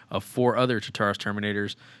squad of 4 other Tatara's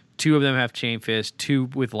Terminators. 2 of them have Chain Fist,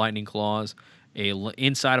 2 with Lightning Claws,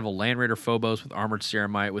 inside of a Land Raider Phobos with Armored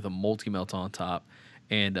Ceramite with a multi-melt on top,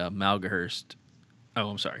 and Malgahurst. Oh,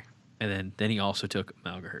 I'm sorry. And then he also took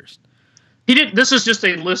Malgahurst. He did. This is just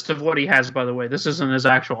a list of what he has, by the way. This isn't his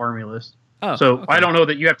actual army list. Oh, so okay. I don't know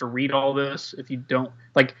that you have to read all this if you don't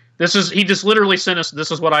like. This is he just literally sent us. This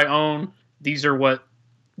is what I own. These are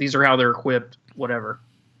how they're equipped. Whatever.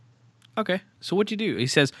 Okay, so what'd you do? He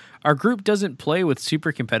says, our group doesn't play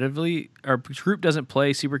super competitively,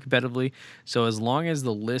 so as long as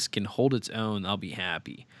the list can hold its own, I'll be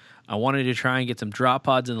happy. I wanted to try and get some drop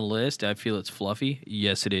pods in the list. I feel it's fluffy.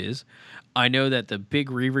 Yes, it is. I know that the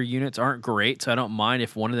big Reaver units aren't great, so I don't mind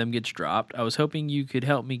if one of them gets dropped. I was hoping you could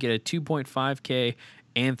help me get a 2.5K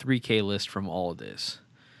and 3K list from all of this.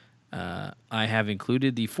 I have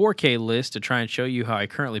included the 4K list to try and show you how I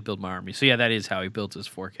currently build my army. So yeah, that is how he built his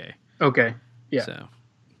 4K. Okay. Yeah. So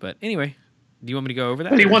But anyway, do you want me to go over that?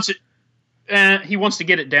 But he or- wants it. He wants to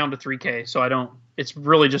get it down to 3K, so I don't. It's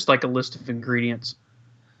really just like a list of ingredients.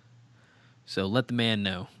 So let the man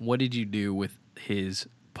know. What did you do with his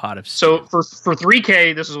pot of So stew? for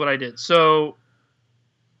 3K, this is what I did. So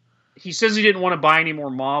he says he didn't want to buy any more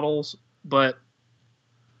models, but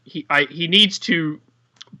he needs to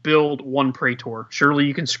build one Praetor. Surely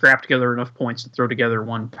you can scrap together enough points to throw together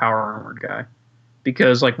one power armored guy,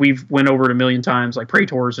 because like we've went over it a million times, like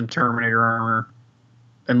Praetors and Terminator armor,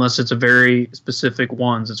 unless it's a very specific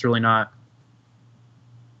ones, it's really not.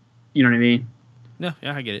 You know what I mean? No,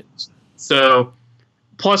 yeah, I get it. So,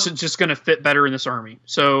 plus it's just going to fit better in this army.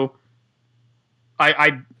 So,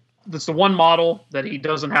 that's the one model that he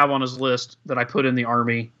doesn't have on his list that I put in the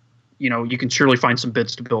army. You know, you can surely find some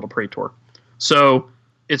bits to build a Praetor. So,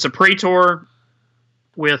 it's a Praetor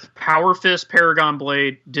with Power Fist, Paragon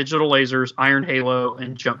Blade, Digital Lasers, Iron Halo,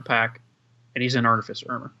 and Jump Pack, and he's in Artificer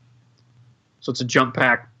armor. So it's a Jump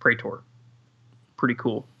Pack Praetor. Pretty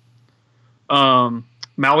cool.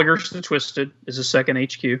 Malagurst the Twisted is a second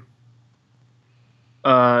HQ.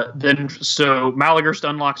 So Malagurst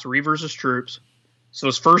unlocks Reavers as troops. So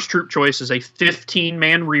his first troop choice is a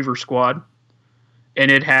 15-man Reaver squad,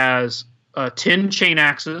 and it has 10 chain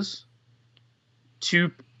axes,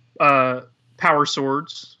 2 power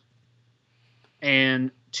swords,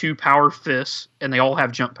 and 2 power fists, and they all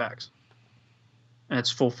have jump packs. And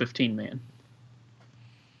it's full 15-man.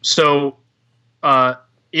 So,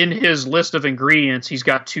 in his list of ingredients, he's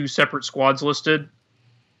got 2 separate squads listed,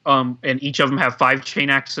 and each of them have 5 chain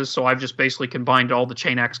axes. So I've just basically combined all the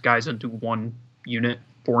chain axe guys into one unit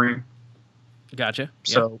for him. Gotcha.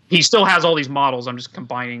 So he still has all these models. I'm just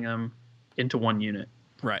combining them into one unit.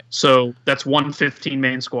 Right. So that's one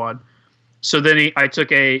 15-man squad. So then I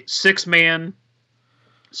took a 6-man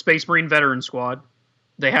Space Marine veteran squad.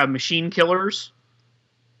 They have machine killers.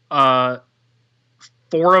 4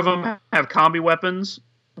 of them have combi weapons.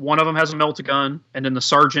 1 of them has a melt-a-gun, and then the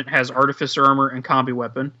sergeant has artificer armor and combi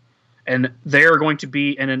weapon. And they are going to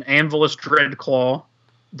be in an Anvilus Dreadclaw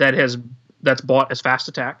that's bought as fast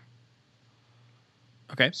attack.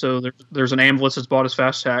 Okay. So there's an Anvilus that's bought as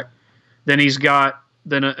fast attack. Then he's got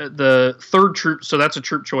the third troop. So that's a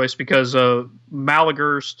troop choice because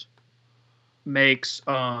Malagurst makes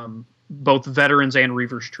both veterans and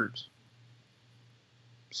Reavers troops.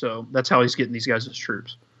 So that's how he's getting these guys as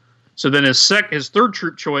troops. So then his third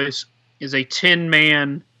troop choice is a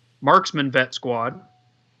 10-man marksman vet squad,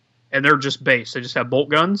 and they're just base. They just have bolt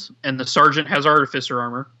guns, and the sergeant has artificer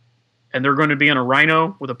armor, and they're going to be in a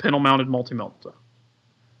Rhino with a pintle-mounted multi-melta.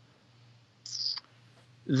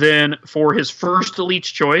 Then for his first elite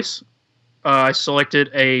choice, I selected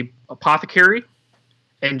a apothecary,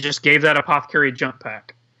 and just gave that apothecary a jump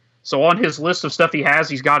pack. So on his list of stuff he has,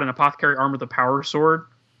 he's got an apothecary armor with a power sword.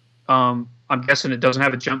 I'm guessing it doesn't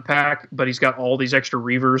have a jump pack, but he's got all these extra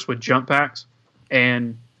Reavers with jump packs.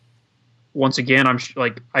 And once again,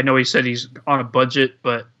 I know he said he's on a budget,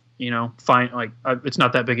 but fine. It's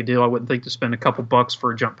not that big a deal. I wouldn't think to spend a couple bucks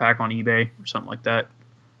for a jump pack on eBay or something like that.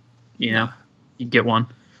 You'd get one.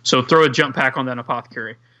 So throw a jump pack on that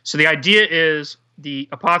apothecary. So the idea is the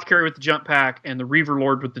apothecary with the jump pack and the Reaver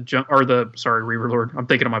Lord with Reaver Lord. I'm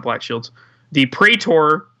thinking of my Black Shields. The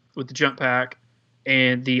Praetor with the jump pack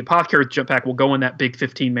and the apothecary with the jump pack will go in that big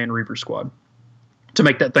 15-man Reaver squad to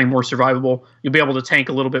make that thing more survivable. You'll be able to tank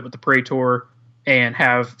a little bit with the Praetor and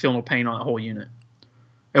feel no pain on the whole unit.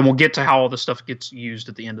 And we'll get to how all this stuff gets used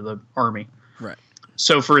at the end of the army. Right.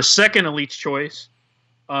 So for his second elite choice,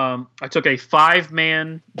 I took a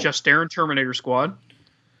 5-man Justarin Terminator squad.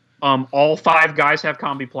 All 5 guys have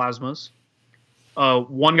combi plasmas.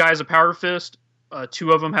 1 guy has a power fist.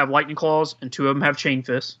 2 of them have lightning claws, and 2 of them have chain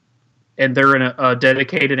fists. And they're in a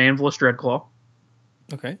dedicated Anvilus Dreadclaw.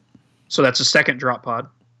 Okay. So that's a second drop pod.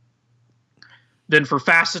 Then for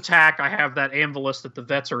fast attack, I have that Anvilus that the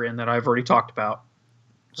vets are in that I've already talked about.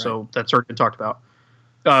 Right. So that's already been talked about.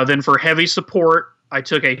 Then for heavy support, I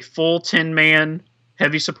took a full 10-man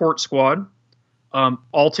heavy support squad.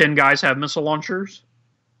 All 10 guys have missile launchers.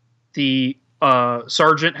 The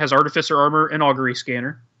sergeant has artificer armor and augury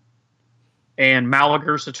scanner. And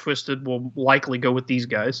Malagurst the Twisted will likely go with these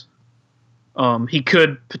guys. He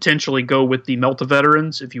could potentially go with the Melta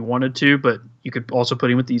veterans if you wanted to, but you could also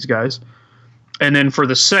put him with these guys. And then for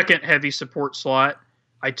the second heavy support slot,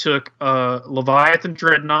 I took Leviathan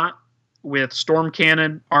Dreadnought with Storm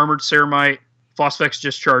Cannon, Armored Ceramite, Phosphex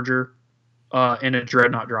Discharger, and a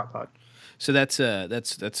Dreadnought drop pod. So that's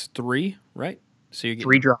 3, right? So you're getting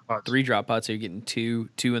 3 drop pods. 3 drop pods. So you're getting two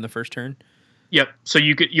in the first turn. Yep. So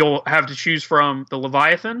you'll have to choose from the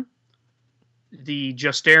Leviathan, the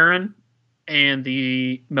Justarin, and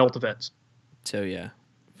the Meltavets. So yeah,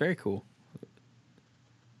 very cool.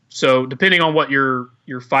 So depending on what you're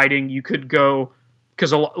fighting, you could go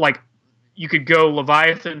because like you could go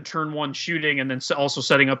Leviathan turn 1 shooting and then also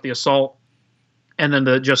setting up the assault, and then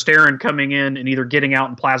the Justarin coming in and either getting out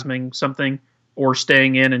and plasming something or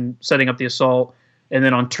staying in and setting up the assault, and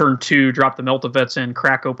then on turn 2 drop the Meltavets in,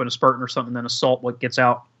 crack open a Spartan or something, then assault what gets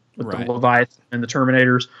out with Right. the Leviathan and the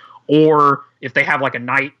Terminators. Or if they have like a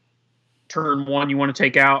Knight turn 1 you want to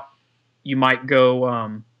take out, you might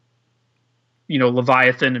go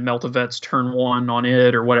Leviathan and Meltavets turn 1 on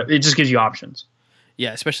it or whatever. It just gives you options.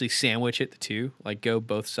 Yeah, especially sandwich it the two, like go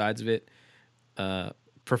both sides of it.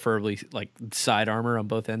 Preferably like side armor on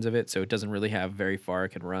both ends of it, so it doesn't really have very far it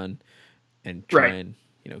can run, and try Right. and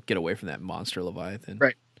get away from that monster Leviathan.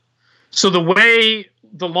 Right. So the way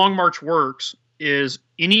the Long March works is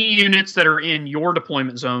any units that are in your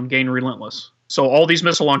deployment zone gain Relentless. So all these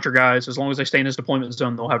missile launcher guys, as long as they stay in his deployment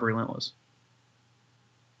zone, they'll have Relentless.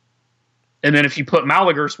 And then if you put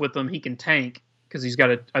Malagurus with them, he can tank because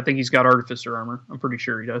I think he's got Artificer armor. I'm pretty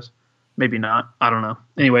sure he does. Maybe not. I don't know.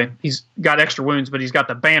 Anyway, he's got extra wounds, but he's got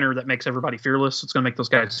the banner that makes everybody fearless. It's going to make those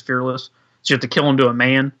guys fearless. So you have to kill him to a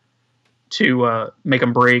man to make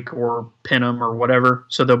them break or pin them or whatever.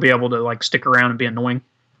 So they'll be able to like stick around and be annoying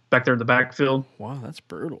back there in the backfield. Wow, that's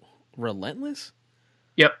brutal. Relentless?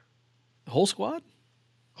 Yep. Whole squad?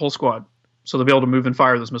 Whole squad. So they'll be able to move and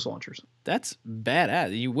fire those missile launchers. That's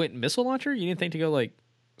badass. You went missile launcher? You didn't think to go like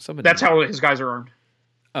somebody? That's how his guys are armed.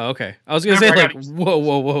 Oh, okay. I was gonna say Remember, like,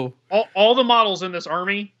 whoa. All the models in this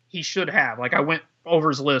army he should have. Like I went over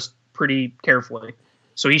his list pretty carefully.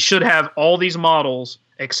 So he should have all these models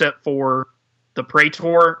except for the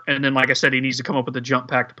Praetor, and then like I said, he needs to come up with a jump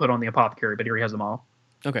pack to put on the Apothecary, but here he has them all.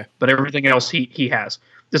 Okay. But everything else he has.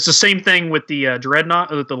 It's the same thing with the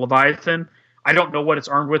Dreadnought, with the Leviathan. I don't know what it's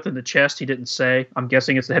armed with in the chest. He didn't say. I'm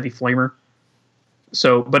guessing it's the Heavy Flamer.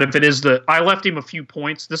 So, but if it is I left him a few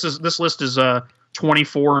points. This list is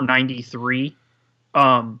 2493.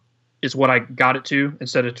 Is what I got it to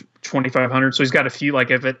instead of 2500. So he's got a few.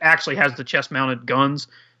 Like if it actually has the chest mounted guns,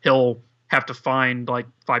 he'll have to find like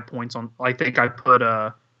 5 points on. I think I put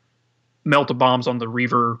Melt Bombs on the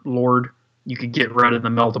Reaver Lord. You could get rid of the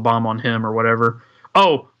Melt Bomb on him or whatever.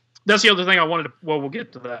 Oh, that's the other thing I wanted to. Well, we'll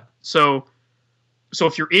get to that. So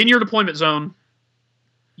if you're in your deployment zone,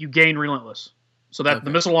 you gain Relentless. So that the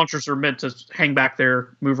missile launchers are meant to hang back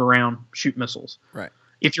there, move around, shoot missiles. Right.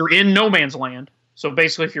 If you're in no man's land, so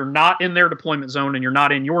basically if you're not in their deployment zone and you're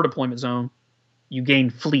not in your deployment zone, you gain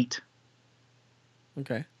Fleet.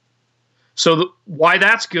 Okay. So why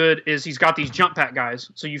that's good is he's got these jump pack guys.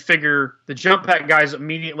 So you figure the jump pack guys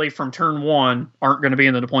immediately from turn 1 aren't going to be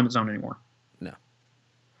in the deployment zone anymore. No.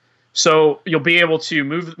 So you'll be able to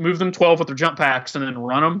move them 12 with their jump packs and then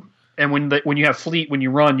run them. And when you have Fleet, when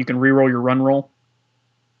you run, you can reroll your run roll.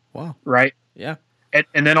 Wow. Right? Yeah.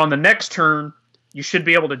 And then on the next turn, you should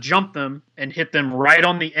be able to jump them and hit them right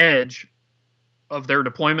on the edge of their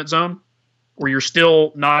deployment zone, where you're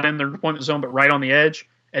still not in their deployment zone, but right on the edge.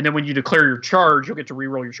 And then when you declare your charge, you'll get to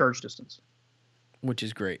reroll your charge distance. Which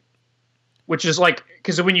is great. Which is like,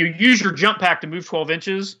 because when you use your jump pack to move 12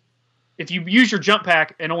 inches, if you use your jump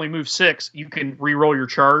pack and only move 6, you can reroll your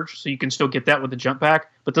charge, so you can still get that with the jump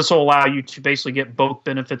pack. But this will allow you to basically get both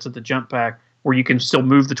benefits of the jump pack, where you can still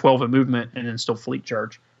move the 12 in movement and then still fleet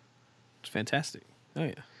charge. It's fantastic. Oh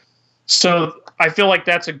yeah. So I feel like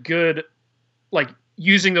that's a good, like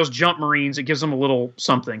using those jump Marines, it gives them a little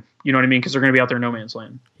something. You know what I mean? Because they're going to be out there in no man's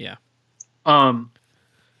land. Yeah. And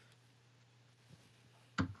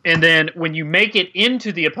then when you make it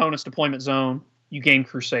into the opponent's deployment zone, you gain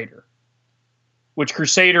Crusader. Which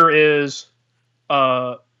Crusader is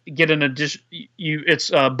get an addition.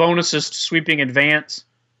 It's bonuses to sweeping advance,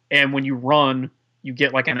 and when you run, you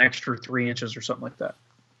get like an extra 3 inches or something like that.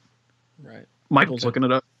 Right. Michael's looking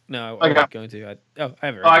it up. No, I I was got- going to. I have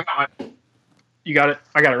it Oh, I right. got it. You got it.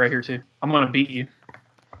 I got it right here too. I'm gonna beat you.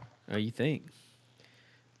 Oh, you think?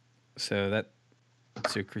 So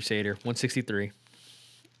Crusader 163.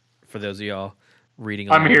 For those of y'all reading,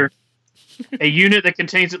 I'm along. here. A unit that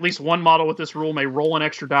contains at least one model with this rule may roll an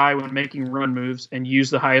extra die when making run moves and use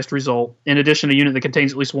the highest result. In addition, a unit that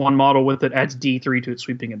contains at least one model with it adds D3 to its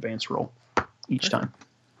sweeping advance roll each time.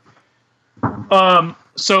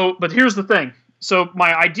 But here's the thing. So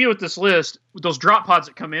my idea with this list, with those drop pods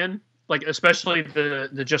that come in, like especially the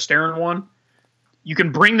Justarin one, you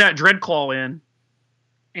can bring that Dreadclaw in,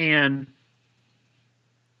 and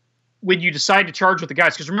when you decide to charge with the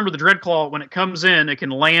guys, because remember the Dreadclaw, when it comes in, it can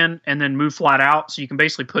land and then move flat out, so you can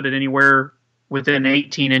basically put it anywhere within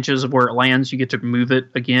 18 inches of where it lands. You get to move it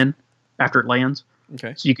again after it lands.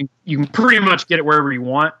 Okay. So you can pretty much get it wherever you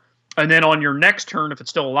want. And then on your next turn, if it's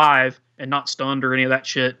still alive and not stunned or any of that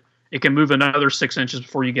shit, it can move another 6 inches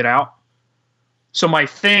before you get out. So my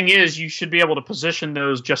thing is, you should be able to position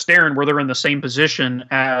those Justarin where they're in the same position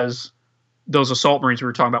as those Assault Marines we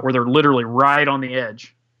were talking about, where they're literally right on the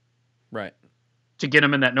edge. Right. To get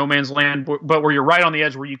them in that no man's land, but where you're right on the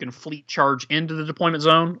edge where you can fleet charge into the deployment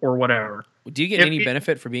zone or whatever. Do you get any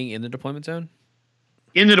benefit for being in the deployment zone?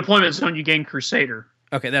 In the deployment zone, you gain Crusader.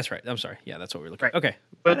 Okay, that's right. I'm sorry. Yeah, that's what we're looking at. Right. Okay.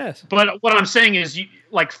 But what I'm saying is,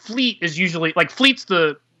 fleet is usually fleet's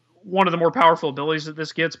one of the more powerful abilities that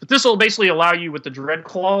this gets. But this will basically allow you with the Dread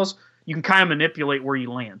Claws, you can kind of manipulate where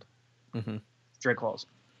you land. Mm-hmm. Dread Claws.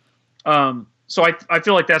 So I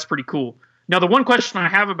feel like that's pretty cool. Now the one question I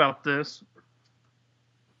have about this,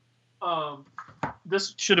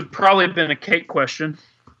 this should have probably been a Kate question.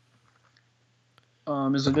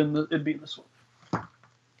 Is it in the? It'd be this one.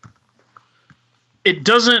 It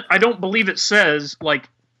doesn't. I don't believe it says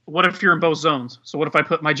what if you're in both zones? So what if I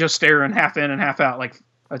put my Justarin half in and half out? Like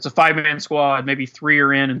it's a 5-man squad, maybe 3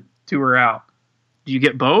 are in and 2 are out. Do you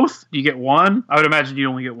get both? Do you get one? I would imagine you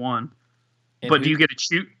only get one. And but do you get to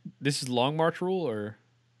shoot? This is Long March rule or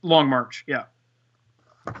Long March? Yeah.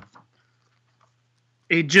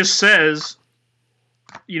 It just says,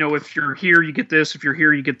 if you're here, you get this. If you're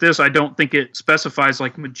here, you get this. I don't think it specifies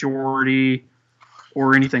majority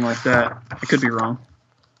or anything like that. I could be wrong.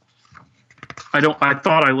 I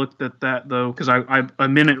thought I looked at that though, because I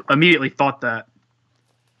immediately thought that.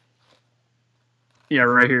 Yeah,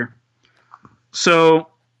 right here. So,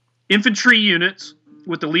 infantry units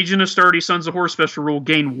with the Legion of Astartes Sons of Horus special rule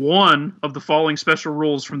gain 1 of the following special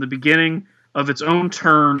rules from the beginning of its own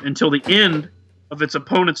turn until the end of its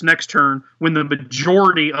opponent's next turn, when the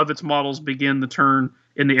majority of its models begin the turn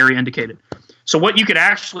in the area indicated. So what you could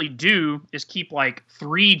actually do is keep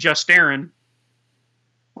 3 Justarin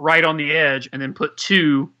right on the edge and then put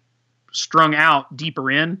 2 strung out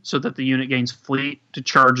deeper in so that the unit gains fleet to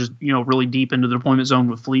charge really deep into the deployment zone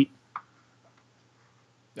with fleet.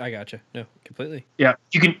 I gotcha. No, completely. Yeah,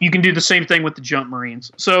 you can do the same thing with the jump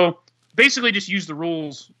Marines. So basically just use the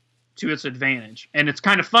rules to its advantage. And it's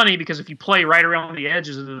kind of funny because if you play right around the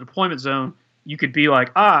edges of the deployment zone, you could be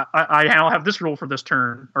like, I now have this rule for this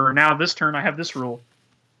turn, or now this turn I have this rule.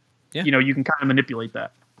 Yeah. You can kind of manipulate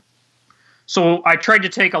that. So I tried to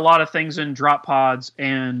take a lot of things in drop pods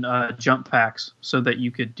and jump packs so that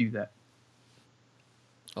you could do that.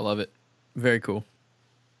 I love it. Very cool.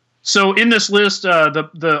 So in this list,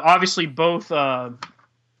 the obviously both.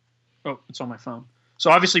 It's on my phone.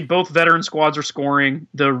 So obviously both veteran squads are scoring.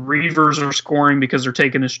 The Reavers are scoring because they're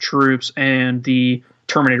taking his troops, and the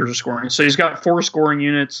Terminators are scoring. So he's got 4 scoring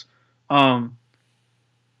units. He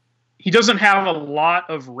doesn't have a lot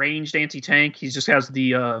of ranged anti-tank. He just has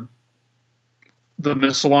the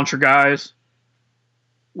missile launcher guys,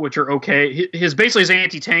 which are okay. His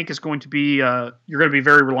anti-tank is going to be you're going to be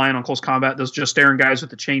very reliant on close combat. Those Justarin guys with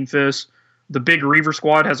the chain fists. The big Reaver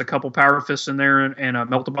squad has a couple power fists in there and a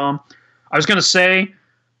melt-a-bomb. I was going to say,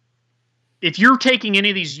 if you're taking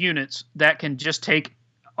any of these units that can just take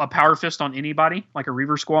a power fist on anybody, like a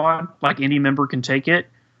Reaver squad, like any member can take it,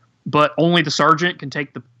 but only the sergeant can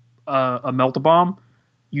take a melt-a-bomb,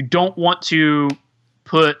 you don't want to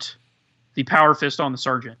put the power fist on the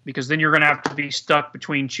sergeant, because then you're going to have to be stuck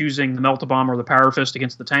between choosing the melt-a-bomb or the power fist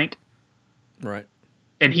against the tank. Right.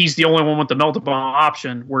 And he's the only one with the melt-a-bomb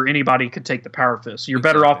option where anybody could take the power fist. So you're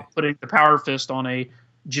better off putting the power fist on a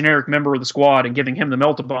generic member of the squad and giving him the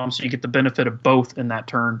melt-a-bomb so you get the benefit of both in that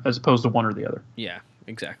turn as opposed to one or the other. Yeah,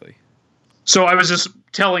 exactly. So I was just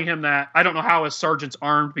telling him that I don't know how his sergeant's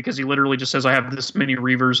armed, because he literally just says I have this many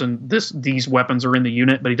Reavers and these weapons are in the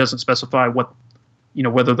unit, but he doesn't specify what,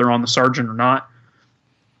 whether they're on the sergeant or not.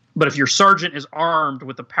 But if your sergeant is armed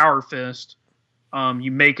with the power fist,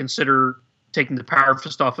 you may consider taking the power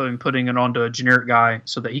fist off of him and putting it onto a generic guy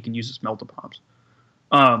so that he can use his melt-a-bombs.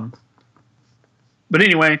 But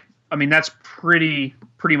anyway, I mean, that's pretty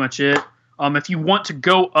much it. If you want to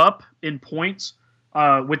go up in points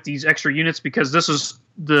with these extra units, because this is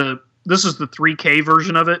the 3K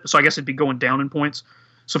version of it, so I guess it'd be going down in points.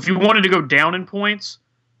 So if you wanted to go down in points,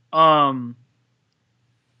 I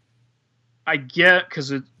get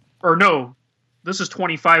this is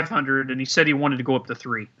 2,500, and he said he wanted to go up to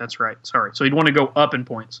 3. That's right. Sorry. So he'd want to go up in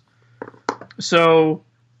points. So,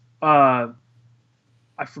 I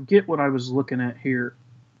forget what I was looking at here.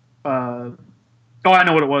 I know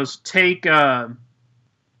what it was. Take, because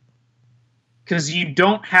you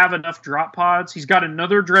don't have enough drop pods. He's got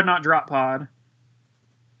another Dreadnought drop pod,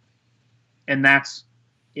 and that's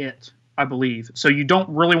it, I believe. So you don't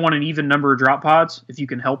really want an even number of drop pods if you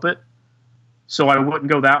can help it. so I wouldn't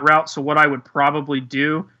go that route. So what I would probably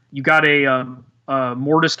do, you got a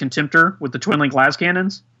Mortis Contemptor with the twin link las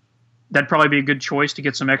cannons. That'd probably be a good choice to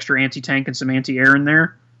get some extra anti-tank and some anti-air in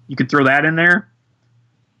there. You could throw that in there.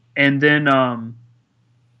 And then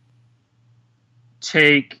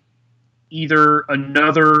take either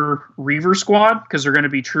another Reaver squad, because they're going to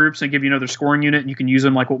be troops and give you another scoring unit, and you can use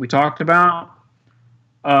them like what we talked about.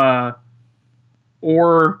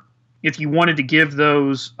 Or if you wanted to give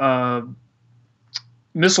those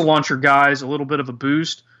missile launcher guys a little bit of a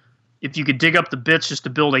boost, if you could dig up the bits just to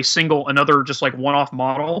build another just like one-off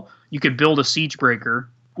model, you could build a Siege Breaker,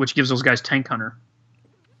 which gives those guys Tank Hunter.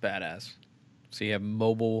 Badass. So you have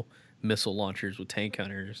mobile missile launchers with tank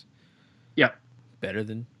hunters. Yeah. Better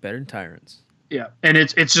than Tyrants. Yeah. And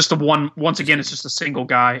it's just it's just a single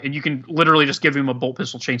guy, and you can literally just give him a bolt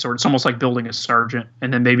pistol chainsword. It's almost like building a sergeant,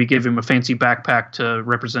 and then maybe give him a fancy backpack to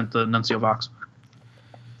represent the Nuncio Vox.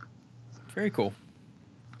 Very cool.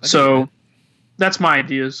 So that's my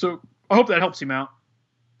idea. So I hope that helps him out.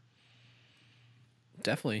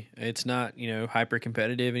 Definitely. It's not, hyper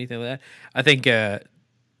competitive, anything like that. I think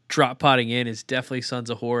drop potting in is definitely Sons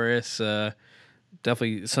of Horus,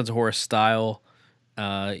 definitely Sons of Horus style.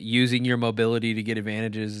 Using your mobility to get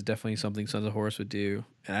advantages is definitely something Sons of Horus would do.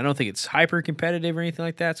 And I don't think it's hyper competitive or anything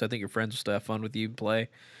like that, so I think your friends will still have fun with you and play.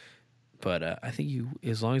 But I think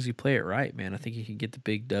as long as you play it right, man, I think you can get the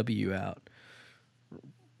big W out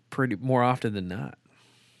pretty more often than not.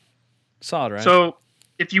 Solid, right? So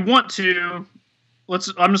if you want to,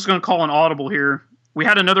 I'm just going to call an audible here. We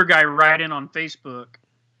had another guy write in on Facebook,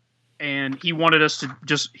 and he wanted us to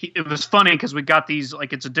it was funny because we got these,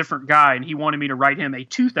 like, it's a different guy, and he wanted me to write him a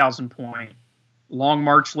 2,000 point long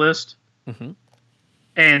march list. Mm-hmm.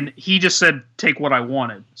 And he just said, take what I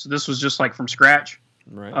wanted. So this was just like from scratch.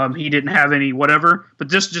 Right. He didn't have any whatever, but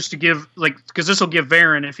just to give, like, because this will give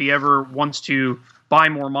Varen, if he ever wants to buy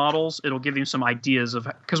more models, it'll give him some ideas of,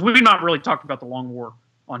 because we've not really talked about the Long War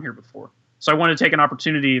on here before. So I want to take an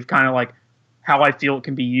opportunity of kind of like how I feel it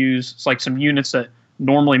can be used. It's like some units that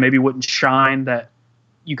normally maybe wouldn't shine that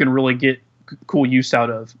you can really get cool use out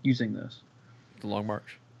of using this. The Long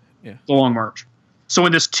March. Yeah. The Long March. So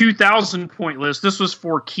in this 2,000 point list, this was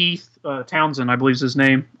for Keith Townsend, I believe is his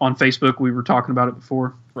name, on Facebook. We were talking about it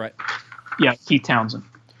before. Right. Yeah, Keith Townsend.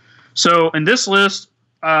 So in this list,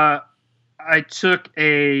 I took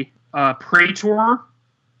a Praetor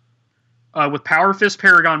with Power Fist,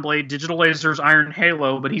 Paragon Blade, Digital Lasers, Iron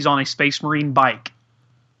Halo, but he's on a Space Marine bike.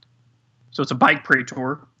 So it's a bike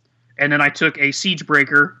Praetor. And then I took a Siege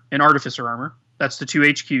Breaker and Artificer Armor. That's the 2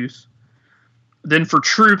 HQs. Then for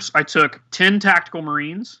troops, I took 10 Tactical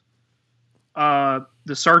Marines. The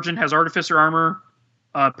Sergeant has Artificer Armor,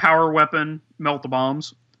 Power Weapon,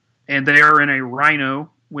 Melt-the-Bombs. And they are in a Rhino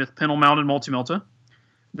with Pintle Mounted Multi-Melta.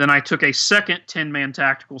 Then I took a second 10-man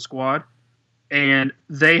Tactical Squad. And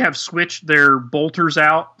they have switched their bolters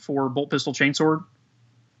out for Bolt Pistol Chainsword.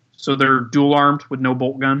 So they're dual-armed with no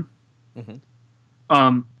bolt gun.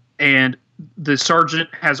 Mm-hmm. And the Sergeant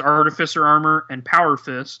has Artificer Armor and Power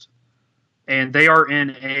Fist. And they are in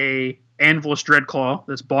a Anvilus Dreadclaw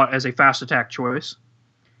that's bought as a fast attack choice.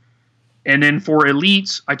 And then for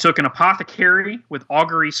elites, I took an Apothecary with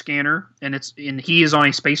Augury Scanner, and he is on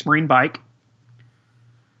a Space Marine bike.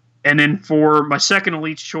 And then for my second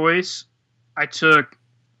elite choice, I took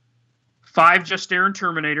 5 Justaran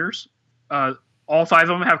Terminators. All 5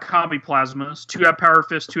 of them have Combi Plasmas. 2 have Power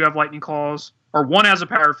Fist, 2 have Lightning Claws. Or 1 has a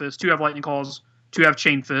Power Fist, 2 have Lightning Claws, 2 have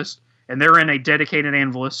Chain Fist. And they're in a dedicated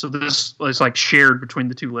Anvilus, so this is like shared between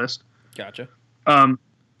the 2 lists. Gotcha.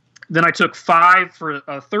 Then I took 5 for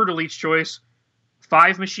a third elite's choice,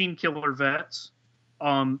 5 Machine Killer Vets.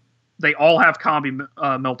 They all have Combi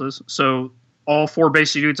Meltas, so all 4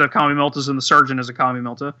 basic dudes have Combi Meltas, and the Sergeant has a Combi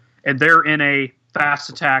Melta. And they're in a fast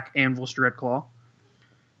attack Anvilus Dreadclaw.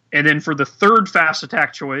 And then for the third fast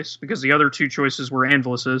attack choice, because the other 2 choices were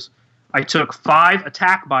Anviluses, I took 5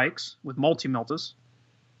 attack bikes with multi-meltas.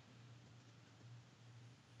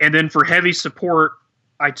 And then for heavy support,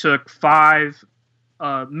 I took 5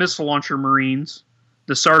 missile launcher Marines.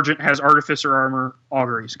 The Sergeant has Artificer Armor,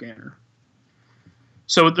 Augury Scanner.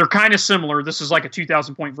 So they're kind of similar. This is like a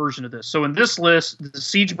 2,000 point version of this. So in this list, the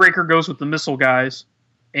Siege Breaker goes with the missile guys,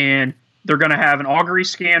 and they're going to have an Augury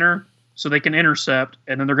Scanner so they can intercept,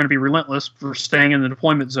 and then they're going to be relentless for staying in the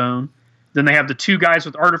deployment zone. Then they have the 2 guys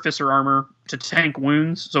with Artificer Armor to tank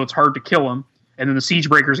wounds, so it's hard to kill them. And then the Siege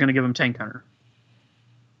Breaker is going to give them Tank Hunter.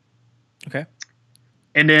 Okay.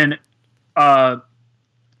 And then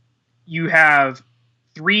you have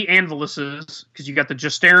 3 Anviluses, because you got the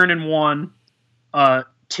Justaran in one,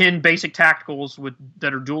 10 basic tacticals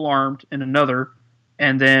that are dual armed in another,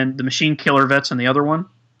 and then the Machine Killer Vets in the other one.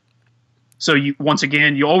 So you once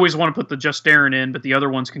again, you always want to put the Justarin in, but the other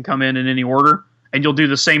ones can come in any order. And you'll do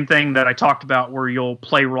the same thing that I talked about, where you'll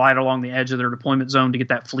play right along the edge of their deployment zone to get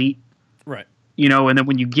that fleet. Right. And then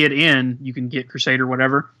when you get in, you can get Crusader,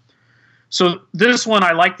 whatever. So this one,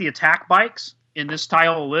 I like the attack bikes in this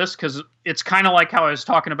tile list because it's kind of like how I was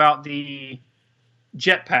talking about the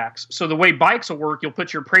jetpacks. So the way bikes will work, you'll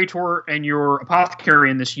put your Praetor and your Apothecary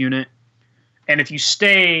in this unit. And if you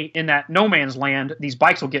stay in that no man's land, these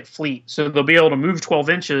bikes will get fleet. So they'll be able to move 12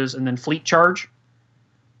 inches and then fleet charge.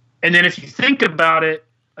 And then if you think about it,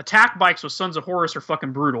 attack bikes with Sons of Horus are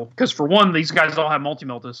fucking brutal. Because for one, these guys all have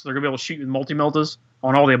multi-meltas. So they're going to be able to shoot with multi-meltas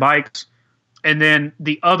on all their bikes. And then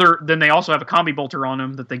they also have a combi bolter on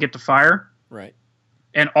them that they get to fire. Right.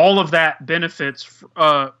 And all of that benefits,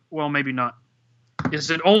 well, maybe not.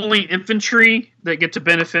 Is it only infantry that get to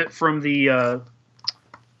benefit from the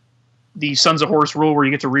Sons of Horus rule where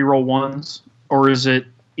you get to reroll ones? Or is it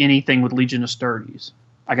anything with Legion Astartes?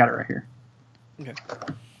 I got it right here. Okay.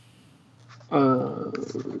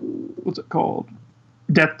 What's it called?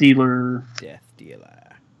 Death Dealer.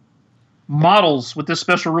 Models with this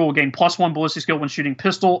special rule gain +1 ballistic skill when shooting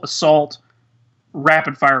pistol, assault,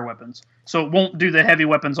 rapid fire weapons. So it won't do the heavy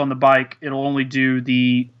weapons on the bike. It'll only do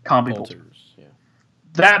the combi bolters. Yeah.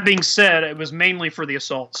 That being said, it was mainly for the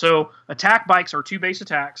assault. So attack bikes are 2 base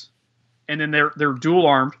attacks, and then they're dual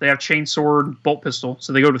armed. They have chainsword, bolt pistol,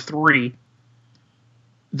 so they go to 3.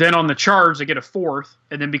 Then on the charge, they get a 4th,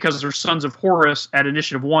 and then because they're Sons of Horus at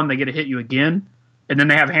initiative 1, they get to hit you again, and then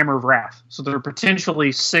they have Hammer of Wrath. So there are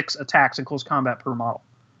potentially 6 attacks in close combat per model.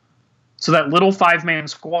 So that little 5-man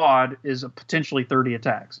squad is potentially 30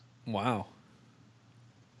 attacks. Wow.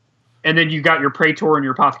 And then you got your Praetor and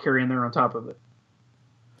your Apothecary in there on top of it.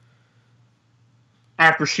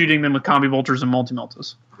 After shooting them with combi bolters and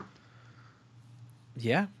multi-meltas.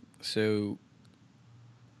 Yeah. So,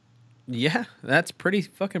 yeah, that's pretty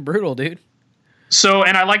fucking brutal, dude. So,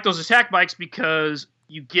 and I like those attack bikes because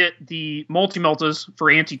you get the multi-meltas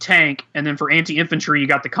for anti-tank, and then for anti-infantry, you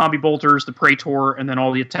got the combi bolters, the Praetor, and then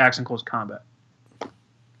all the attacks in close combat.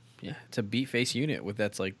 Yeah, it's a beat face unit with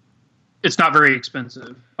that's like... It's not very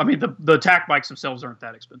expensive. I mean, the attack bikes themselves aren't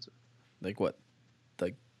that expensive. Like what?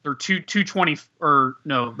 Like they're 220, or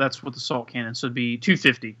no, that's with the assault cannon, so it'd be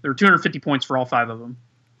 250. They're 250 points for all 5 of them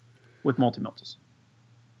with multi-meltas.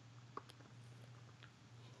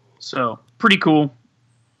 So, pretty cool.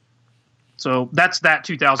 So, that's that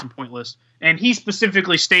 2,000 point list. And he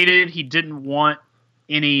specifically stated he didn't want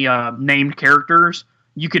any named characters.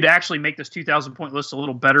 You could actually make this 2,000 point list a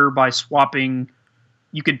little better by swapping.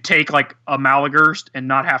 You could take like a Malagurst and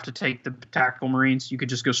not have to take the Tactical Marines. You could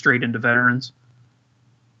just go straight into veterans.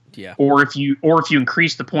 Yeah. Or if you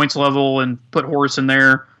increase the points level and put Horus in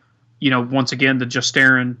there, once again the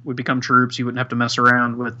Justarin would become troops. You wouldn't have to mess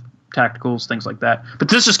around with tacticals, things like that. But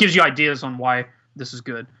this just gives you ideas on why this is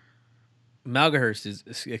good. Malgahurst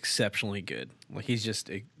is exceptionally good. Like he's just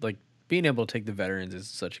like being able to take the veterans is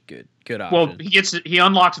such a good option. Well, he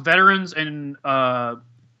unlocks veterans and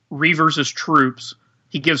Reavers as troops.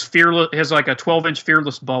 He gives has like a 12-inch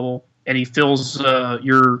fearless bubble, and he fills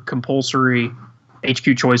your compulsory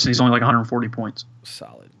HQ choice, and he's only like 140 points.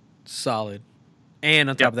 Solid. And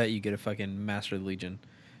on top of that, you get a fucking Master of the Legion.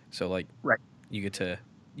 So like, right,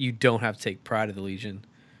 you don't have to take Pride of the Legion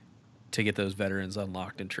to get those veterans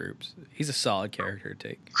unlocked and troops. He's a solid character to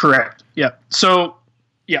take. Correct. Yeah. So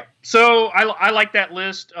I like that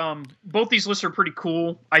list. Both these lists are pretty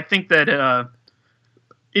cool. I think that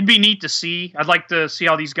it'd be neat to see. I'd like to see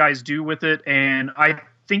how these guys do with it, and I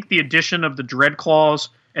think the addition of the Dread Claws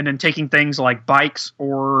and then taking things like bikes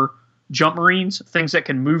or jump marines, things that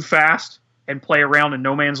can move fast and play around in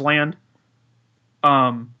no man's land.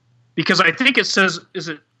 Because I think it says,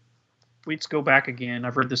 let's go back again.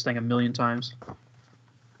 I've read this thing a million times.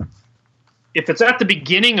 If it's at the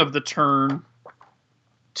beginning of the turn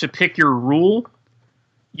to pick your rule,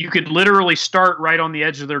 you could literally start right on the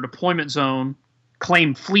edge of their deployment zone,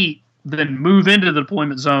 claim fleet, then move into the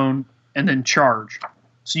deployment zone, and then charge.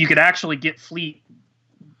 So you could actually get fleet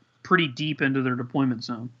pretty deep into their deployment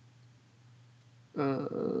zone.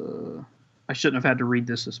 I shouldn't have had to read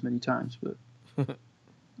this many times, but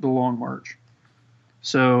the Long March.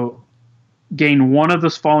 So gain one of the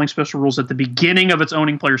following special rules at the beginning of its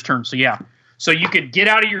owning player's turn. So yeah. So you could get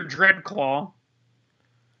out of your Dreadclaw,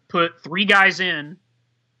 put 3 guys in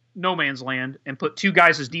no man's land, and put 2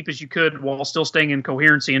 guys as deep as you could while still staying in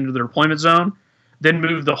coherency into the deployment zone. Then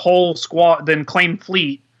move the whole squad, then claim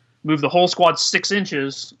fleet, move the whole squad 6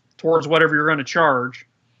 inches towards whatever you're going to charge,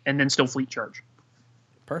 and then still fleet charge.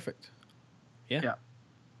 Perfect. Yeah.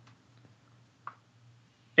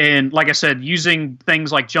 And like I said, using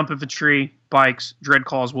things like jump infantry, bikes, dread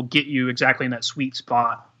claws will get you exactly in that sweet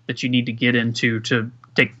spot that you need to get into to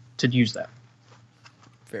use that.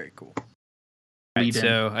 Very cool. All right, Lead in.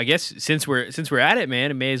 so I guess since we're at it,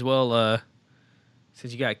 man, it may as well.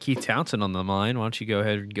 Since you got Keith Townsend on the line, why don't you go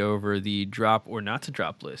ahead and go over the drop or not to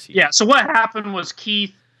drop list? Yeah. So what happened was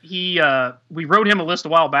Keith, we wrote him a list a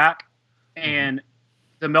while back, and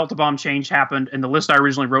the Melt-A-Bomb change happened, and the list I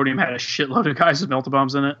originally wrote him had a shitload of guys with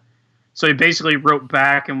Melt-A-Bombs in it. So he basically wrote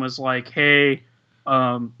back and was like, hey,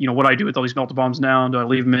 what do I do with all these Melt-A-Bombs now? Do I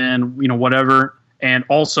leave them in? Whatever. And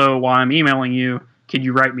also, while I'm emailing you, can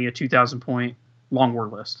you write me a 2,000-point long war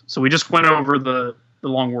list? So we just went over the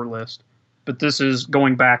long war list. But this is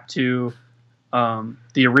going back to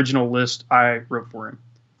the original list I wrote for him.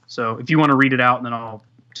 So if you want to read it out, and then I'll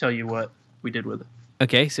tell you what we did with it.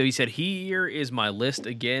 Okay, so he said, here is my list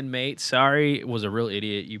again, mate. Sorry, was a real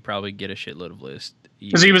idiot. You probably get a shitload of lists.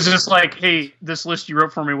 Because he was just like, hey, this list you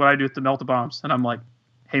wrote for me, what I do with the Melt-A-Bombs. And I'm like,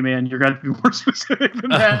 hey, man, you're going to be more specific than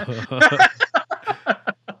that.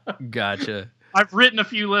 Gotcha. I've written a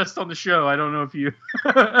few lists on the show. I don't know if you...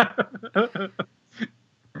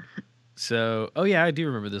 So, oh yeah, I do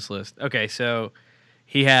remember this list. Okay, so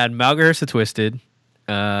he had Malgahurst the Twisted.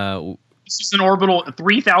 This is an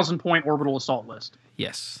 3,000-point orbital assault list.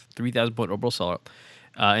 Yes, 3,000-point orbital assault.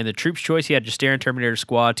 In the troops choice, he had Justaran Terminator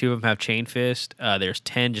squad. 2 of them have Chain Fist. There's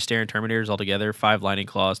 10 Justaran Terminators altogether. 5 Lightning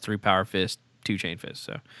Claws, 3 Power Fist, 2 Chain Fists.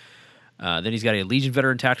 So, then he's got a Legion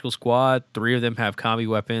Veteran Tactical squad. 3 of them have combi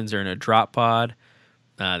weapons. They're in a drop pod.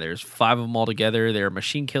 There's 5 of them altogether. They're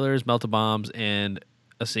machine killers, Melt-A-Bombs, and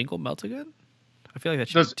a single Melt-A-Gun? I feel like that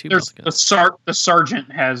should be 2 Melt-A-Guns. The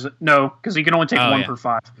sergeant has no, because he can only take one per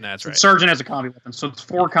 5. That's so right. The sergeant has a combi weapon, so it's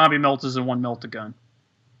 4 combi Meltas and 1 Melt-A-Gun.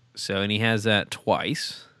 So, and he has that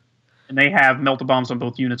twice. And they have Melt-A-Bombs on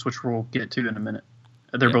both units, which we'll get to in a minute.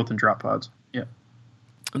 They're both in drop pods. Yeah.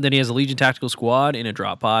 And then he has a Legion Tactical Squad in a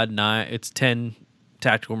drop pod. It's 10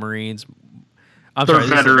 Tactical Marines. I'm They're sorry,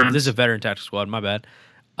 veterans. this is a Veteran Tactical Squad. My bad.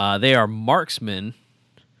 They are marksmen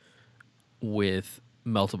with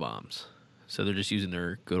Melt-A-Bombs. So they're just using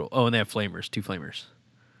their good old... Oh, and they have flamers. 2 flamers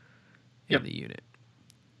in the unit.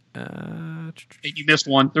 You missed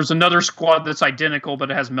one. There's another squad that's identical, but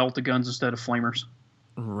it has Melt-A-Guns instead of flamers.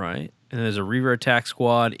 Right. And there's a Reaver Attack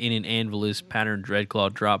Squad in an Anvilus pattern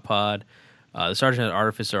Dreadclaw drop pod. The Sergeant has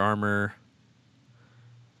Artificer Armor.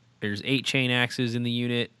 There's 8 Chain Axes in the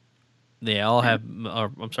unit. They all have...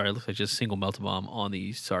 I'm sorry, it looks like just a single Melt-A-Bomb on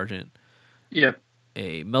the Sergeant. Yep.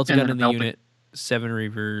 A Melt-A-Gun in the unit. 7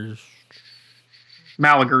 Reavers.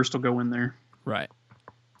 Malagurst will go in there. Right.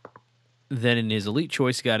 Then in his elite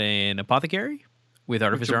choice, he got an Apothecary with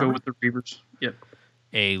Artificer Which will Armor. go with the Reavers. Yep.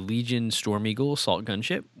 A Legion Storm Eagle assault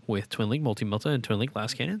gunship with Twin Link multi-melta and Twin Link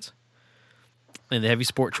blast cannons. In the heavy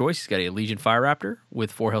sport choice, he's got a Legion Fire Raptor with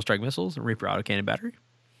 4 Hellstrike missiles and Reaper autocannon battery.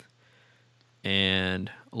 And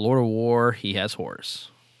Lord of War, he has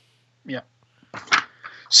Horus. Yeah.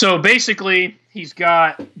 So basically,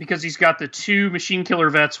 because he's got the 2 machine killer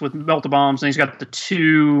vets with Melt-A-Bombs, and he's got the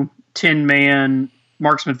 2 10-man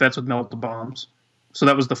marksman vets with Melt-A-Bombs. So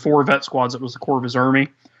that was the 4 vet squads that was the core of his army.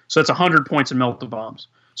 So that's 100 points in Melt-A-Bombs.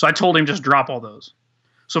 So I told him just drop all those.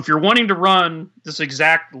 So if you're wanting to run this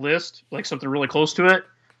exact list, like something really close to it,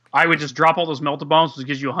 I would just drop all those Melt-A-Bombs, which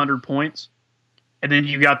gives you 100 points. And then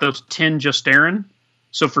you got those 10 Justaran.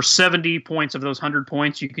 So for 70 points of those 100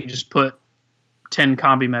 points, you can just put 10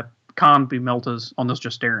 combi Meltas on those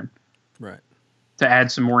Justaran. Right. To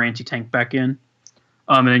add some more anti-tank back in.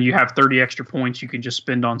 And then you have 30 extra points you can just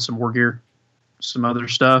spend on some war gear, some other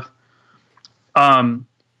stuff.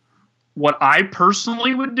 What I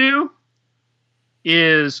personally would do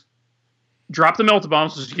is drop the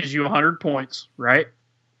Melt-A-Bombs, which gives you 100 points, right?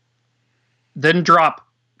 Then drop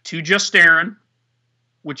 2 Justaran,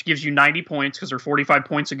 which gives you 90 points because they're 45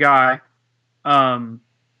 points a guy.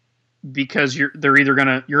 Because you're either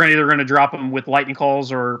gonna drop them with lightning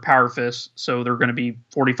claws or power fists, so they're gonna be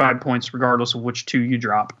 45 points regardless of which 2 you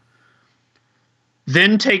drop.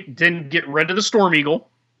 Then get rid of the Storm Eagle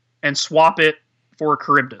and swap it for a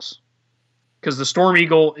Charybdis, because the Storm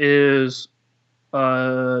Eagle is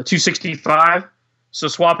 265, so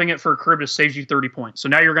swapping it for a Charybdis saves you 30 points. So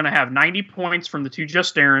now you're gonna have 90 points from the 2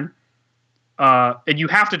 Justaran. And you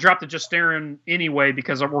have to drop the Justaran anyway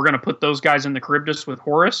because we're going to put those guys in the Charybdis with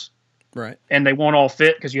Horus. Right. And they won't all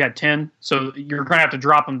fit because you had 10. So you're going to have to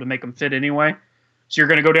drop them to make them fit anyway. So you're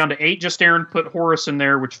going to go down to 8 Justaran, put Horus in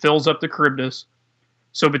there, which fills up the Charybdis.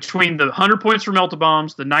 So between the 100 points for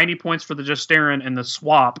Melt-A-Bombs, the 90 points for the Justaran, and the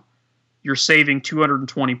swap, you're saving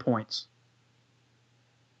 220 points.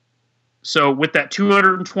 So with that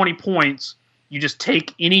 220 points, you just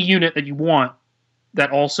take any unit that you want that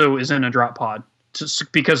also is in a drop pod,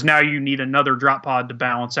 because now you need another drop pod to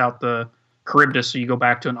balance out the Charybdis, so you go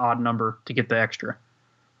back to an odd number to get the extra.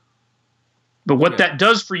 But what that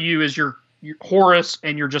does for you is your Horus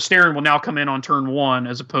and your Justarin will now come in on turn 1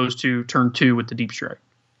 as opposed to turn 2 with the Deep Strike.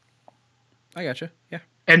 I gotcha. Yeah.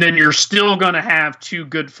 And then you're still going to have 2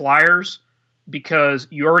 good flyers because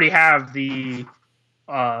you already have the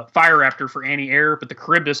Fire Raptor for anti-air, but the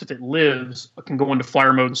Charybdis, if it lives, can go into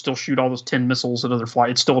flyer mode and still shoot all those 10 missiles at other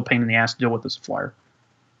flyers. It's still a pain in the ass to deal with as a flyer.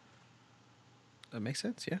 That makes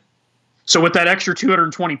sense, yeah. So with that extra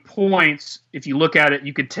 220 points, if you look at it,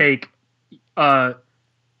 you could take... because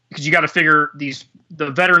you got to figure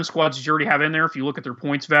the veteran squads that you already have in there, if you look at their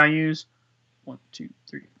points values... 1, 2,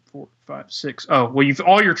 3, 4, 5, 6. Oh, well,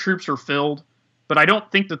 all your troops are filled, but I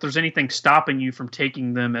don't think that there's anything stopping you from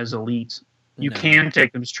taking them as elites. You can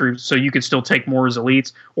take them as troops, so you could still take more as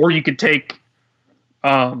elites, or you could take.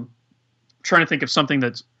 Trying to think of something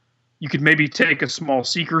that's. You could maybe take a small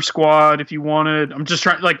seeker squad if you wanted. I'm just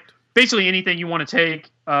trying, basically anything you want to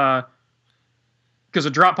take. Because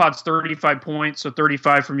a drop pod's 35 points, so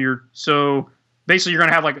 35 from your. So basically, you're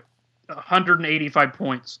gonna have 185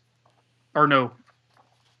 points, or no,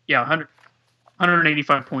 yeah,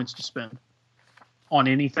 185 points to spend on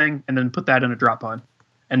anything, and then put that in a drop pod.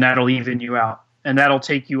 And that'll even you out. And that'll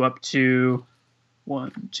take you up to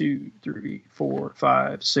 1, 2, 3, 4,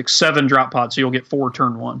 5, 6, 7 drop pods. So you'll get 4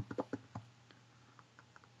 turn 1.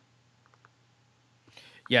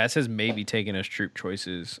 Yeah, it says maybe taking as troop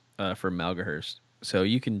choices for Malgahurst. So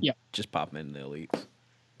you can just pop them in the elites.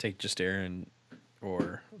 Take Justarin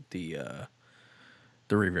or the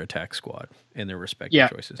Reaver Attack Squad in their respective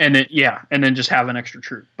choices. And then just have an extra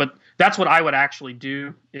troop. But that's what I would actually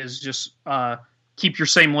do is just... keep your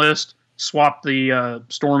same list, swap the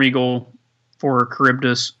Storm Eagle for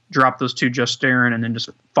Charybdis, drop those 2 Justarin, and then just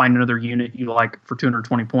find another unit you like for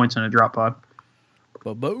 220 points in a drop pod.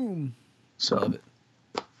 Boom. So, love it.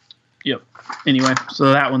 Yep. Anyway,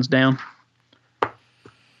 so that one's down.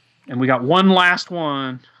 And we got one last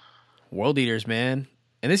one. World Eaters, man.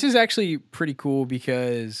 And this is actually pretty cool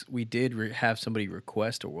because we did have somebody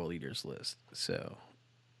request a World Eaters list. So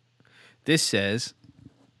this says...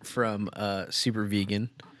 from Super Vegan,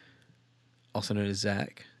 also known as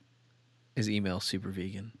Zach. His email Super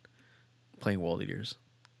Vegan, playing World Eaters.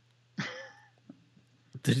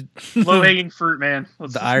 Low hanging fruit, man.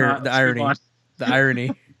 The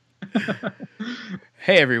irony.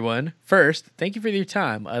 Hey everyone! First, thank you for your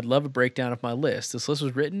time. I'd love a breakdown of my list. This list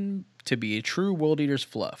was written to be a true World Eaters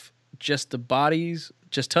fluff. Just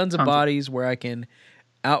tons of bodies where I can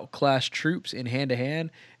outclass troops in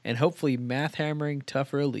hand-to-hand, and hopefully math-hammering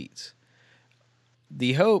tougher elites.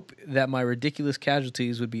 The hope that my ridiculous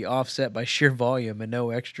casualties would be offset by sheer volume and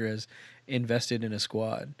no extras invested in a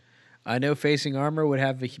squad. I know facing armor would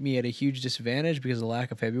have me at a huge disadvantage because of the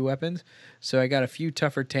lack of heavy weapons, so I got a few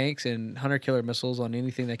tougher tanks and hunter-killer missiles on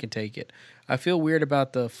anything that can take it. I feel weird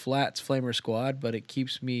about the Flats Flamer squad, but I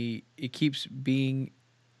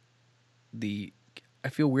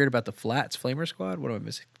feel weird about the Flats Flamer squad. What am I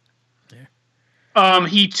missing there?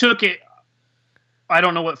 He took it. I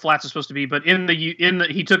don't know what Flats is supposed to be, but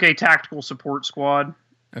he took a tactical support squad.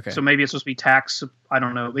 Okay. So maybe it's supposed to be tax. I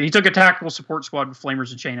don't know. But he took a tactical support squad with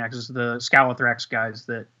flamers and chain axes, the Scalathrax guys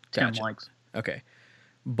that Tim likes. Okay.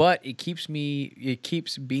 But it keeps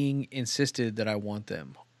being insisted that I want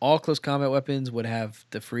them. All close combat weapons would have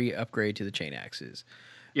the free upgrade to the chain axes.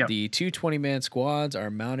 Yep. The 2 20-man squads are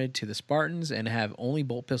mounted to the Spartans and have only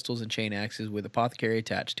bolt pistols and chain axes with apothecary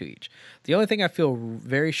attached to each. The only thing I feel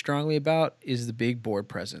very strongly about is the big board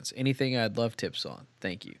presence. Anything I'd love tips on.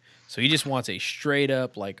 Thank you. So he just wants a straight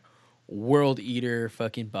up World Eater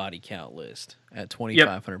fucking body count list at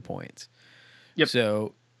 2,500 points. Yep.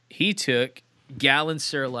 So he took Gallon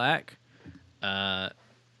Serlac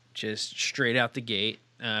just straight out the gate.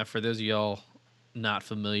 For those of y'all not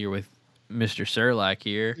familiar with Mr. Serlac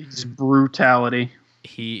here. It's brutality.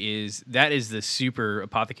 That is the super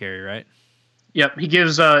apothecary, right? Yep. He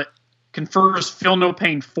gives confers feel no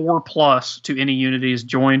pain 4+ to any unit he's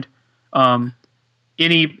joined.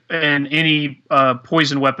 Any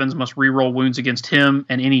poison weapons must reroll wounds against him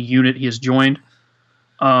and any unit he has joined.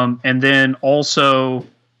 And then also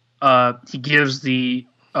he gives the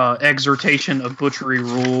exhortation of butchery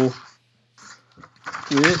rule,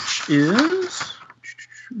 which is,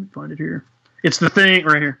 let me find it here. It's the thing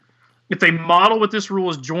right here. If a model with this rule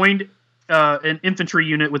is joined an infantry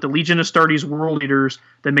unit with the Legion Astartes World Eaters,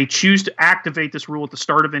 then may choose to activate this rule at the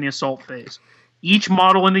start of any assault phase. Each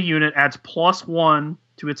model in the unit adds +1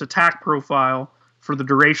 to its attack profile for the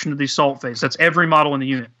duration of the assault phase. That's every model in the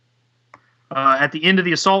unit. At the end of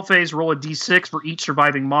the assault phase, roll a d6 for each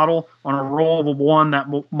surviving model. On a roll of a 1, that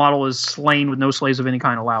model is slain with no slaves of any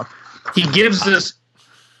kind allowed. He gives this,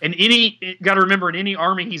 and got to remember, in any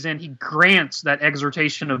army he's in, he grants that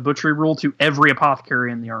exhortation of butchery rule to every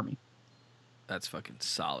apothecary in the army. That's fucking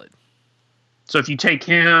solid. So if you take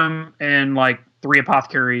him and like 3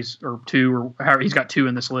 apothecaries or 2, or however, he's got 2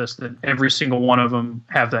 in this list, then every single one of them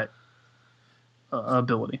have that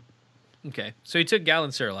ability. Okay, so he took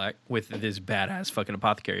Galen Serlac with this badass fucking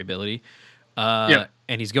apothecary ability. Yep.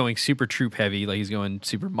 And he's going super troop heavy, like he's going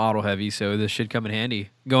super model heavy, so this should come in handy.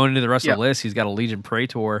 Going into the rest of the list, he's got a Legion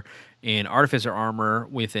Praetor in Artificer armor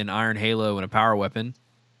with an Iron Halo and a power weapon.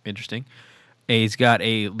 Interesting. He's got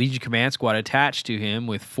a Legion Command Squad attached to him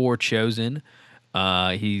with 4 Chosen.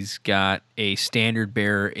 He's got a Standard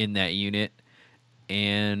Bearer in that unit,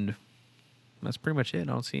 and that's pretty much it. I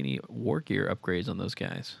don't see any war gear upgrades on those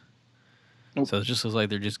guys. Nope. So it just looks like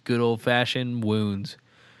they're just good old-fashioned wounds.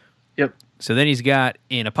 Yep. So then he's got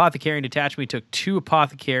an Apothecary detachment. He took 2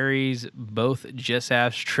 Apothecaries, both just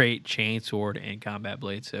have straight Chainsword and Combat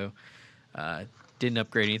Blade, so didn't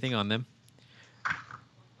upgrade anything on them.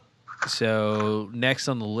 So next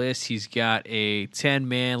on the list, he's got a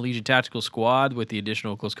 10-man Legion Tactical Squad with the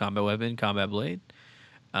additional Close Combat Weapon, Combat Blade.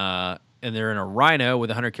 And they're in a Rhino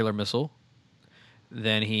with a Hunter Killer Missile.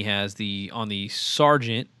 Then he has on the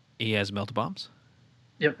Sergeant, he has Melta Bombs.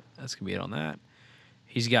 Yep. That's going to be it on that.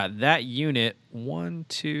 He's got that unit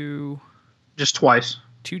 2 Just twice.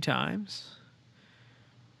 times.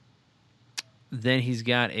 Then he's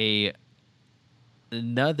got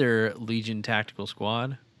another Legion Tactical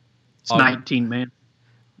Squad. It's 19, man.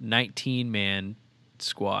 19-man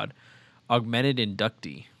squad. Augmented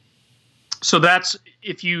Inductee. So that's,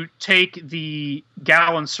 if you take the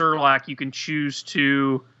Galen Serlac, you can choose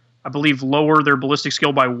to, I believe, lower their ballistic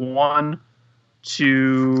skill by 1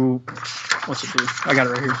 to, what's it do? I got it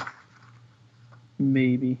right here.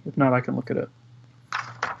 Maybe. If not, I can look it up.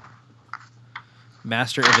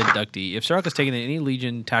 Master of Inductee. If Serlac is taken in any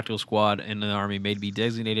Legion Tactical Squad in the army may be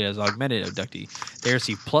designated as Augmented Inductee. They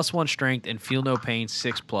receive +1 strength and feel no pain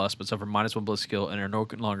 6+, but suffer -1 ballistic skill and are no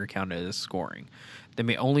longer counted as scoring. They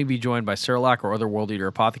may only be joined by Serlac or other World Eater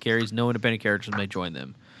apothecaries. No independent characters may join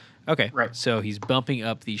them. Okay, right. So he's bumping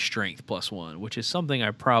up the strength +1, which is something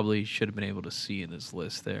I probably should have been able to see in this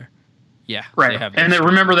list there. Yeah, right. And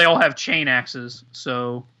remember, they all have chain axes,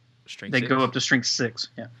 so strength they 6. go up to strength 6.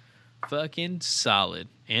 Yeah. Fucking solid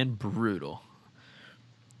and brutal.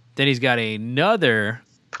 Then he's got another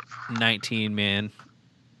 19-man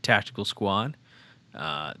tactical squad.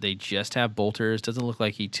 They just have bolters. Doesn't look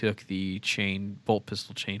like he took the bolt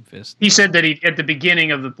pistol chain fist. He said that at the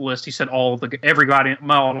beginning of the list, he said every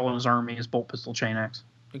model in his army is bolt pistol chain axe.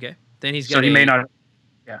 Okay. Then he's got so he may not.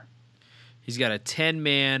 Yeah. He's got a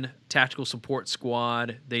 10-man tactical support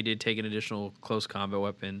squad. They did take an additional close combat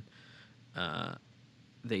weapon.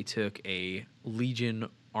 They took a Legion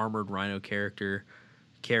armored Rhino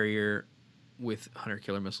carrier with Hunter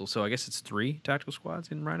Killer Missile. So I guess it's 3 tactical squads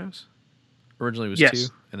in Rhinos. Originally it was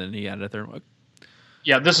 2, and then he added a third one.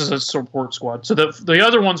 Yeah, this is a support squad. So the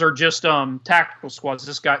other ones are just tactical squads.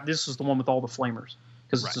 This is the one with all the flamers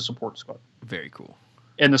because it's a support squad. Very cool.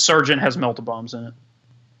 And the Sergeant has Melta Bombs in it.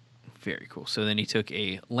 Very cool. So then he took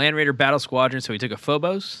a Land Raider Battle Squadron. So he took a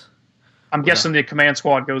Phobos. I'm guessing the command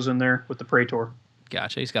squad goes in there with the Praetor.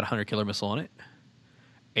 Gotcha. He's got a Hunter Killer Missile on it.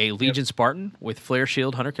 A Legion Spartan with Flare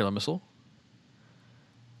Shield, Hunter Killer Missile.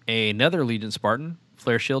 Another Legion Spartan,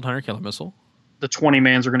 Flare Shield, Hunter Killer Missile. The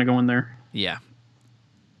 20-mans are going to go in there. Yeah.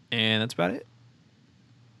 And that's about it.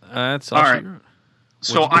 That's all right.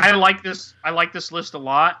 So I like this list a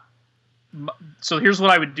lot. So here's what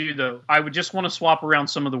I would do, though. I would just want to swap around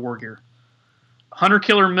some of the war gear. Hunter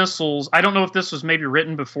Killer Missiles, I don't know if this was maybe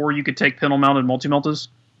written before you could take pintle-mounted multi-meltas,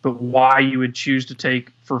 but why you would choose to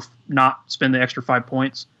not spend the extra 5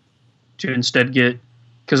 points to instead get,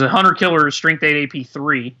 because a Hunter Killer is Strength 8 AP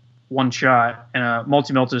 3, 1 shot, and a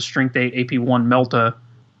multi-melta is Strength 8 AP 1 melta,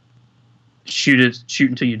 shoot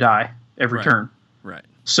until you die every turn. Right.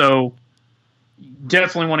 So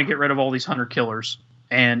definitely want to get rid of all these Hunter Killers.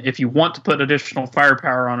 And if you want to put additional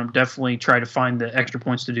firepower on them, definitely try to find the extra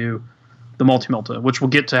points to do the multi-melta, which we'll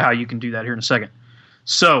get to how you can do that here in a second.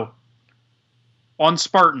 So on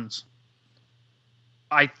Spartans,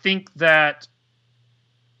 I think that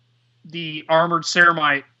the armored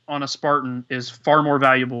Ceramite on a Spartan is far more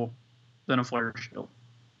valuable than a flare shield.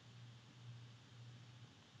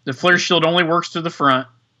 The flare shield only works to the front.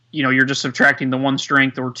 You're just subtracting the 1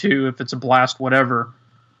 strength or 2 if it's a blast, whatever.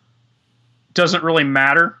 Doesn't really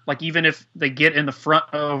matter. Like, even if they get in the front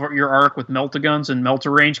of your arc with melta guns and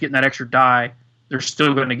melta range, getting that extra die they're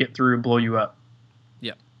still going to get through and blow you up.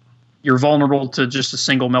 Yep. You're vulnerable to just a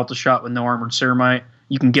single melt-a-shot with no armored Ceramite.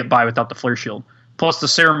 You can get by without the flare shield. Plus, the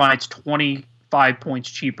Ceramite's 25 points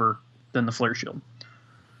cheaper than the flare shield.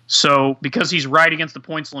 So, because he's right against the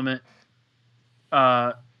points limit,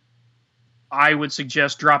 I would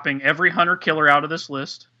suggest dropping every hunter killer out of this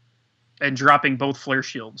list and dropping both flare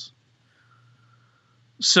shields.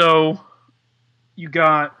 So, you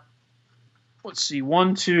got, let's see,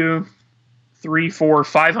 1, 2, 3, 4,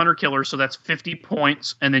 500 killers, so that's 50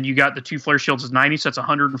 points. And then you got the 2 flare shields is 90, so that's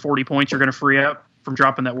 140 points you're going to free up from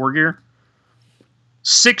dropping that war gear.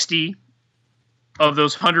 60 of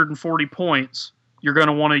those 140 points you're going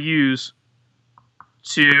to want to use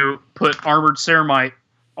to put armored Ceramite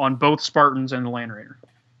on both Spartans and the Land Raider.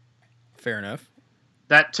 Fair enough.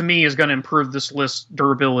 That, to me, is going to improve this list's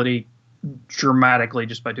durability dramatically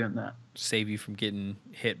just by doing that. Save you from getting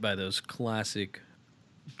hit by those classic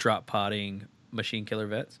drop potting machine killer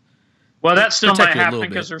vets. Well, that still Protect might you a happen little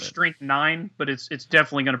because bit, they're but- strength 9, but it's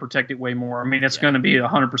definitely going to protect it way more. I mean, it's going to be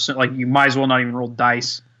 100%. Like, you might as well not even roll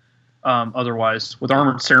dice otherwise. With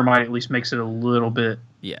armored Ceramite, at least makes it a little bit.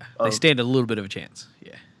 Yeah, they stand a little bit of a chance.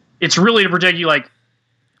 Yeah. It's really to protect you. Like,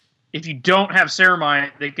 if you don't have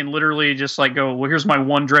Ceramite, they can literally just like go, well, here's my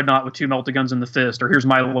 1 Dreadnought with 2 Meltaguns in the fist, or here's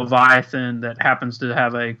my Leviathan that happens to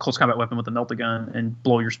have a close combat weapon with a Meltagun and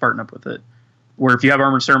blow your Spartan up with it. Where if you have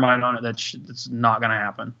armored Ceramite on it, that's not going to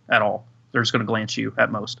happen at all. They're just going to glance you at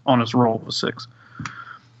most on its roll of a 6.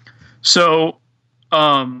 So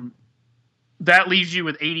that leaves you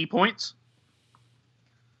with 80 points.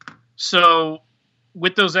 So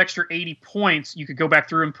with those extra 80 points, you could go back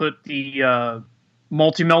through and put the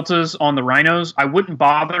multi-meltas on the Rhinos. I wouldn't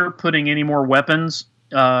bother putting any more weapons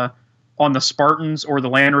on the Spartans or the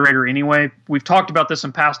Land Raider anyway. We've talked about this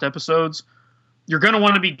in past episodes. You're going to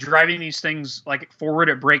want to be driving these things like forward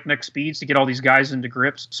at breakneck speeds to get all these guys into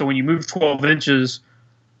grips. So when you move 12 inches,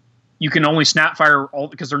 you can only snap fire all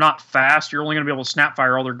because they're not fast. You're only going to be able to snap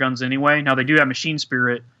fire all their guns anyway. Now they do have machine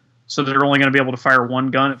spirit, so they're only going to be able to fire 1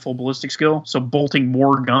 gun at full ballistic skill. So bolting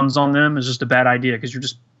more guns on them is just a bad idea because you're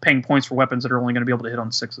just paying points for weapons that are only going to be able to hit on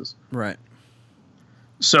 6s. Right.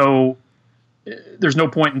 So there's no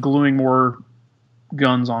point in gluing more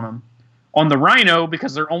guns on them. On the Rhino,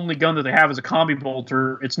 because their only gun that they have is a combi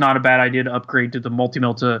bolter, it's not a bad idea to upgrade to the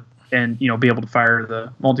multi-melta and be able to fire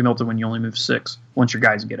the multi-melta when you only move 6 once your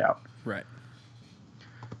guys get out. Right.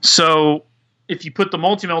 So if you put the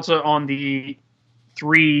multi-melta on the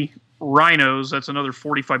 3 Rhinos, that's another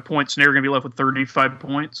 45 points. Now you're going to be left with 35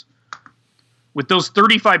 points. With those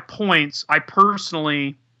 35 points, I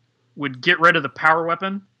personally would get rid of the power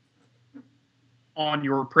weapon on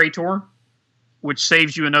your Praetor, which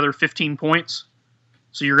saves you another 15 points.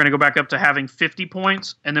 So you're going to go back up to having 50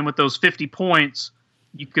 points. And then with those 50 points,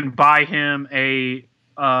 you can buy him a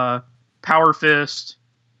Power Fist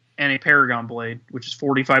and a Paragon Blade, which is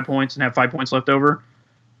 45 points and have 5 points left over.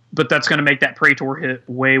 But that's going to make that Praetor hit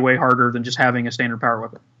way, way harder than just having a standard power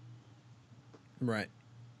weapon. Right.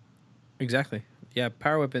 Exactly. Yeah,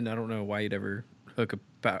 power weapon, I don't know why you'd ever hook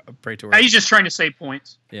a Praetor. He's just trying to save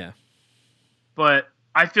points. Yeah. But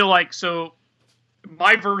I feel like, so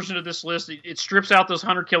my version of this list, it strips out those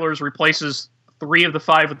hunter killers, replaces 3 of the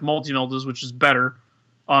 5 with multi-meltas, which is better.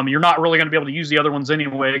 You're not really going to be able to use the other ones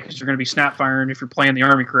anyway because you're going to be snap firing if you're playing the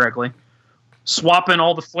army correctly. Swapping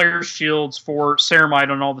all the flare shields for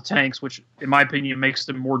Ceramite on all the tanks, which in my opinion makes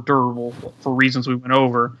them more durable for reasons we went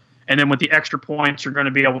over. And then with the extra points, you're going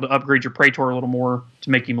to be able to upgrade your Praetor a little more to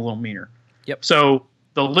make him a little meaner. Yep. So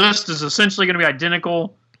the list is essentially going to be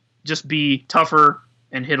identical, just be tougher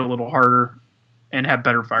and hit a little harder and have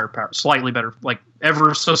better firepower. Slightly better, like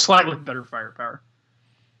ever so slightly better firepower.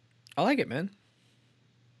 I like it, man.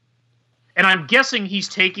 And I'm guessing he's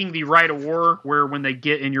taking the Rite of War, where when they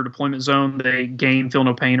get in your deployment zone, they gain Feel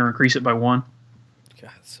No Pain or increase it by 1.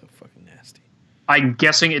 God, it's so fucking nasty. I'm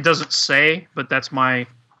guessing it doesn't say, but that's my...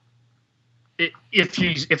 If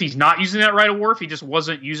he's not using that Rite of War, if he just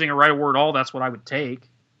wasn't using a Rite of War at all, that's what I would take.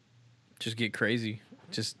 Just get crazy.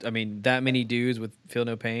 Just, I mean, that many dudes with Feel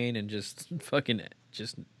No Pain and just fucking,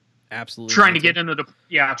 just absolutely... Trying to get into the...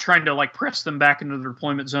 trying to like press them back into the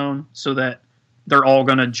deployment zone so that they're all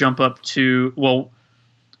going to jump up to... Well,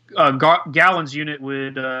 Gallon's unit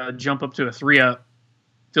would jump up to a 3-up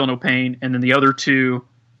Feel No Pain, and then the other 2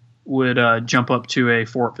 would jump up to a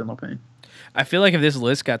 4-up Feel No Pain. I feel like if this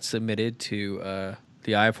list got submitted to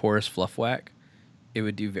the Eye of Horus Fluff Whack, it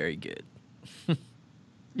would do very good.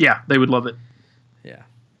 Yeah, they would love it. Yeah.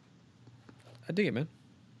 I dig it, man.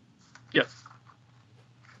 Yep.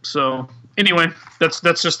 So, anyway, that's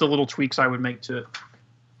just the little tweaks I would make to it.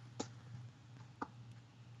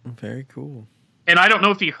 Very cool. And I don't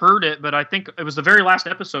know if he heard it, but I think it was the very last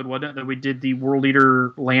episode, wasn't it, that we did the World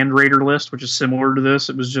Eater Land Raider list, which is similar to this.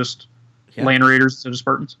 It was just Land Raiders instead of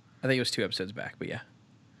Spartans. I think it was 2 episodes back, but yeah.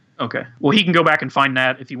 Okay. Well, he can go back and find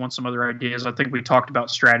that if he wants some other ideas. I think we talked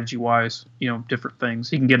about strategy-wise, different things.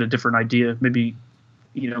 He can get a different idea, maybe,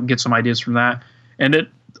 get some ideas from that. And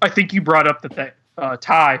I think you brought up that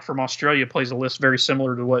Ty from Australia plays a list very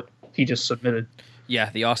similar to what he just submitted. Yeah,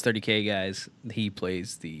 the Aus 30K guys, he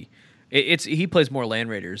plays he plays more Land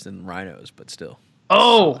Raiders than Rhinos, but still.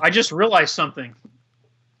 Oh, I just realized something.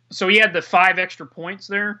 So he had the 5 extra points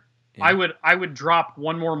there. Yeah. I would drop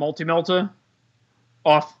one more Multi-Melta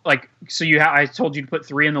off, so I told you to put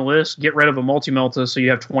 3 in the list, get rid of a Multi-Melta so you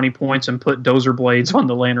have 20 points and put Dozer Blades on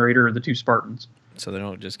the Land Raider or the 2 Spartans. So they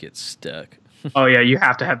don't just get stuck. Oh yeah, you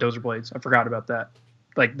have to have Dozer Blades. I forgot about that.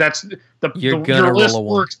 That's your list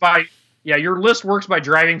works by your list works by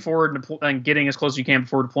driving forward and getting as close as you can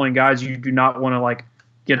before deploying guys. You do not want to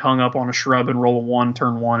get hung up on a shrub and roll a 1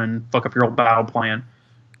 turn 1 and fuck up your whole battle plan.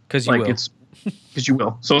 Because you will. Because you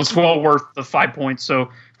will. So it's well worth the 5 points. So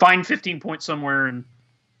find 15 points somewhere and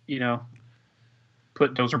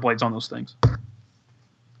put Dozer Blades on those things.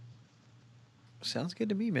 Sounds good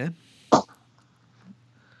to me, man.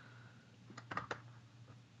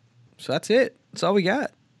 So that's it. That's all we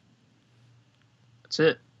got. That's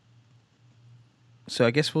it. So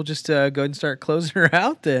I guess we'll just go ahead and start closing her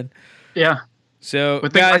out then. Yeah. So I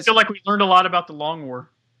guys, feel like we learned a lot about the Long War.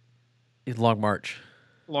 Long March.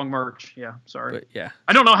 Long March. Yeah. Sorry. But yeah.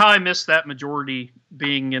 I don't know how I missed that majority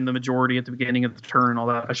being in the majority at the beginning of the turn and all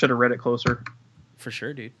that. I should have read it closer. For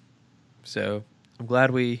sure, dude. So I'm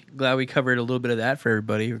glad we covered a little bit of that for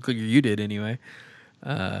everybody. Or you did anyway.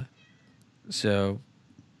 So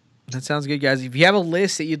that sounds good, guys. If you have a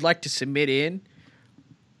list that you'd like to submit in,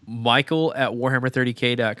 Michael at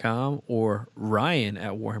Warhammer30k.com or Ryan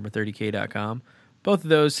at Warhammer30k.com. Both of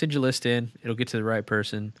those, send your list in. It'll get to the right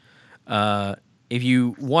person. If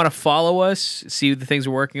you want to follow us, see the things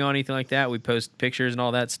we're working on, anything like that, we post pictures and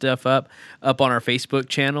all that stuff up on our Facebook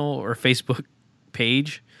channel or Facebook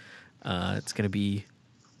page. It's going to be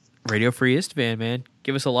Radio Free Istvan, man.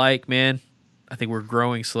 Give us a like, man. I think we're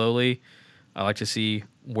growing slowly. I like to see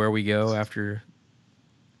where we go after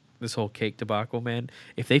this whole cake debacle, man.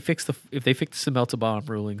 If they fix the Melta Bomb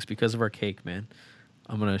rulings because of our cake, man,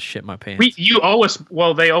 I'm gonna shit my pants. You owe us.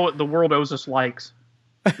 Well, they owe it. The world owes us likes.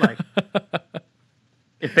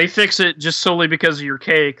 If they fix it just solely because of your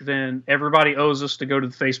cake, then everybody owes us to go to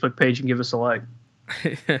the Facebook page and give us a like.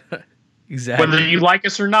 Exactly. Whether you like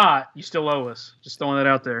us or not, you still owe us. Just throwing that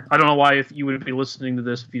out there. I don't know why if you would be listening to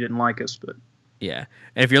this if you didn't like us, but. Yeah.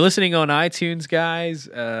 And if you're listening on iTunes, guys,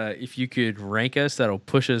 if you could rank us, that'll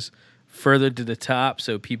push us further to the top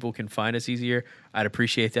so people can find us easier. I'd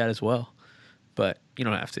appreciate that as well. But you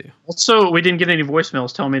don't have to. Also, we didn't get any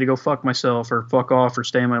voicemails telling me to go fuck myself or fuck off or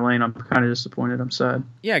stay in my lane. I'm kind of disappointed. I'm sad.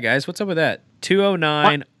 Yeah, guys, what's up with that?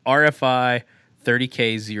 209 RFI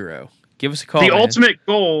 30K0. Give us a call. The ultimate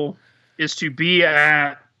goal is to be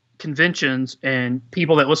at conventions and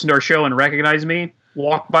people that listen to our show and recognize me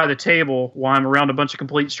walk by the table while I'm around a bunch of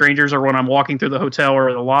complete strangers or when I'm walking through the hotel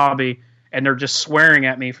or the lobby and they're just swearing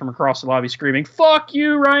at me from across the lobby screaming, "Fuck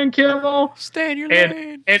you, Ryan Kimmel. Stay in your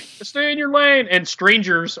lane. And stay in your lane." And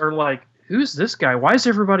strangers are like, "Who's this guy? Why is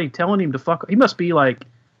everybody telling him to fuck? He must be like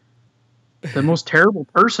the most terrible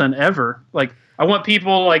person ever." I want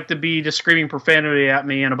people to be just screaming profanity at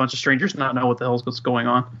me and a bunch of strangers not know what the hell's what's going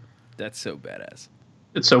on. That's so badass.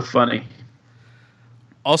 It's so funny.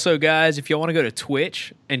 Also, guys, if y'all want to go to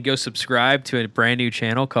Twitch and go subscribe to a brand new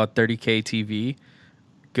channel called 30K TV,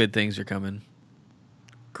 good things are coming.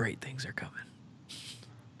 Great things are coming.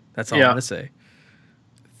 That's all I'm going to say.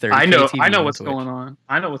 30K I know what's going on.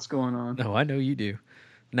 I know what's going on. No, I know you do.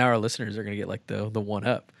 Now our listeners are going to get the one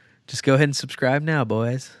up. Just go ahead and subscribe now,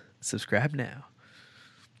 boys. Subscribe now.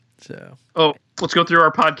 So. Oh, let's go through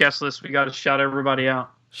our podcast list. We got to shout everybody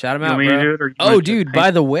out. Shout them out, bro. Oh, dude,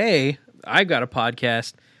 by the way, I've got a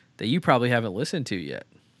podcast that you probably haven't listened to yet.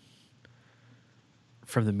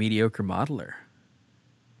 From the Mediocre Modeler.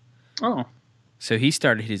 Oh. So he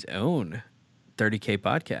started his own 30K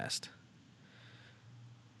podcast.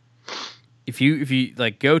 If you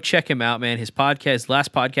go check him out, man. His podcast,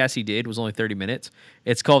 last podcast he did was only 30 minutes.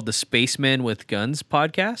 It's called the Spacemen with Guns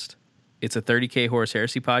podcast. It's a 30K Horus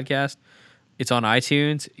Heresy podcast. It's on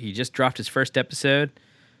iTunes. He just dropped his first episode.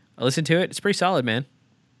 I listened to it. It's pretty solid, man.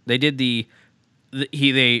 They did they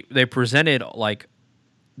presented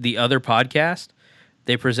the other podcast.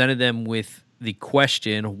 They presented them with the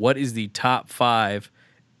question, what is the top 5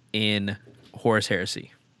 in Horus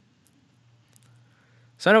Heresy?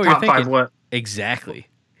 So I know what you're thinking. Top 5 what? Exactly.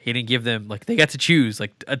 He didn't give them like they got to choose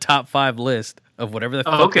like a top 5 list of whatever the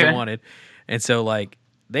Oh, fuck they okay. wanted, and so like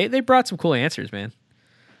they brought some cool answers, man.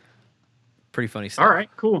 Pretty funny stuff. All right,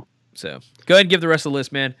 cool. So go ahead and give the rest of the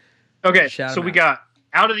list, man. Okay, Shout so 'em we out. got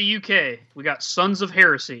out of the UK, we got Sons of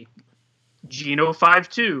Heresy, Geno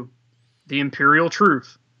 5-2, The Imperial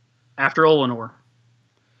Truth, After Olenor.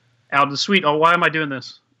 Out of the suite. Oh, why am I doing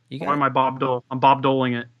this? You Why got am I Bob Dole? I'm Bob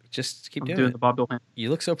Doling it. just keep I'm doing doing it. the Bob Dole hand. You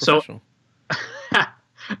look so So- professional.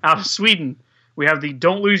 Out of Sweden, we have the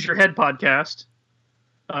Don't Lose Your Head podcast,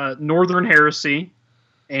 Northern Heresy,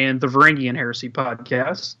 and the Varangian Heresy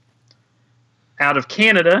podcast. Out of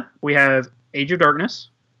Canada, we have Age of Darkness.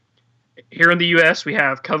 Here in the U.S., we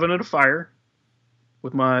have Covenant of Fire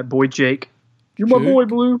with my boy Jake. You're my Jake. boy,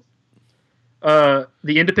 Blue. The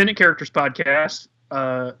Independent Characters podcast.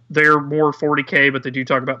 They're more 40K, but they do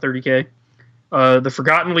talk about 30K. The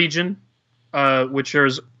Forgotten Legion, which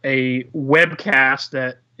is a webcast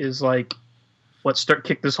that is like, let's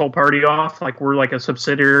kick this whole party off. Like we're like a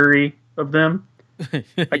subsidiary of them,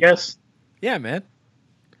 I guess. Yeah, man.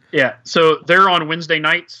 Yeah. So they're on Wednesday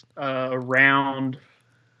nights around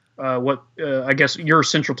I guess your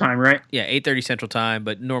Central Time, right? Yeah, 8:30 Central Time,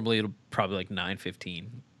 but normally it'll probably like 9:15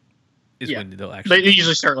 is Yeah. when they'll They actually.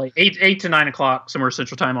 usually start like 8 to 9 o'clock somewhere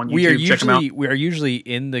Central Time on YouTube. We are Check them out. usually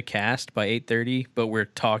in the cast by 8:30, but we're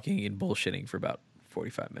talking and bullshitting for about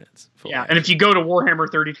 45 minutes. Full Yeah, length. and if you go to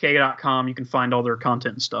warhammer30k.com, you can find all their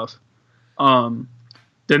content and stuff.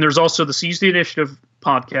 Then there's also the Seize the Initiative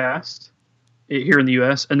podcast here in the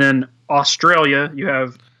U.S. And then Australia, you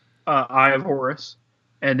have Eye of Horus,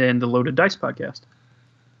 and then the Loaded Dice podcast.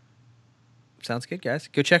 Sounds good, guys.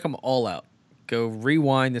 Go check them all out. Go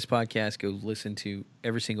rewind this podcast. Go listen to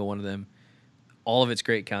every single one of them. All of it's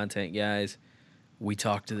great content, guys. We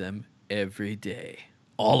talk to them every day.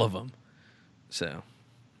 All of them. So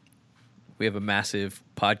we have a massive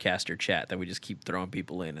podcaster chat that we just keep throwing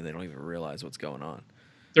people in and they don't even realize what's going on.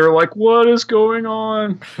 They're like, what is going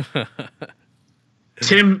on?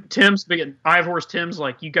 Tim's big. Eye of Horus Tim's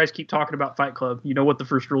like, you guys keep talking about Fight Club. You know what the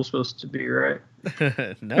first rule's supposed to be, right?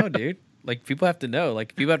 No, dude. Like, people have to know.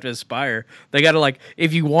 Like, people have to aspire. They got to, like,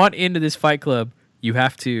 if you want into this Fight Club, you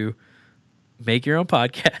have to make your own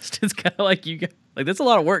podcast. It's kind of like that's a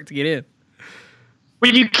lot of work to get in.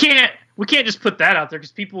 But we can't just put that out there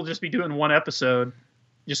because people will just be doing one episode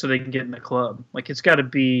just so they can get in the club. Like, it's got to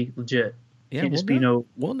be legit. Yeah, Can't just we'll be know.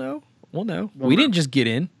 no. We'll know. We'll We know. didn't just get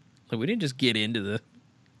in. Like, we didn't just get into the.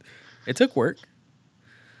 It took work.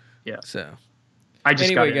 Yeah. So I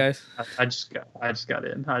just anyway, got in. guys. I just got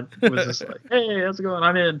in. I was just like, hey, how's it going?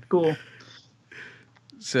 I'm in. Cool.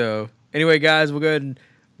 So anyway, guys, we'll go ahead and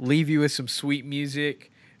leave you with some sweet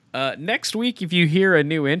music. Next week, if you hear a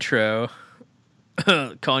new intro,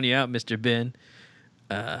 calling you out, Mr. Ben,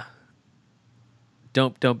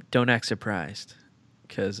 don't act surprised,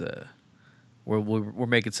 because we're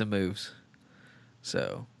making some moves.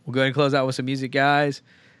 So we'll go ahead and close out with some music, guys.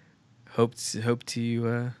 Hope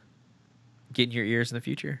to get in your ears in the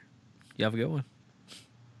future. You have a good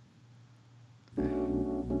one.